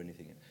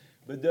anything else.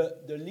 But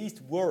the least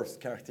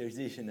worst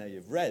characterization I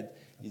have read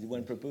is the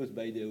one proposed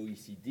by the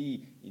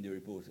OECD in the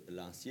report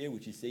last year,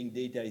 which is saying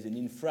data is an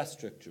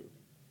infrastructure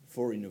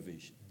for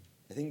innovation.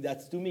 I think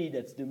that's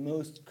the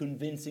most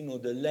convincing or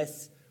the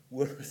less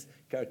worst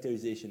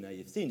characterization I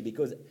have seen,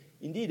 because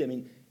indeed, I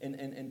mean,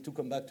 and to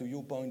come back to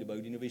your point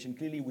about innovation,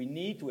 clearly we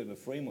need to have a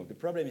framework. The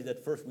problem is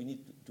that first we need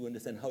to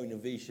understand how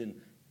innovation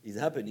is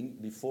happening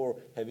before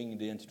having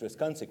the antitrust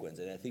consequence.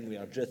 And I think we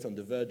are just on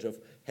the verge of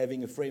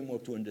having a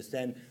framework to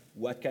understand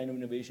what kind of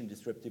innovation,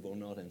 disruptive or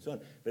not, and so on.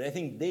 But I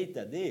think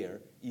data there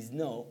is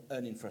now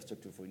an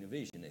infrastructure for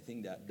innovation. I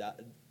think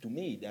that to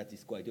me, that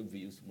is quite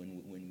obvious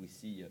when we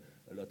see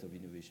a lot of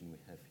innovation we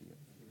have here.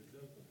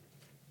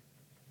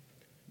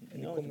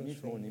 No, it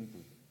needs more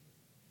input.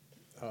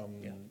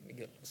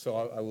 So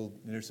I will,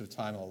 in the interest of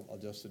time, I'll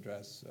just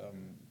address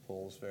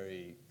Paul's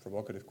very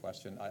provocative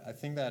question. I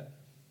think that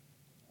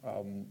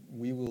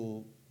we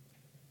will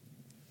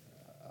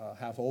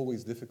have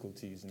always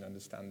difficulties in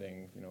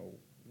understanding,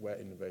 where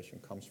innovation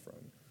comes from.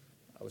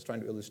 I was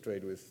trying to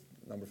illustrate with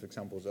a number of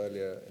examples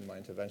earlier in my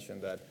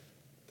intervention that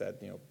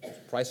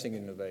pricing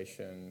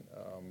innovation,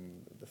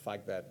 the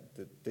fact that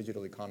the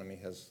digital economy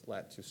has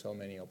led to so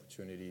many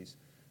opportunities,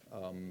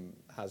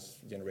 has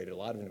generated a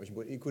lot of innovation,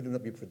 but it could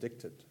not be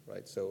predicted,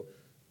 right? So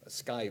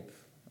Skype,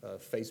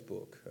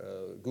 Facebook,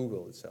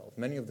 Google itself,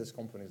 many of these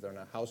companies that are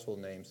now household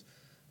names,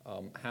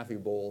 have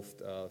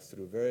evolved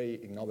through very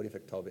innovative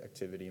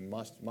activity,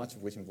 much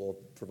of which involved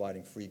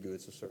providing free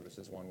goods or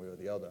services one way or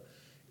the other.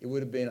 It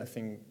would have been, I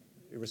think,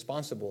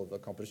 irresponsible of the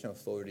competition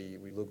authority,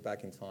 we look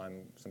back in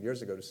time some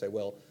years ago, to say,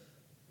 well,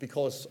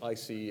 because I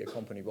see a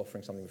company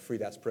offering something free,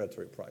 that's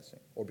predatory pricing.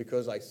 Or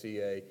because I see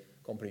a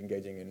company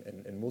engaging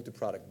in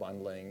multi-product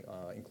bundling,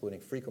 including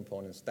free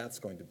components, that's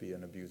going to be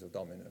an abuse of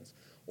dominance.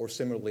 Or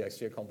similarly, I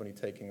see a company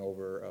taking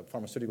over, a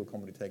pharmaceutical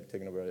company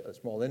taking over a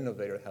small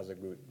innovator that has a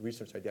good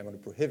research idea. I'm going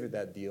to prohibit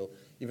that deal,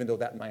 even though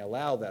that might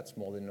allow that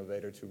small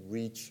innovator to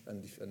reach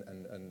and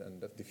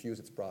diffuse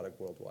its product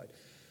worldwide.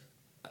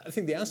 I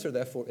think the answer,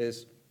 therefore,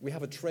 is we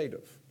have a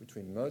trade-off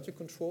between merger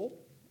control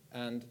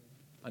and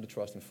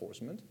antitrust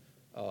enforcement.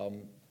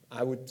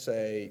 I would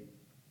say,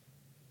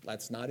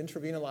 let's not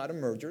intervene in a lot of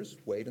mergers.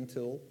 Wait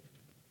until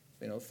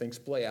things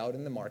play out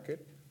in the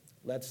market.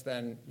 Let's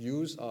then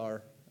use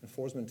our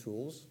enforcement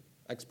tools,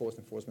 ex-post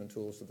enforcement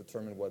tools, to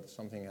determine whether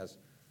something has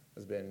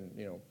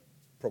been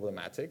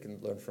problematic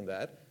and learn from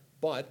that.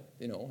 But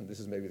and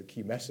this is maybe the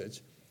key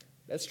message,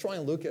 let's try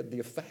and look at the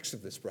effects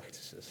of these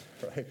practices,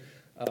 right?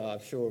 I'm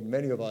sure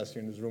many of us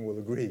in this room will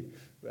agree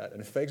that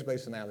an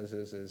effects-based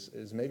analysis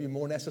is maybe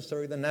more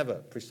necessary than ever,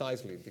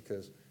 precisely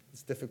because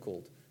it's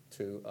difficult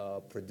to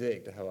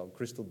predict, to have a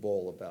crystal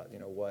ball about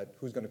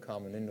who's going to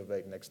come and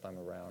innovate next time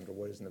around, or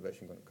where is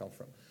innovation going to come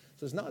from.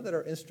 So it's not that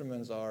our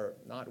instruments are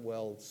not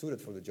well suited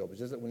for the job, it's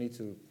just that we need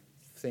to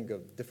think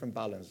of different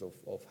balance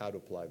of how to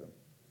apply them.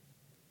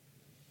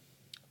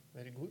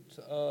 Very good.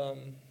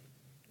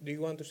 Do you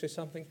want to say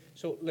something?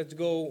 So let's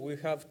go. We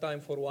have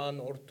time for one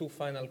or two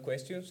final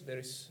questions. There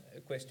is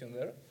a question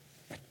there.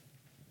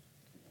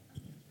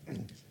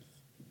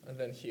 And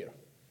then here.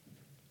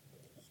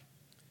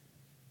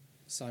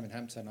 Simon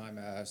Hampton, I'm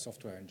a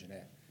software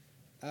engineer.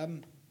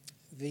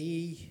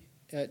 The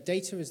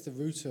data is the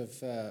root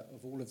of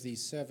all of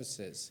these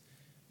services.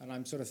 And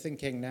I'm sort of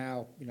thinking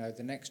now,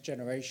 the next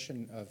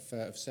generation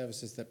of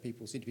services that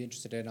people seem to be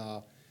interested in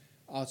are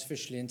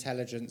artificially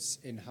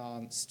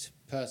intelligence-enhanced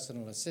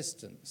personal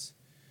assistants,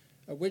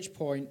 at which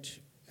point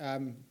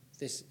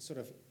this sort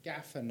of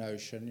GAFA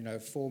notion,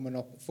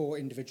 four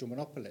individual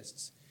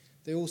monopolists,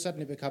 they all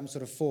suddenly become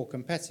sort of four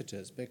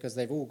competitors because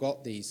they've all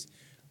got these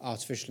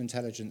artificial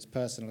intelligence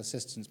personal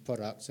assistance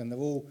products, and they're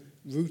all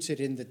rooted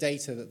in the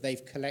data that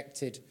they've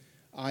collected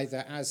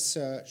either as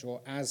search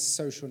or as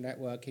social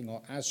networking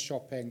or as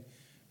shopping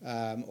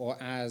or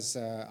as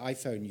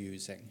iPhone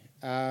using.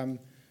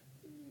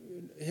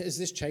 Has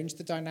this changed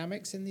the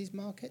dynamics in these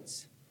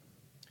markets?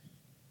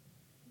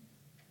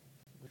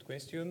 Good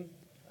question.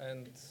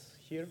 And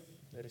here,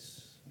 there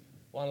is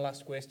one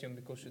last question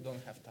because we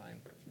don't have time.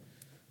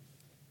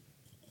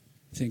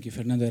 Thank you.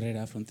 Fernando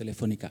Herrera from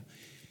Telefónica.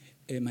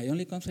 My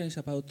only concern is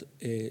about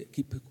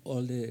keep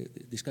all the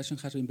discussion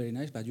has been very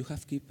nice, but you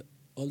have keep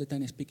all the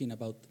time speaking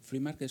about free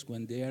markets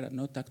when they are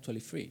not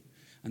actually free.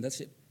 And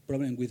that's a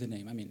problem with the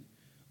name. I mean,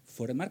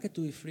 for a market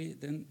to be free,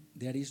 then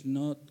there is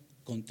not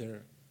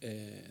counter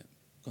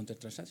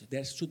transaction.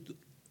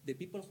 The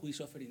people who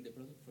is offering the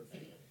product for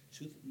free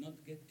should not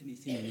get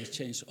anything in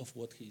exchange of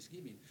what he is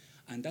giving.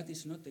 And that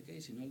is not the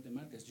case in all the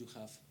markets you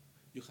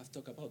have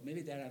talked about.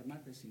 Maybe there are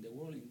markets in the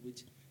world in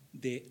which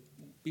the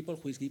people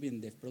who is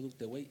giving the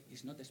product away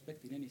is not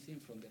expecting anything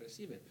from the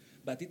receiver.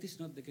 But it is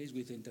not the case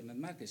with the internet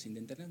markets. In the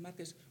internet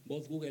markets,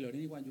 both Google or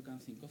anyone you can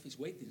think of is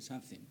waiting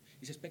something,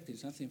 is expecting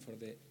something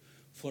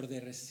for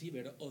the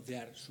receiver of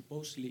their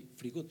supposedly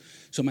free good.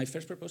 So my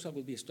first proposal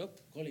would be stop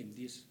calling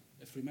this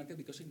a free market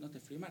because it's not a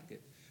free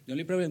market. The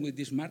only problem with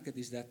this market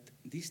is that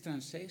these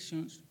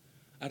transactions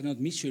are not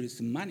measured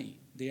in money.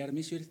 They are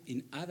measured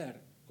in other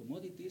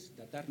commodities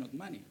that are not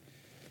money.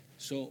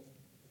 So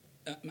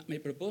my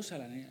proposal,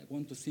 and I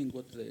want to think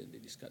what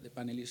the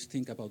panelists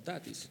think about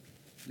that, is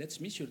let's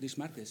measure these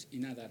markets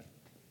in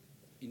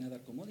other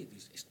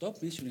commodities. Stop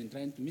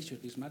trying to measure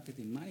this market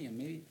in money, and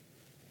maybe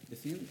the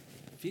thing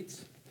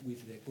fits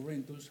with the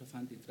current tools of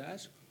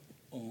antitrust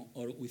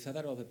or with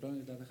other of the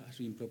problems that has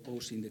been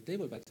proposed in the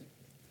table. But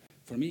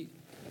for me,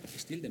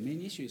 still the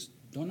main issue is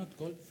do not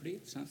call free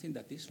something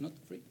that is not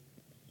free.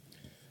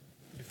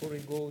 Before we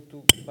go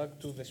back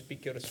to the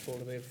speakers for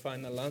their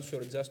final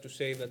answer, just to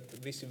say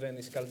that this event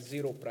is called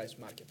Zero Price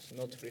Markets,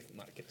 not free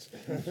markets.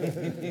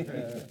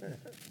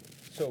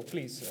 So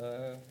please,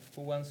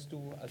 who wants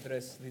to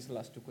address these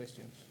last two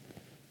questions?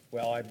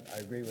 Well, I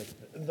agree with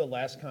the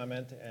last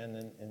comment,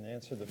 and in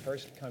answer to the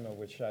first comment,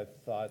 which I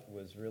thought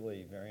was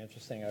really very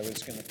interesting, I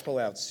was going to pull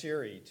out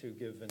Siri to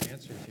give an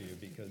answer to you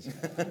because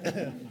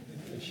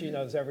she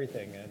knows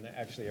everything, and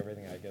actually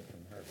everything I get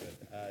from her.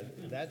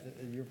 But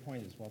your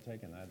point is well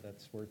taken.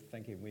 That's worth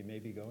thinking. We may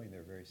be going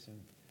there very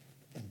soon.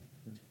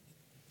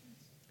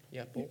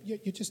 Yeah, Paul. Yeah,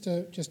 just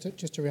a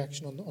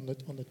reaction on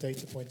the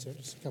data point.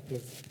 Just a couple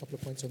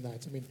of points on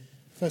that. I mean,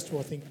 first of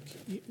all, I think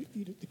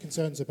the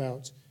concerns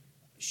about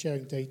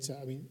sharing data,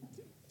 I mean,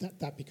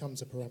 that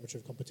becomes a parameter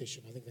of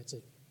competition. I think that's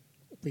a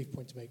brief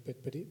point to make,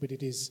 but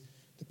it is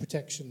the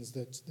protections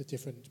that the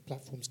different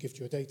platforms give to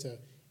your data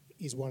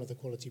is one of the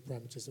quality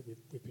parameters that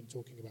we've been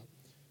talking about.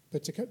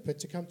 But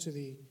to come to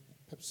the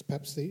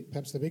perhaps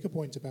the bigger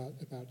point about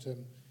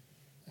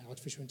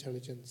artificial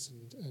intelligence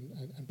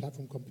and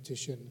platform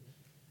competition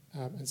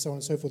and so on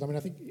and so forth. I mean,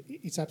 I think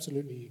it's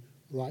absolutely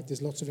right.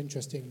 There's lots of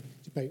interesting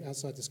debate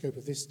outside the scope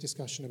of this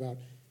discussion about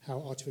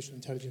how artificial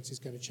intelligence is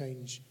going to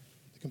change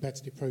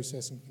competitive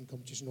process and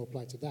competition will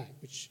apply to that,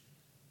 which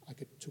I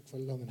could talk for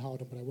long and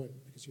hard on, but I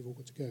won't because you've all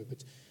got to go.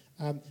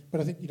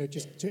 But I think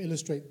just to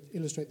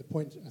illustrate the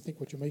point, I think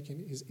what you're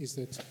making is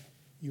that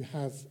you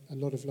have a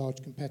lot of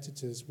large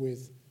competitors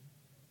with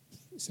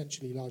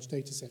essentially large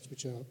data sets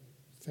which are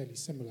fairly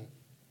similar,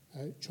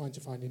 trying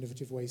to find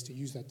innovative ways to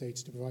use that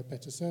data to provide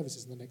better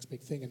services. And the next big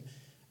thing,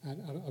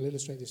 and I'll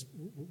illustrate this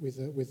with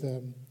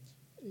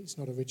it's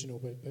not original,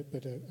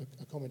 but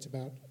a comment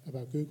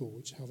about Google,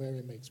 which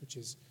Halvarian makes, which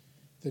is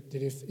that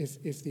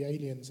if the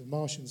aliens and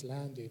Martians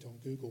landed on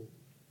Google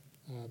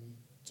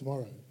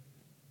tomorrow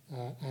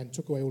and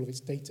took away all of its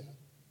data,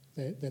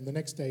 then the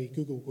next day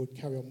Google would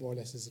carry on more or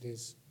less as it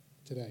is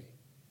today.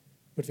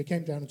 But if it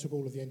came down and took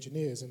all of the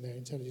engineers and their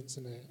intelligence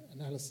and their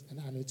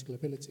analytical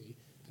ability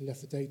and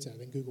left the data,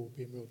 then Google would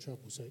be in real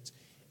trouble. So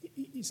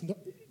it's not,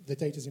 the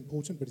data is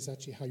important, but it's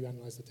actually how you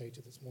analyze the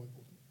data that's more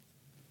important.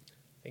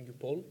 Thank you,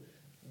 Paul.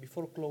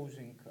 Before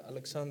closing,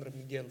 Alexandra,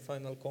 Miguel,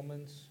 final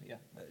comments? Yeah.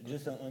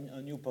 Just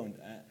on your point,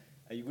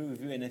 I agree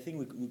with you, and I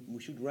think we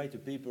should write a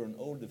paper on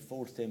all the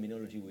false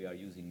terminology we are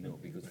using now,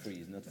 because free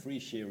is not free,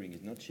 sharing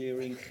is not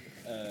sharing,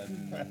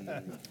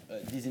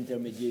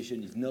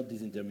 disintermediation is not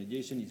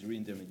disintermediation, it's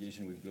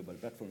reintermediation with global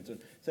platforms.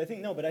 So I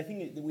think, no, but I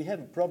think we have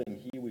a problem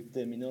here with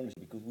terminology,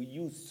 because we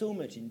use so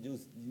much in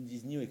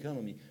this new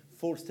economy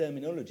false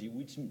terminology,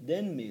 which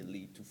then may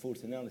lead to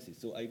false analysis.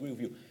 So I agree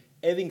with you.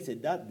 Having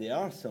said that, there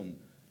are some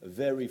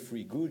very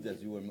free goods,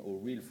 as you were, or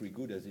real free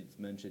good, as it's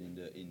mentioned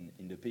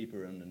in the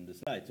paper and in the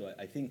slide. So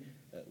I think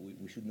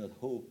we should not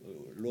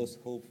lose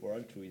hope for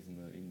altruism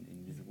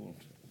in this world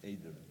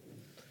either.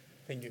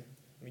 Thank you,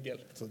 Miguel.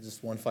 So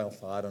just one final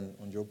thought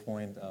on your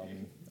point.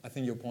 I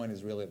think your point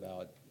is really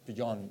about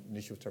beyond an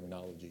issue of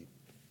terminology,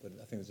 but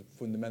I think it's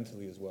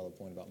fundamentally as well a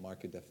point about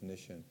market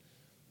definition.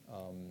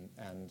 I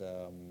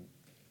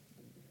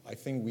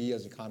think we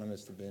as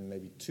economists have been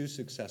maybe too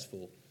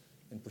successful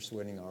in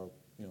persuading our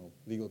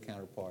legal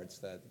counterparts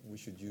that we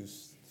should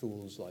use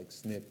tools like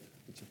SNP,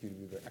 which appear to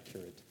be very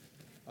accurate,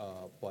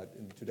 but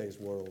in today's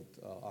world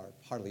are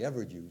hardly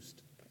ever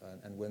used,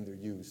 and when they're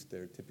used,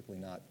 they're typically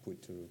not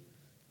put to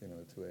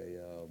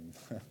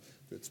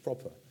its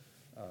proper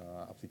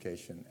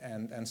application.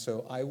 And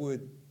so I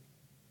would,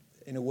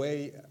 in a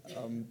way,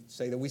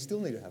 say that we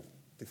still need to have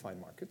defined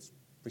markets,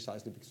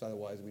 precisely because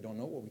otherwise we don't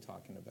know what we're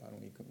talking about,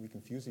 and we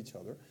confuse each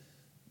other.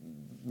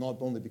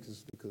 Not only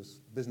because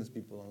business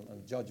people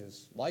and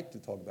judges like to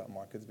talk about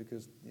markets,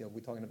 because we're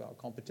talking about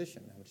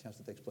competition, which has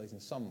to take place in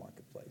some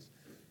marketplace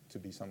to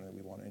be something that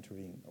we want to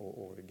intervene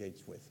or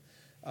engage with.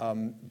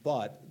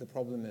 But the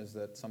problem is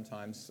that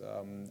sometimes,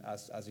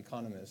 as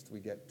economists, we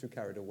get too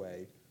carried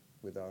away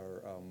with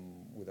our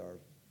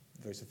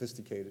very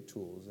sophisticated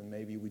tools, and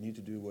maybe we need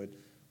to do what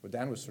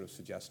Dan was sort of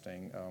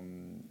suggesting,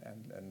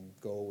 and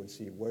go and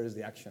see where is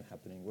the action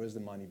happening, where is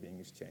the money being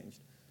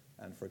exchanged.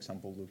 And, for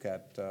example, look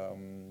at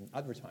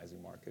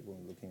advertising market when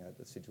we're looking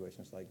at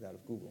situations like that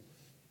of Google.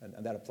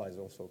 And that applies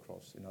also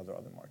across in other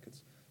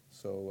markets.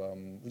 So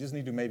we just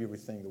need to maybe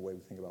rethink the way we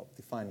think about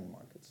defining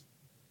markets.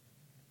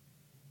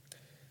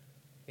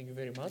 Thank you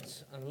very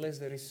much. Unless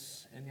there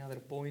is any other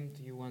point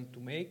you want to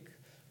make,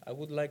 I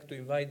would like to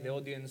invite the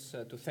audience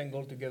to thank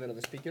all together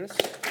the speakers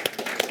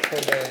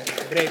for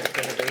the great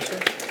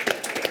presentation.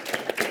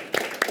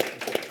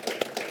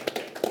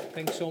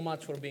 Thanks so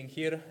much for being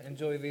here.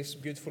 Enjoy this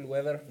beautiful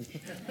weather.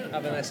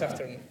 Have a nice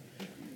afternoon.